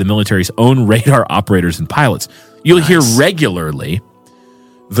disputed by the military's own radar operators and pilots." You'll hear regularly,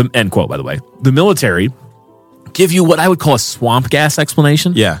 end quote, by the way, the military give you what I would call a swamp gas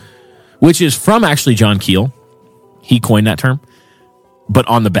explanation. Yeah. Which is from actually John Keel. He coined that term, but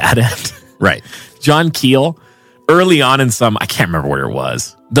on the bad end. Right. John Keel, early on in I can't remember where it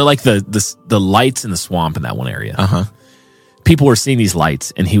was. The lights in the swamp in that one area. Uh-huh. People were seeing these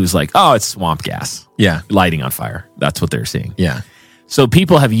lights, and he was like, "Oh, it's swamp gas." Yeah. Lighting on fire. That's what they're seeing. Yeah. So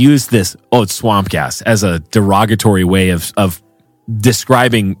people have used this, it's swamp gas, as a derogatory way of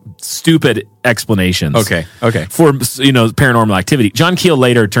describing stupid explanations. Okay. For, paranormal activity. John Keel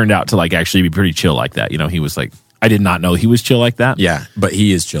later turned out to actually be pretty chill like that. He was like, I did not know he was chill like that. Yeah, but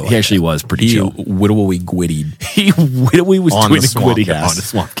he is chill. He actually was pretty chill. Whittlewy gwittied. He whittlewy was on doing the swamp gwitty gas. on the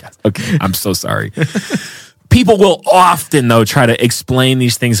swamp gas. Okay, I'm so sorry. People will often, though, try to explain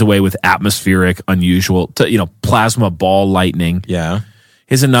these things away with atmospheric, unusual, plasma ball lightning. Yeah.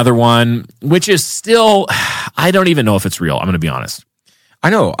 Here's another one, which is still, I don't even know if it's real. I'm going to be honest. I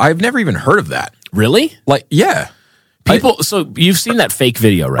know. I've never even heard of that. Really? Like, yeah. People, so you've seen that fake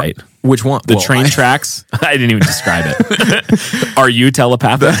video, right? Which one? The train tracks? I didn't even describe it. Are you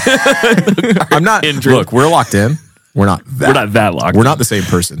telepathic? I'm not. Look, we're locked in. We're not that locked. We're not the same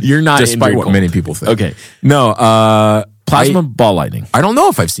person. You're not, despite what many people think. Okay. No, plasma ball lightning. I don't know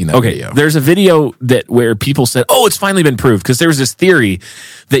if I've seen that video. There's a video where people said, "Oh, it's finally been proved," because there was this theory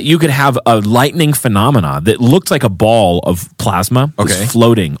that you could have a lightning phenomena that looked like a ball of plasma was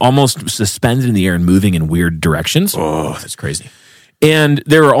floating, almost suspended in the air and moving in weird directions. Oh, that's crazy. And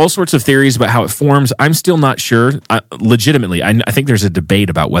there are all sorts of theories about how it forms. I'm still not sure. Legitimately, I think there's a debate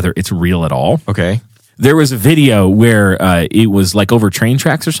about whether it's real at all. Okay. There was a video where it was like over train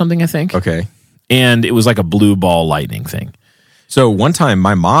tracks or something, I think. Okay. And it was like a blue ball lightning thing. So one time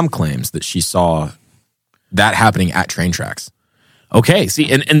my mom claims that she saw that happening at train tracks. Okay.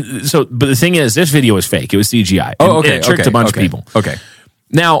 See, and so, but the thing is, this video is fake. It was CGI. Oh, okay. And it tricked a bunch of people. Okay.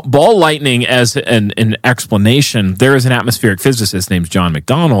 Now, ball lightning as an explanation, there is an atmospheric physicist named John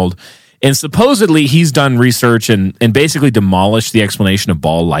McDonald, and supposedly he's done research and basically demolished the explanation of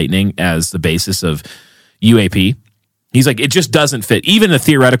ball lightning as the basis of UAP. He's like, it just doesn't fit. Even a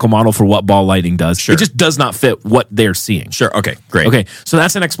theoretical model for what ball lightning does, it just does not fit what they're seeing. Sure. Okay. Great. Okay. So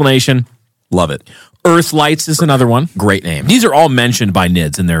that's an explanation. Love it. Earth lights is another one. Great name. These are all mentioned by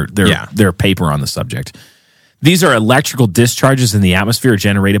NIDS in their paper on the subject. These are electrical discharges in the atmosphere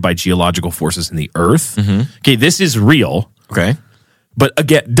generated by geological forces in the Earth. Mm-hmm. Okay, this is real. Okay. But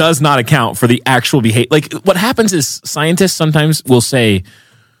again, does not account for the actual behavior. Like, what happens is scientists sometimes will say,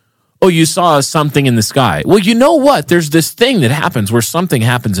 "Oh, you saw something in the sky." Well, you know what? There's this thing that happens where something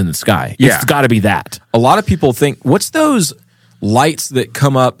happens in the sky. Yeah. It's got to be that. A lot of people think, what's those lights that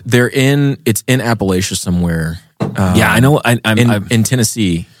come up? It's in Appalachia somewhere. Yeah, I know. I'm in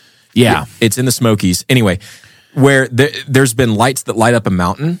Tennessee. Yeah. It's in the Smokies. Anyway, where there's been lights that light up a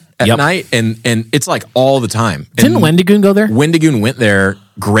mountain at night, and it's like all the time. Didn't Wendigoon go there? Wendigoon went there.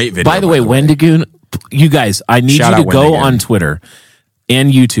 Great video. By the way, Wendigoon, you guys, I need you to go on Twitter and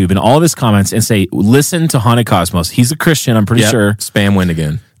YouTube and all of his comments and say, listen to Haunted Cosmos. He's a Christian, I'm pretty sure. Spam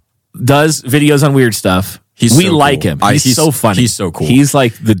Wendigoon. Does videos on weird stuff. We like him. He's so funny. He's so cool. He's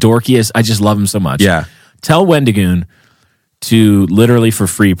like the dorkiest. I just love him so much. Yeah. Tell Wendigoon to literally for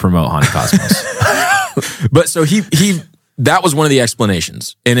free promote Haunted Cosmos. But so he that was one of the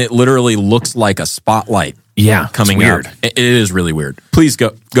explanations, and it literally looks like a spotlight. Yeah, coming weird. out. It is really weird. Please go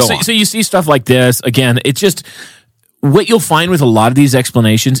on. So you see stuff like this again. It's just what you'll find with a lot of these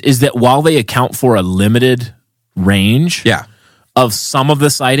explanations is that while they account for a limited range, of some of the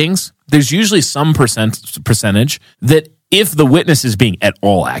sightings, there's usually some percentage that if the witness is being at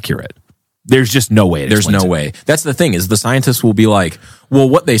all accurate, there's just no way. There's no way. That's the thing is the scientists will be like, well,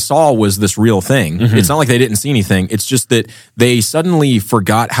 what they saw was this real thing. Mm-hmm. It's not like they didn't see anything. It's just that they suddenly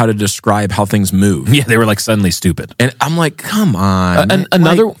forgot how to describe how things move. Yeah, they were like suddenly stupid. And I'm like, come on.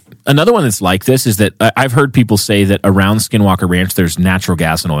 Another one that's like this is that I've heard people say that around Skinwalker Ranch, there's natural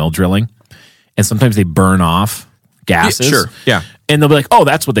gas and oil drilling. And sometimes they burn off gases. Yeah, sure. Yeah. And they'll be like, oh,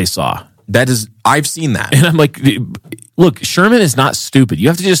 that's what they saw. I've seen that. And I'm like, look, Sherman is not stupid. You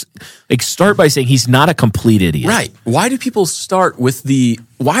have to just start by saying he's not a complete idiot. Right. Why do people start with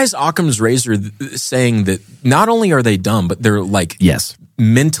why is Occam's razor saying that not only are they dumb, but they're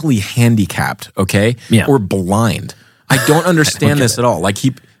mentally handicapped, okay? Yeah. Or blind. I don't understand this at all. Like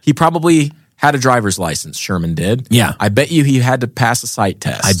he probably had a driver's license, Sherman did. Yeah. I bet you he had to pass a sight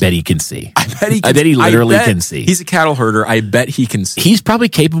test. I bet he can see. I bet he literally can see. He's a cattle herder. I bet he can see. He's probably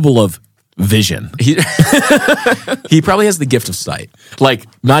capable of vision. He probably has the gift of sight. Like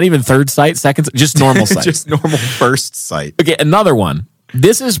not even third sight, second, just normal sight. Just normal first sight. Okay, another one.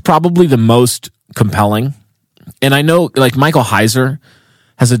 This is probably the most compelling. And I know like Michael Heiser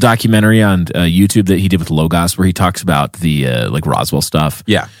has a documentary on YouTube that he did with Logos where he talks about the Roswell stuff.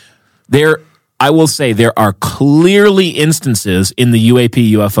 Yeah. I will say there are clearly instances in the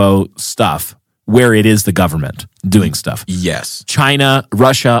UAP UFO stuff where it is the government doing stuff. Yes. China,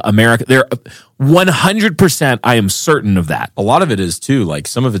 Russia, America, they're 100%, I am certain of that. A lot of it is too, like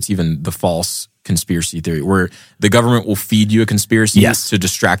some of it's even the false conspiracy theory where the government will feed you a conspiracy to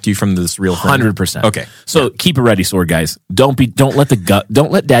distract you from this real thing. 100%. Okay. So keep a ready sword, guys. Don't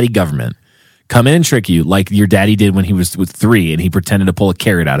let daddy government come in and trick you like your daddy did when he was with 3 and he pretended to pull a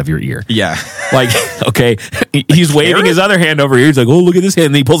carrot out of your ear. Yeah. Like, okay, he's waving his other hand over here. He's like, oh, look at this hand.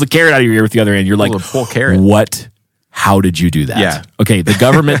 And he pulls a carrot out of your ear with the other hand. You're like, pull carrot. What? How did you do that? Yeah. Okay, the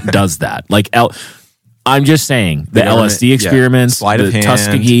government does that. Like, I'm just saying, the LSD experiments, sleight of hand.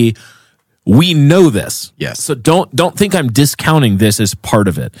 Tuskegee, we know this. Yes. So don't think I'm discounting this as part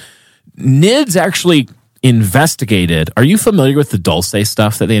of it. NIDS actually investigated. Are you familiar with the Dulce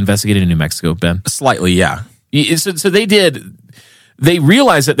stuff that they investigated in New Mexico, Ben? Slightly, yeah. So they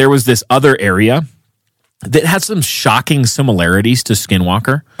realized that there was this other area that had some shocking similarities to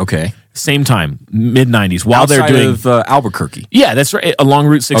Skinwalker. Okay. Same time, mid-90s, while Outside they're doing of Albuquerque. Yeah, that's right, along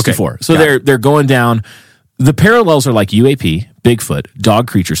Route 64. Okay, so they're going down. The parallels are like UAP, Bigfoot, dog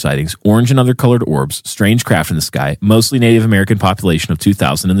creature sightings, orange and other colored orbs, strange craft in the sky, mostly Native American population of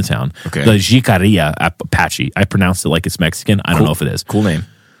 2,000 in the town. Okay. The Jicarilla Apache. I pronounced it like it's Mexican. I don't know if it is. Cool name.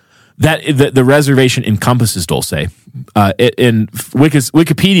 That the reservation encompasses Dulce.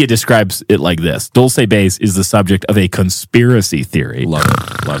 Wikipedia describes it like this: Dulce Base is the subject of a conspiracy theory.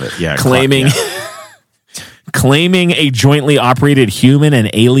 Love it. Yeah, claiming a jointly operated human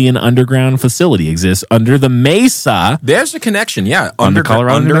and alien underground facility exists under the mesa. There's a connection, yeah, Under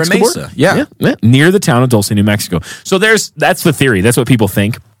Colorado, under New a Mexico mesa, border. yeah, near the town of Dulce, New Mexico. So that's the theory. That's what people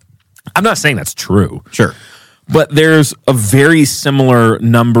think. I'm not saying that's true. Sure. But there's a very similar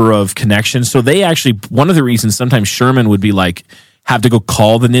number of connections. So they actually, one of the reasons sometimes Sherman would be like, have to go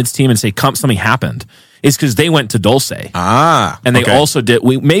call the NIDS team and say, something happened, is because they went to Dulce. And they also did,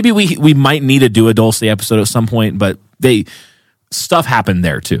 we might need to do a Dulce episode at some point, but stuff happened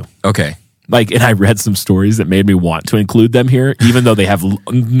there too. Okay. And I read some stories that made me want to include them here, even though they have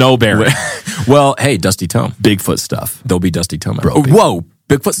no bearing. Well, hey, Dusty Tome. Bigfoot stuff. There'll be Dusty Tome. Bro, whoa,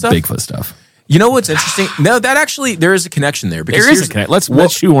 Bigfoot stuff? Bigfoot stuff. You know what's interesting? No, that actually, there is a connection there. Because There is a connection.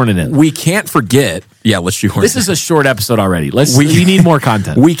 Let's shoehorn it in. We can't forget. Yeah, let's shoehorn This it in. is a short episode already. We need more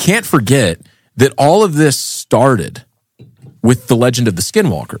content. We can't forget that all of this started with the legend of the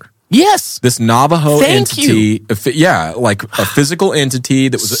Skinwalker. Yes. This Navajo Thank entity. Like a physical entity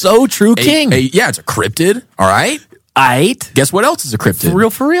that was So true, King. it's a cryptid. All right. Guess what else is a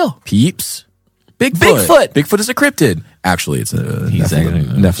cryptid? For real. Peeps. Bigfoot. Bigfoot. Bigfoot is a cryptid. Actually, it's a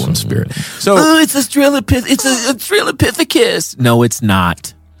Nephilim spirit. So it's a Australopithecus. No, it's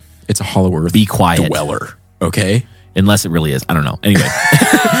not. it's a Hollow Earth Be quiet. dweller. Okay. Unless it really is. I don't know. Anyway.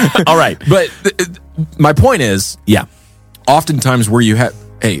 All right. But my point is, Yeah. oftentimes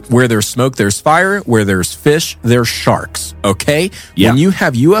where there's smoke, there's fire. Where there's fish, there's sharks. Okay? Yeah. When you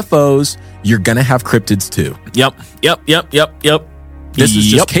have UFOs, you're going to have cryptids too. Yep. This is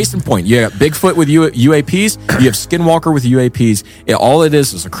just case in point. You got Bigfoot with UAPs. You have Skinwalker with UAPs. All it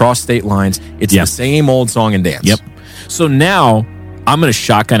is across state lines. It's the same old song and dance. Yep. So now I'm going to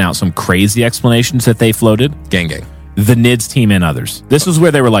shotgun out some crazy explanations that they floated. Gang. The NIDS team and others. This is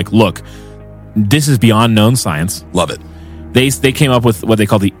where they were like, look, this is beyond known science. Love it. They came up with what they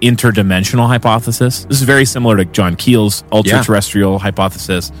call the interdimensional hypothesis. This is very similar to John Keel's ultra-terrestrial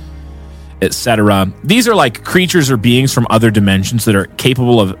hypothesis, etc. These are like creatures or beings from other dimensions that are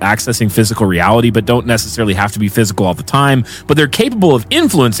capable of accessing physical reality, but don't necessarily have to be physical all the time. But they're capable of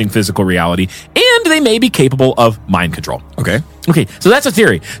influencing physical reality, and they may be capable of mind control. Okay. So that's a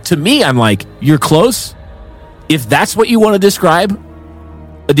theory. To me, I'm like, you're close. If that's what you want to describe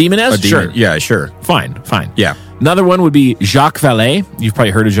a demon as, sure. Yeah, sure. Fine. Yeah. Another one would be Jacques Vallée. You've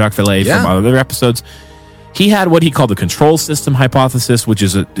probably heard of Jacques Vallée from other episodes. He had what he called the control system hypothesis, which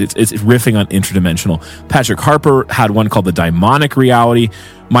is it's riffing on interdimensional. Patrick Harper had one called the daimonic reality.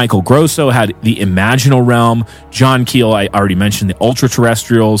 Michael Grosso had the imaginal realm. John Keel, I already mentioned, the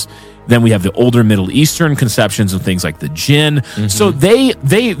ultra-terrestrials. Then we have the older Middle Eastern conceptions of things like the jinn. Mm-hmm. So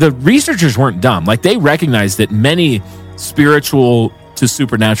the researchers weren't dumb. Like, they recognized that many spiritual to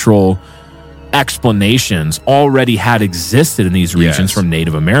supernatural explanations already had existed in these regions from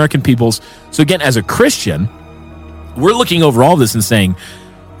Native American peoples. So again, as a Christian, we're looking over all this and saying,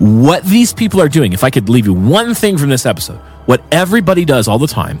 what these people are doing, if I could leave you one thing from this episode, what everybody does all the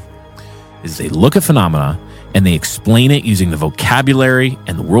time is they look at phenomena and they explain it using the vocabulary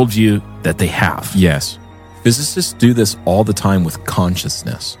and the worldview that they have. Yes. Physicists do this all the time with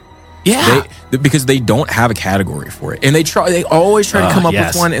consciousness. Yeah. Because they don't have a category for it. And they always try to come up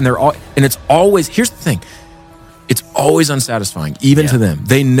with one, and it's always, here's the thing. It's always unsatisfying, even to them.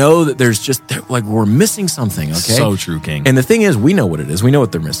 They know that we're missing something, okay? So true, King. And the thing is, we know what it is. We know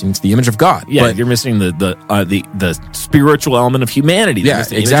what they're missing. It's the image of God. Yeah, but you're missing the spiritual element of humanity. They're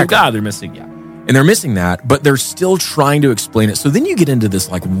missing the image of God. They're missing, And they're missing that, but they're still trying to explain it. So then you get into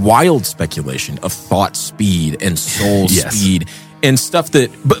this like wild speculation of thought speed and soul speed and stuff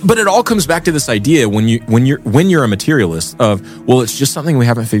that, but it all comes back to this idea when you're a materialist of, well, it's just something we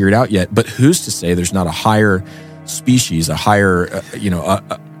haven't figured out yet. But who's to say there's not a higher species, a higher,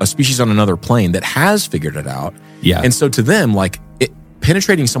 a species on another plane that has figured it out? Yeah. And so to them,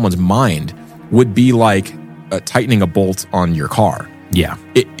 penetrating someone's mind would be like tightening a bolt on your car. Yeah.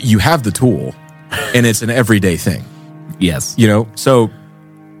 You have the tool, and it's an everyday thing. Yes. So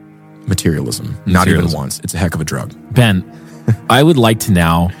Materialism. Not even once. It's a heck of a drug. Ben, I would like to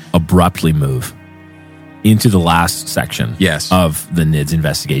now abruptly move into the last section of the NIDS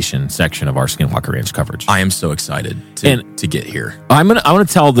investigation section of our Skinwalker Ranch coverage. I am so excited to get here. I want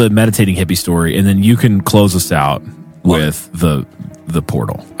to tell the meditating hippie story, and then you can close us out with the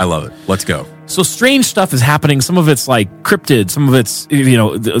portal. I love it. Let's go. So strange stuff is happening. Some of it's like cryptid, some of it's,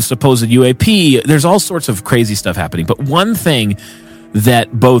 the supposed UAP. There's all sorts of crazy stuff happening. But one thing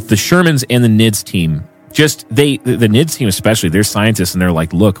that both the Shermans and the NIDS team, the NIDS team especially, they're scientists, and they're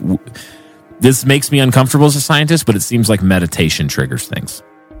like, look, this makes me uncomfortable as a scientist, but it seems like meditation triggers things.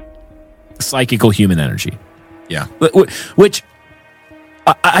 Psychical human energy. Yeah. Which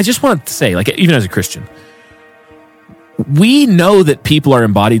I just want to say, like, even as a Christian, we know that people are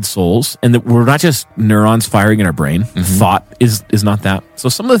embodied souls and that we're not just neurons firing in our brain. Mm-hmm. Thought is not that. So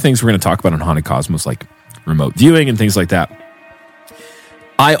some of the things we're going to talk about on Haunted Cosmos, like remote viewing and things like that,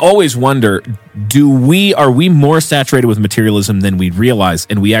 I always wonder, are we more saturated with materialism than we realize,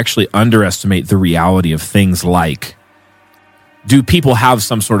 and we actually underestimate the reality of things like, do people have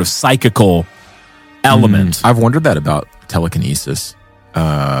some sort of psychical element? I've wondered that about telekinesis.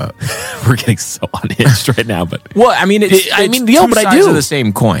 We're getting so unhinged right now, but well, I mean, it's I sides of the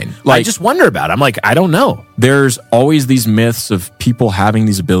same coin. I just wonder about it. I'm like, I don't know. There's always these myths of people having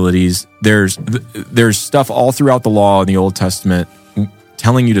these abilities. There's stuff all throughout the law in the Old Testament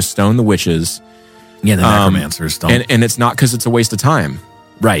telling you to stone the witches. Yeah, the necromancers don't. And it's not because it's a waste of time.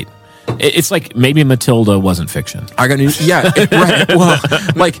 Right. It's like maybe Matilda wasn't fiction. I got news. Yeah, right. Well,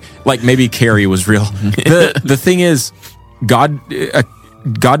 like maybe Carrie was real. The thing is, God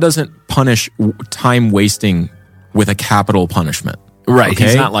doesn't punish time wasting with a capital punishment. Right. Okay?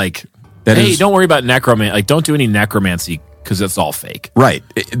 He's not like, don't worry about necromancy. Like, don't do any necromancy because it's all fake. Right.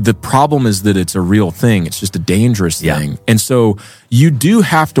 The problem is that it's a real thing. It's just a dangerous thing. And so you do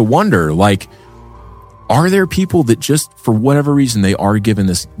have to wonder, like, are there people that just, for whatever reason, they are given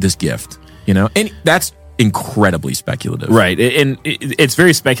this gift? And that's incredibly speculative. Right. And it's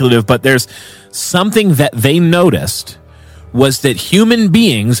very speculative, but there's something that they noticed was that human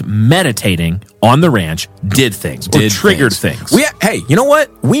beings meditating on the ranch did triggered things. Hey, you know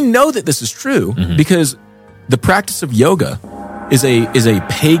what? We know that this is true because the practice of yoga is a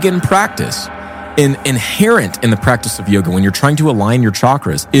pagan practice. Inherent in the practice of yoga, when you're trying to align your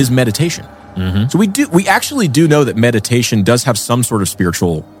chakras, is meditation. Mm-hmm. So we actually do know that meditation does have some sort of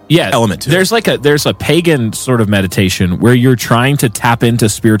spiritual element to it. There's a pagan sort of meditation where you're trying to tap into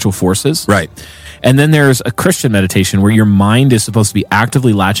spiritual forces. Right. And then there's a Christian meditation where your mind is supposed to be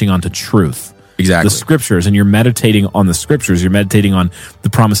actively latching onto truth. Exactly. The scriptures, and you're meditating on the scriptures. You're meditating on the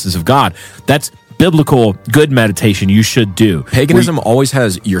promises of God. That's biblical, good meditation you should do. Paganism always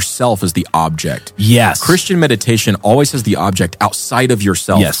has yourself as the object. Yes. Christian meditation always has the object outside of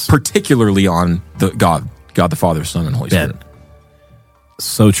yourself. Yes. Particularly on the God the Father, Son, and Holy Spirit.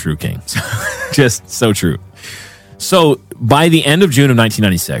 So true, King. Just so true. So by the end of June of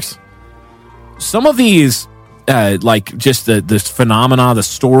 1996, some of these, like just this phenomena, the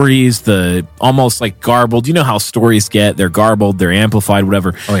stories, the almost like garbled, you know how stories get, they're garbled, they're amplified,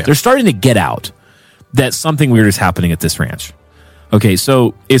 whatever. Oh, yeah. They're starting to get out that something weird is happening at this ranch. Okay,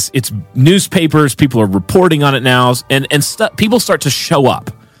 so it's newspapers, people are reporting on it now, and people start to show up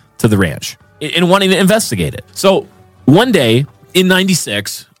to the ranch and wanting to investigate it. So one day in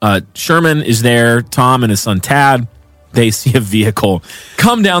 96, Sherman is there, Tom and his son Tad. They see a vehicle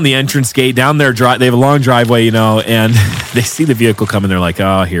come down the entrance gate, down their drive. They have a long driveway, and they see the vehicle come, and they're like,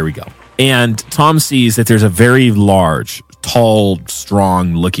 oh, here we go. And Tom sees that there's a very large, tall,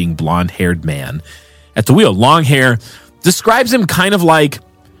 strong-looking, blonde-haired man at the wheel. Long hair. Describes him kind of like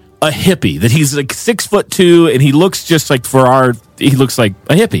a hippie, that he's like 6'2", and he looks just like he looks like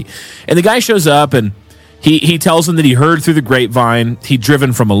a hippie. And the guy shows up, and he tells him that he heard through the grapevine. He'd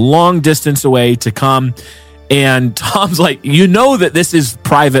driven from a long distance away to come. And Tom's like, that this is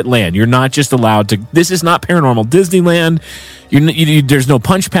private land. You're not just allowed to. This is not paranormal Disneyland. There's no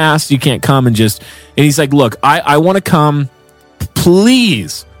punch pass. You can't come and just. And he's like, look, I want to come.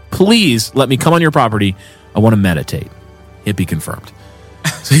 Please let me come on your property. I want to meditate. Hippie confirmed.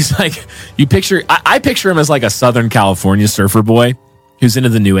 So he's like, I picture him as like a Southern California surfer boy who's into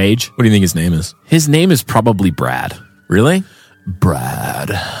the new age. What do you think his name is? His name is probably Brad. Really? Brad.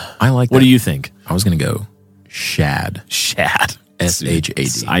 I like that. What do you think? I was going to go Shad. Shad.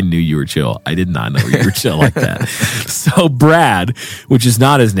 S-H-A-D. I knew you were chill. I did not know you were chill like that. So Brad, which is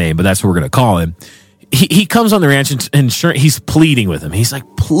not his name, but that's what we're going to call him, he comes on the ranch and sure, he's pleading with him. He's like,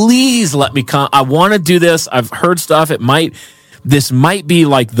 please let me come. I want to do this. I've heard stuff. This might be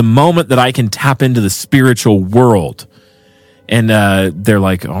like the moment that I can tap into the spiritual world. And they're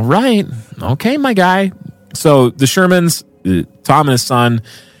like, all right, okay, my guy. So the Shermans, Tom and his son,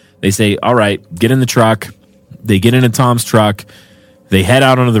 they say, all right, get in the truck. They get into Tom's truck. They head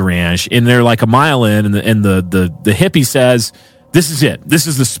out onto the ranch, and they're like a mile in, and the hippie says, this is it. This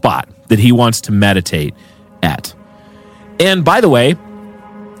is the spot that he wants to meditate at. And by the way,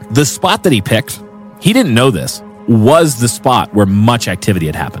 the spot that he picked, he didn't know this, was the spot where much activity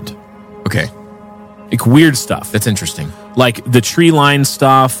had happened. Okay. Like weird stuff. That's interesting. Like the tree line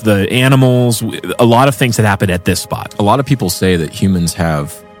stuff, the animals, a lot of things that happened at this spot. A lot of people say that humans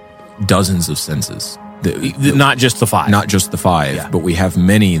have dozens of senses. Not just the five. Not just the five, but we have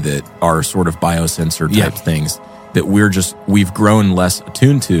many that are sort of biosensor type things that we've grown less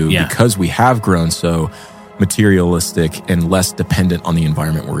attuned to because we have grown so materialistic and less dependent on the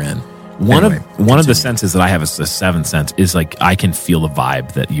environment we're in. One of the senses that I have is the seventh sense is like I can feel the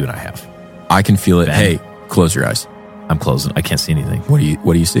vibe that you and I have. I can feel it. Ben. Hey, close your eyes. I'm closing. I can't see anything. What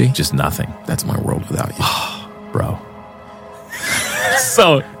do you see? Just nothing. That's my world without you. Bro.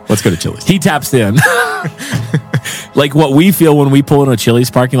 So let's go to Chili's. He taps in. Like what we feel when we pull in a Chili's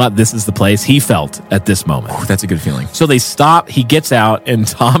parking lot, this is the place he felt at this moment. Ooh, that's a good feeling. So they stop, he gets out, and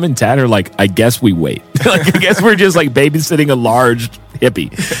Tom and Tad are like, I guess we wait. Like, I guess we're just like babysitting a large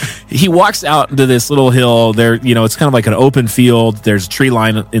hippie. He walks out into this little hill. There, it's kind of like an open field. There's a tree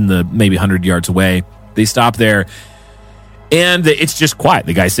line in the maybe 100 yards away. They stop there. And it's just quiet.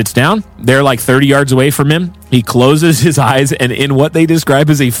 The guy sits down. They're like 30 yards away from him. He closes his eyes and in what they describe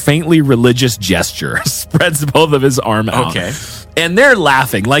as a faintly religious gesture, spreads both of his arm out. Okay. And they're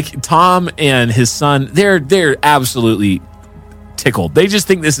laughing. Like Tom and his son, they're absolutely tickled. They just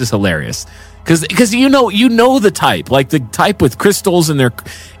think this is hilarious. Because you know the type. Like the type with crystals in there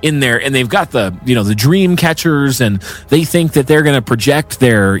and they've got the dream catchers and they think that they're gonna project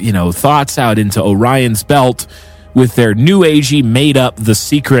their, thoughts out into Orion's belt with their new agey made up the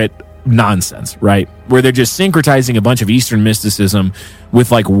secret nonsense, right? Where they're just syncretizing a bunch of Eastern mysticism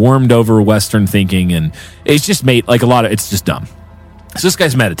with like warmed over Western thinking, and it's just made like it's just dumb. So this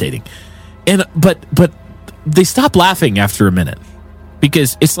guy's meditating. But they stop laughing after a minute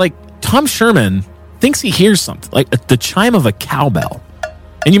because it's like Tom Sherman thinks he hears something, like the chime of a cowbell.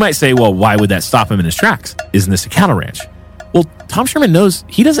 And you might say, well, why would that stop him in his tracks? Isn't this a cattle ranch? Well, Tom Sherman knows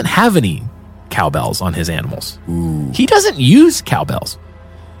he doesn't have any cowbells on his animals. Ooh. He doesn't use cowbells.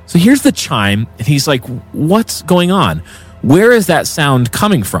 So here's the chime, and he's like, what's going on? Where is that sound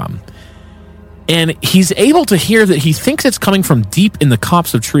coming from? And he's able to hear that he thinks it's coming from deep in the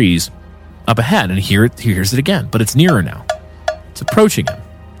copse of trees up ahead, and he hears it again, but it's nearer now. It's approaching him.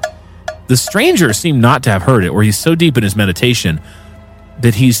 The stranger seemed not to have heard it, or he's so deep in his meditation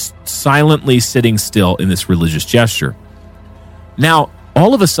that he's silently sitting still in this religious gesture. Now,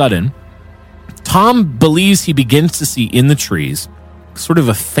 all of a sudden, Tom believes he begins to see in the trees sort of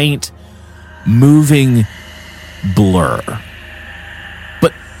a faint, moving blur.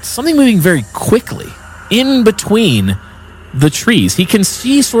 But something moving very quickly in between the trees. He can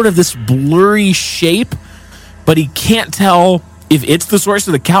see sort of this blurry shape, but he can't tell if it's the source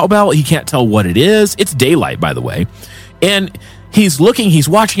of the cowbell. He can't tell what it is. It's daylight, by the way. And he's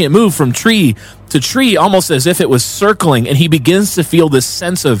watching it move from tree to tree, almost as if it was circling, and he begins to feel this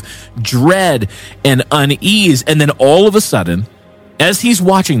sense of dread and unease. And then all of a sudden, as he's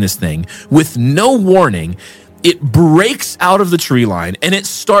watching this thing, with no warning, it breaks out of the tree line, and it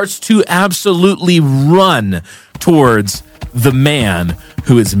starts to absolutely run towards the man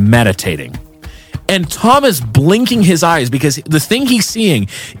who is meditating. And Tom is blinking his eyes because the thing he's seeing,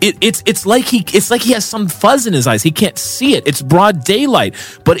 it's like he has some fuzz in his eyes. He can't see it. It's broad daylight,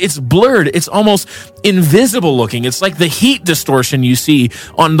 but it's blurred. It's almost invisible looking. It's like the heat distortion you see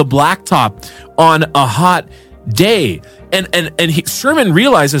on the blacktop on a hot day. And Sherman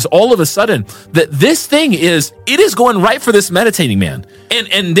realizes all of a sudden that this thing is going right for this meditating man.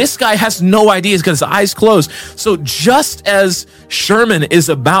 And this guy has no idea because his eyes closed. So just as Sherman is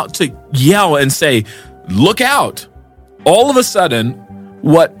about to yell and say, look out, all of a sudden,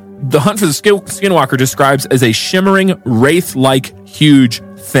 what the Hunt for the Skinwalker describes as a shimmering, wraith-like huge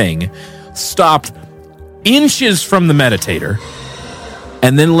thing stopped inches from the meditator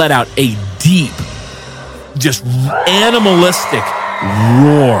and then let out a deep, just animalistic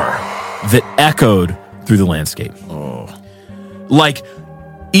roar that echoed through the landscape. Oh. Like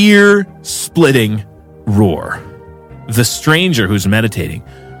ear-splitting roar. The stranger who's meditating,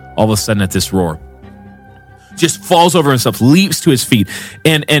 all of a sudden at this roar, just falls over himself, leaps to his feet,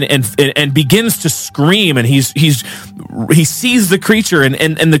 and begins to scream. And he sees the creature,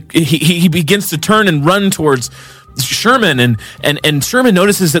 and he begins to turn and run towards Sherman, and Sherman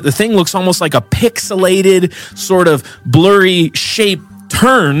notices that the thing looks almost like a pixelated, sort of blurry shape,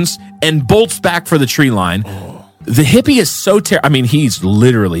 turns and bolts back for the tree line. The hippie is so I mean, he's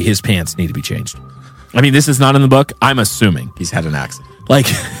literally, his pants need to be changed. I mean, this is not in the book. I'm assuming. He's had an accident. Like,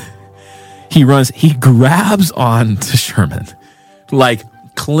 he grabs on to Sherman, like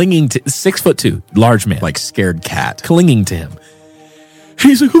clinging to, 6'2", large man. Like scared cat. Clinging to him.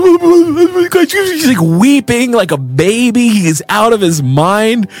 He's like, he's like weeping like a baby. He's out of his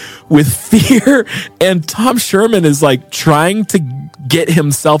mind with fear. And Tom Sherman is like trying to get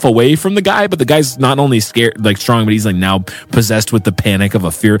himself away from the guy, but the guy's not only scared, like strong, but he's like now possessed with the panic of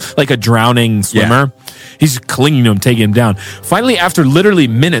a fear, like a drowning swimmer. Yeah. He's clinging to him, taking him down. Finally, after literally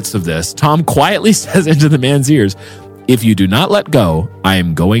minutes of this, Tom quietly says into the man's ears, "If you do not let go, I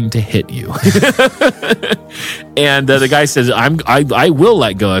am going to hit you." And the guy says, I will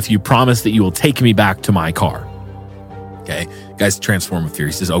let go if you promise that you will take me back to my car. Okay. Guy's transformed with fear.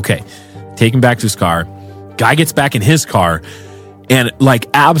 He says, okay, take him back to his car. Guy gets back in his car and like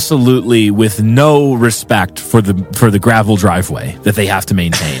absolutely with no respect for the gravel driveway that they have to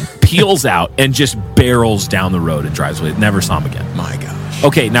maintain, peels out and just barrels down the road and drives away. Never saw him again. My gosh.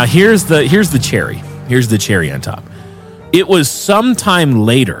 Okay. Now here's the cherry. Here's the cherry on top. It was sometime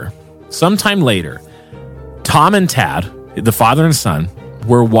later, Tom and Tad, the father and son,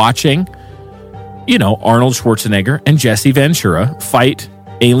 were watching, Arnold Schwarzenegger and Jesse Ventura fight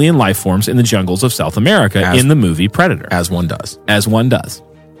alien life forms in the jungles of South America in the movie Predator. As one does.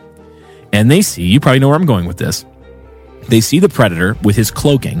 And they see, you probably know where I'm going with this, they see the Predator with his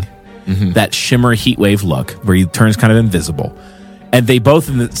cloaking, that shimmer heat wave look where he turns kind of invisible. And they both,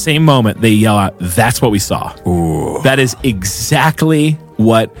 in the same moment, they yell out, "That's what we saw." Ooh. That is exactly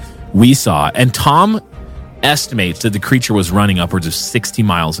what we saw. And Tom estimates that the creature was running upwards of 60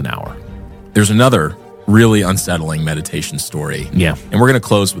 miles an hour. There's another really unsettling meditation story. Yeah. And we're going to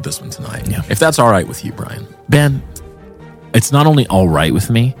close with this one tonight. Yeah. If that's all right with you, Brian. Ben, it's not only all right with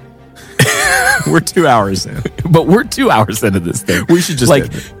me. We're 2 hours in. But we're 2 hours into this thing. We should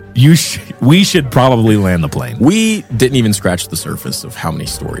just we should probably land the plane. We didn't even scratch the surface of how many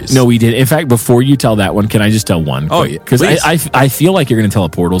stories. No, we did. In fact, before you tell that one, can I just tell one? Oh, yeah. Because I feel like you're going to tell a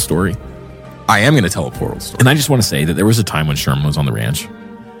portal story. I am going to tell a portal story. And I just want to say that there was a time when Sherman was on the ranch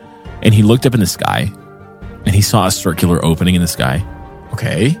and he looked up in the sky and he saw a circular opening in the sky.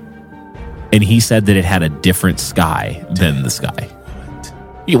 Okay. And he said that it had a different sky than the sky. What?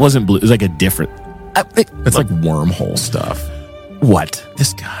 It wasn't blue. It was like a different... It's like wormhole stuff. What?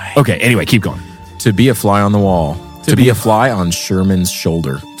 This guy. Okay, anyway, keep going. To be a fly on the wall. To be a fly on Sherman's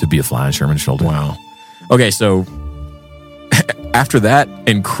shoulder. To be a fly on Sherman's shoulder. Wow. Okay, so after that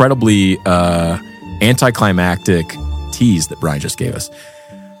incredibly anticlimactic tease that Brian just gave us,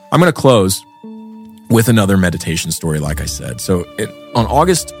 I'm going to close with another meditation story, like I said. So on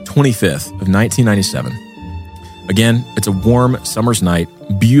August 25th of 1997, again, it's a warm summer's night,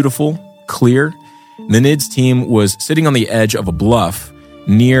 beautiful, clear. The NIDS team was sitting on the edge of a bluff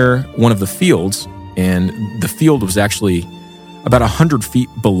near one of the fields, and the field was actually about 100 feet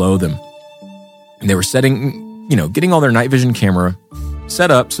below them. And they were getting all their night vision camera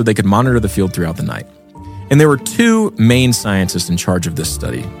set up so they could monitor the field throughout the night. And there were two main scientists in charge of this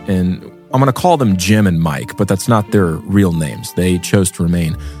study, and I'm going to call them Jim and Mike, but that's not their real names. They chose to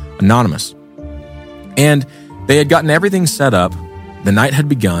remain anonymous. And they had gotten everything set up. The night had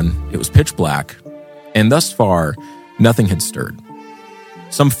begun. It was pitch black. And thus far, nothing had stirred.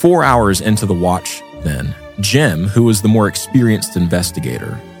 Some 4 hours into the watch then, Jim, who was the more experienced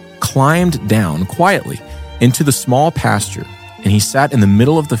investigator, climbed down quietly into the small pasture, and he sat in the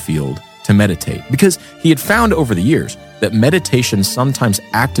middle of the field to meditate, because he had found over the years that meditation sometimes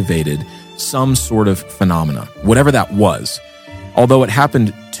activated some sort of phenomena, whatever that was, although it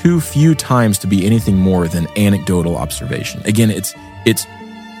happened too few times to be anything more than anecdotal observation. Again, it's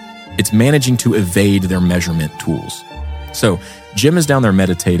managing to evade their measurement tools. So Jim is down there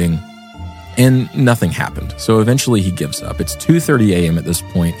meditating, and nothing happened. So eventually he gives up. It's 2:30 a.m. at this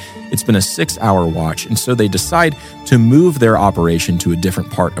point. It's been a 6-hour watch, and so they decide to move their operation to a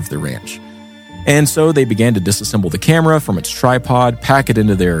different part of the ranch. And so they began to disassemble the camera from its tripod, pack it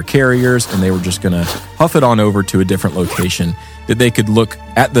into their carriers, and they were just going to huff it on over to a different location that they could look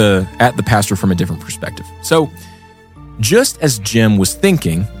at the pasture from a different perspective. So just as Jim was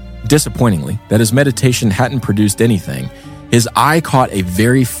thinking, disappointingly, that his meditation hadn't produced anything, his eye caught a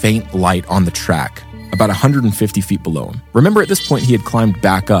very faint light on the track, about 150 feet below him. Remember, at this point, he had climbed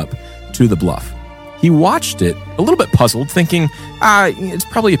back up to the bluff. He watched it, a little bit puzzled, thinking, it's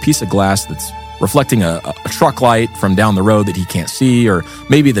probably a piece of glass that's reflecting a truck light from down the road that he can't see, or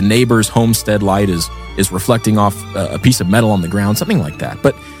maybe the neighbor's homestead light is reflecting off a piece of metal on the ground, something like that.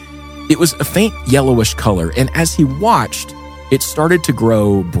 But it was a faint yellowish color, and as he watched, it started to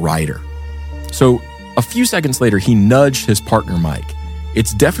grow brighter. So a few seconds later, he nudged his partner, Mike.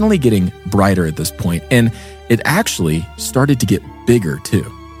 It's definitely getting brighter at this point, and it actually started to get bigger too.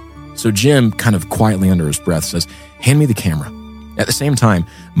 So Jim, kind of quietly under his breath, says, "Hand me the camera." At the same time,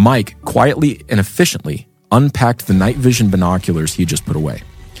 Mike quietly and efficiently unpacked the night vision binoculars he just put away.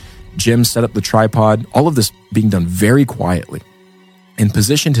 Jim set up the tripod, all of this being done very quietly, and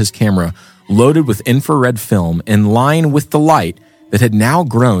positioned his camera loaded with infrared film in line with the light that had now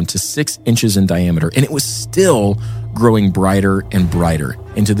grown to 6 inches in diameter, and it was still growing brighter and brighter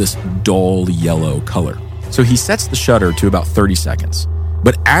into this dull yellow color. So he sets the shutter to about 30 seconds.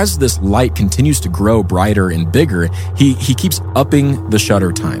 But as this light continues to grow brighter and bigger, he keeps upping the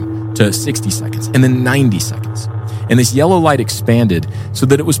shutter time to 60 seconds and then 90 seconds. And this yellow light expanded so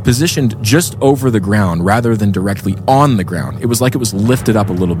that it was positioned just over the ground rather than directly on the ground. It was like it was lifted up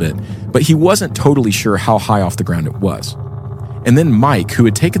a little bit, but he wasn't totally sure how high off the ground it was. And then Mike, who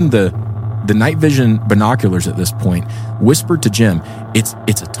had taken the night vision binoculars at this point, whispered to Jim, it's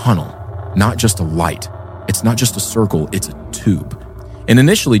a tunnel, not just a light. It's not just a circle, it's a tube. And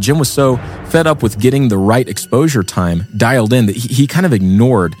initially, Jim was so fed up with getting the right exposure time dialed in that he kind of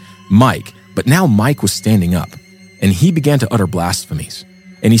ignored Mike. But now Mike was standing up, and he began to utter blasphemies.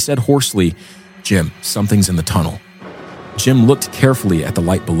 And he said hoarsely, "Jim, something's in the tunnel." Jim looked carefully at the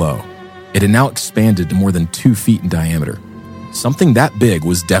light below. It had now expanded to more than 2 feet in diameter. Something that big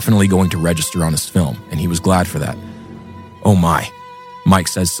was definitely going to register on his film, and he was glad for that. "Oh my," Mike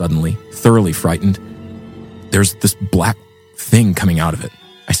says suddenly, thoroughly frightened. "There's this black thing coming out of it.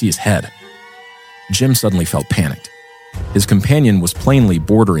 I see his head." Jim suddenly felt panicked. His companion was plainly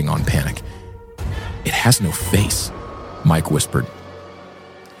bordering on panic. "It has no face," Mike whispered.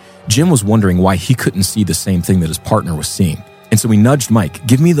 Jim was wondering why he couldn't see the same thing that his partner was seeing. And so he nudged Mike,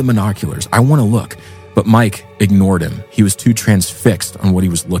 "Give me the binoculars. I want to look." But Mike ignored him. He was too transfixed on what he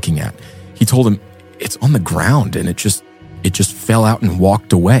was looking at. He told him, "It's on the ground," and it just fell out and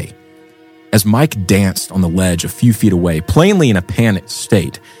walked away. As Mike danced on the ledge a few feet away, plainly in a panicked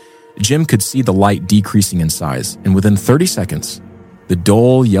state, Jim could see the light decreasing in size, and within 30 seconds, the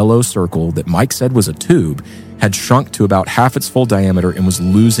dull yellow circle that Mike said was a tube had shrunk to about half its full diameter and was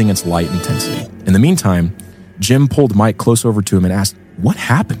losing its light intensity. In the meantime, Jim pulled Mike close over to him and asked, "What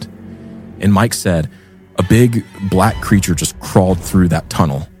happened?" And Mike said, "A big black creature just crawled through that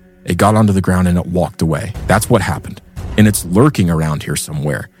tunnel. It got onto the ground and it walked away. That's what happened. And it's lurking around here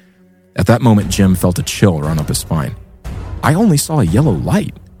somewhere." At that moment, Jim felt a chill run up his spine. "I only saw a yellow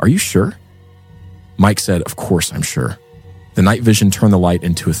light. Are you sure?" Mike said, "Of course I'm sure." The night vision turned the light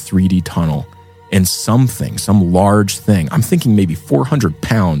into a 3D tunnel, and some large thing, I'm thinking maybe 400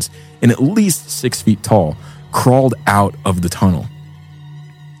 pounds and at least 6 feet tall, crawled out of the tunnel.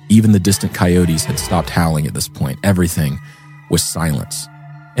 Even the distant coyotes had stopped howling at this point. Everything was silence,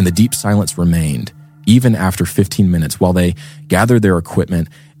 and the deep silence remained even after 15 minutes while they gathered their equipment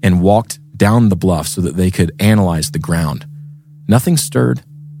and walked down the bluff so that they could analyze the ground. Nothing stirred,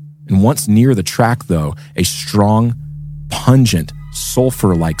 and once near the track, though, a strong, pungent,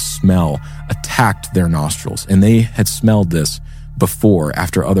 sulfur-like smell attacked their nostrils, and they had smelled this before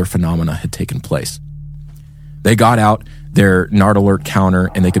after other phenomena had taken place. They got out their NARD alert counter,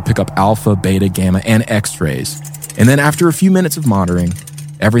 and they could pick up alpha, beta, gamma, and x-rays. And then after a few minutes of monitoring,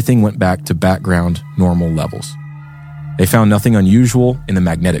 everything went back to background normal levels. They found nothing unusual in the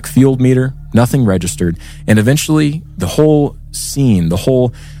magnetic field meter, nothing registered, and eventually the whole scene, the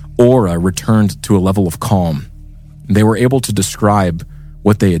whole aura returned to a level of calm. They were able to describe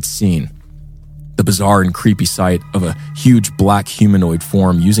what they had seen. The bizarre and creepy sight of a huge black humanoid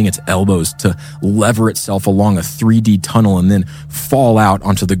form using its elbows to lever itself along a 3D tunnel and then fall out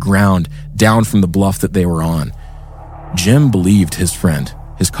onto the ground down from the bluff that they were on. Jim believed his friend,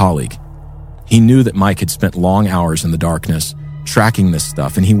 his colleague. He knew that Mike had spent long hours in the darkness tracking this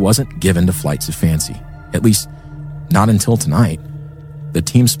stuff, and he wasn't given to flights of fancy. At least, not until tonight. The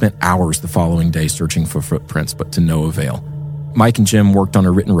team spent hours the following day searching for footprints, but to no avail. Mike and Jim worked on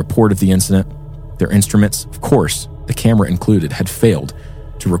a written report of the incident. Their instruments, of course, the camera included, had failed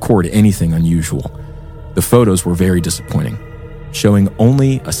to record anything unusual. The photos were very disappointing, showing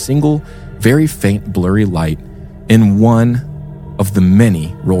only a single, very faint, blurry light in one of the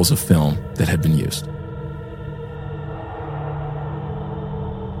many rolls of film that had been used.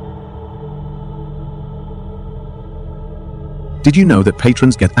 Did you know that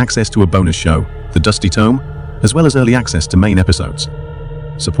patrons get access to a bonus show, The Dusty Tome, as well as early access to main episodes?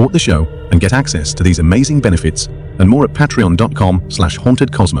 support the show, and get access to these amazing benefits and more at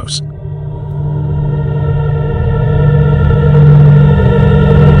patreon.com/hauntedcosmos.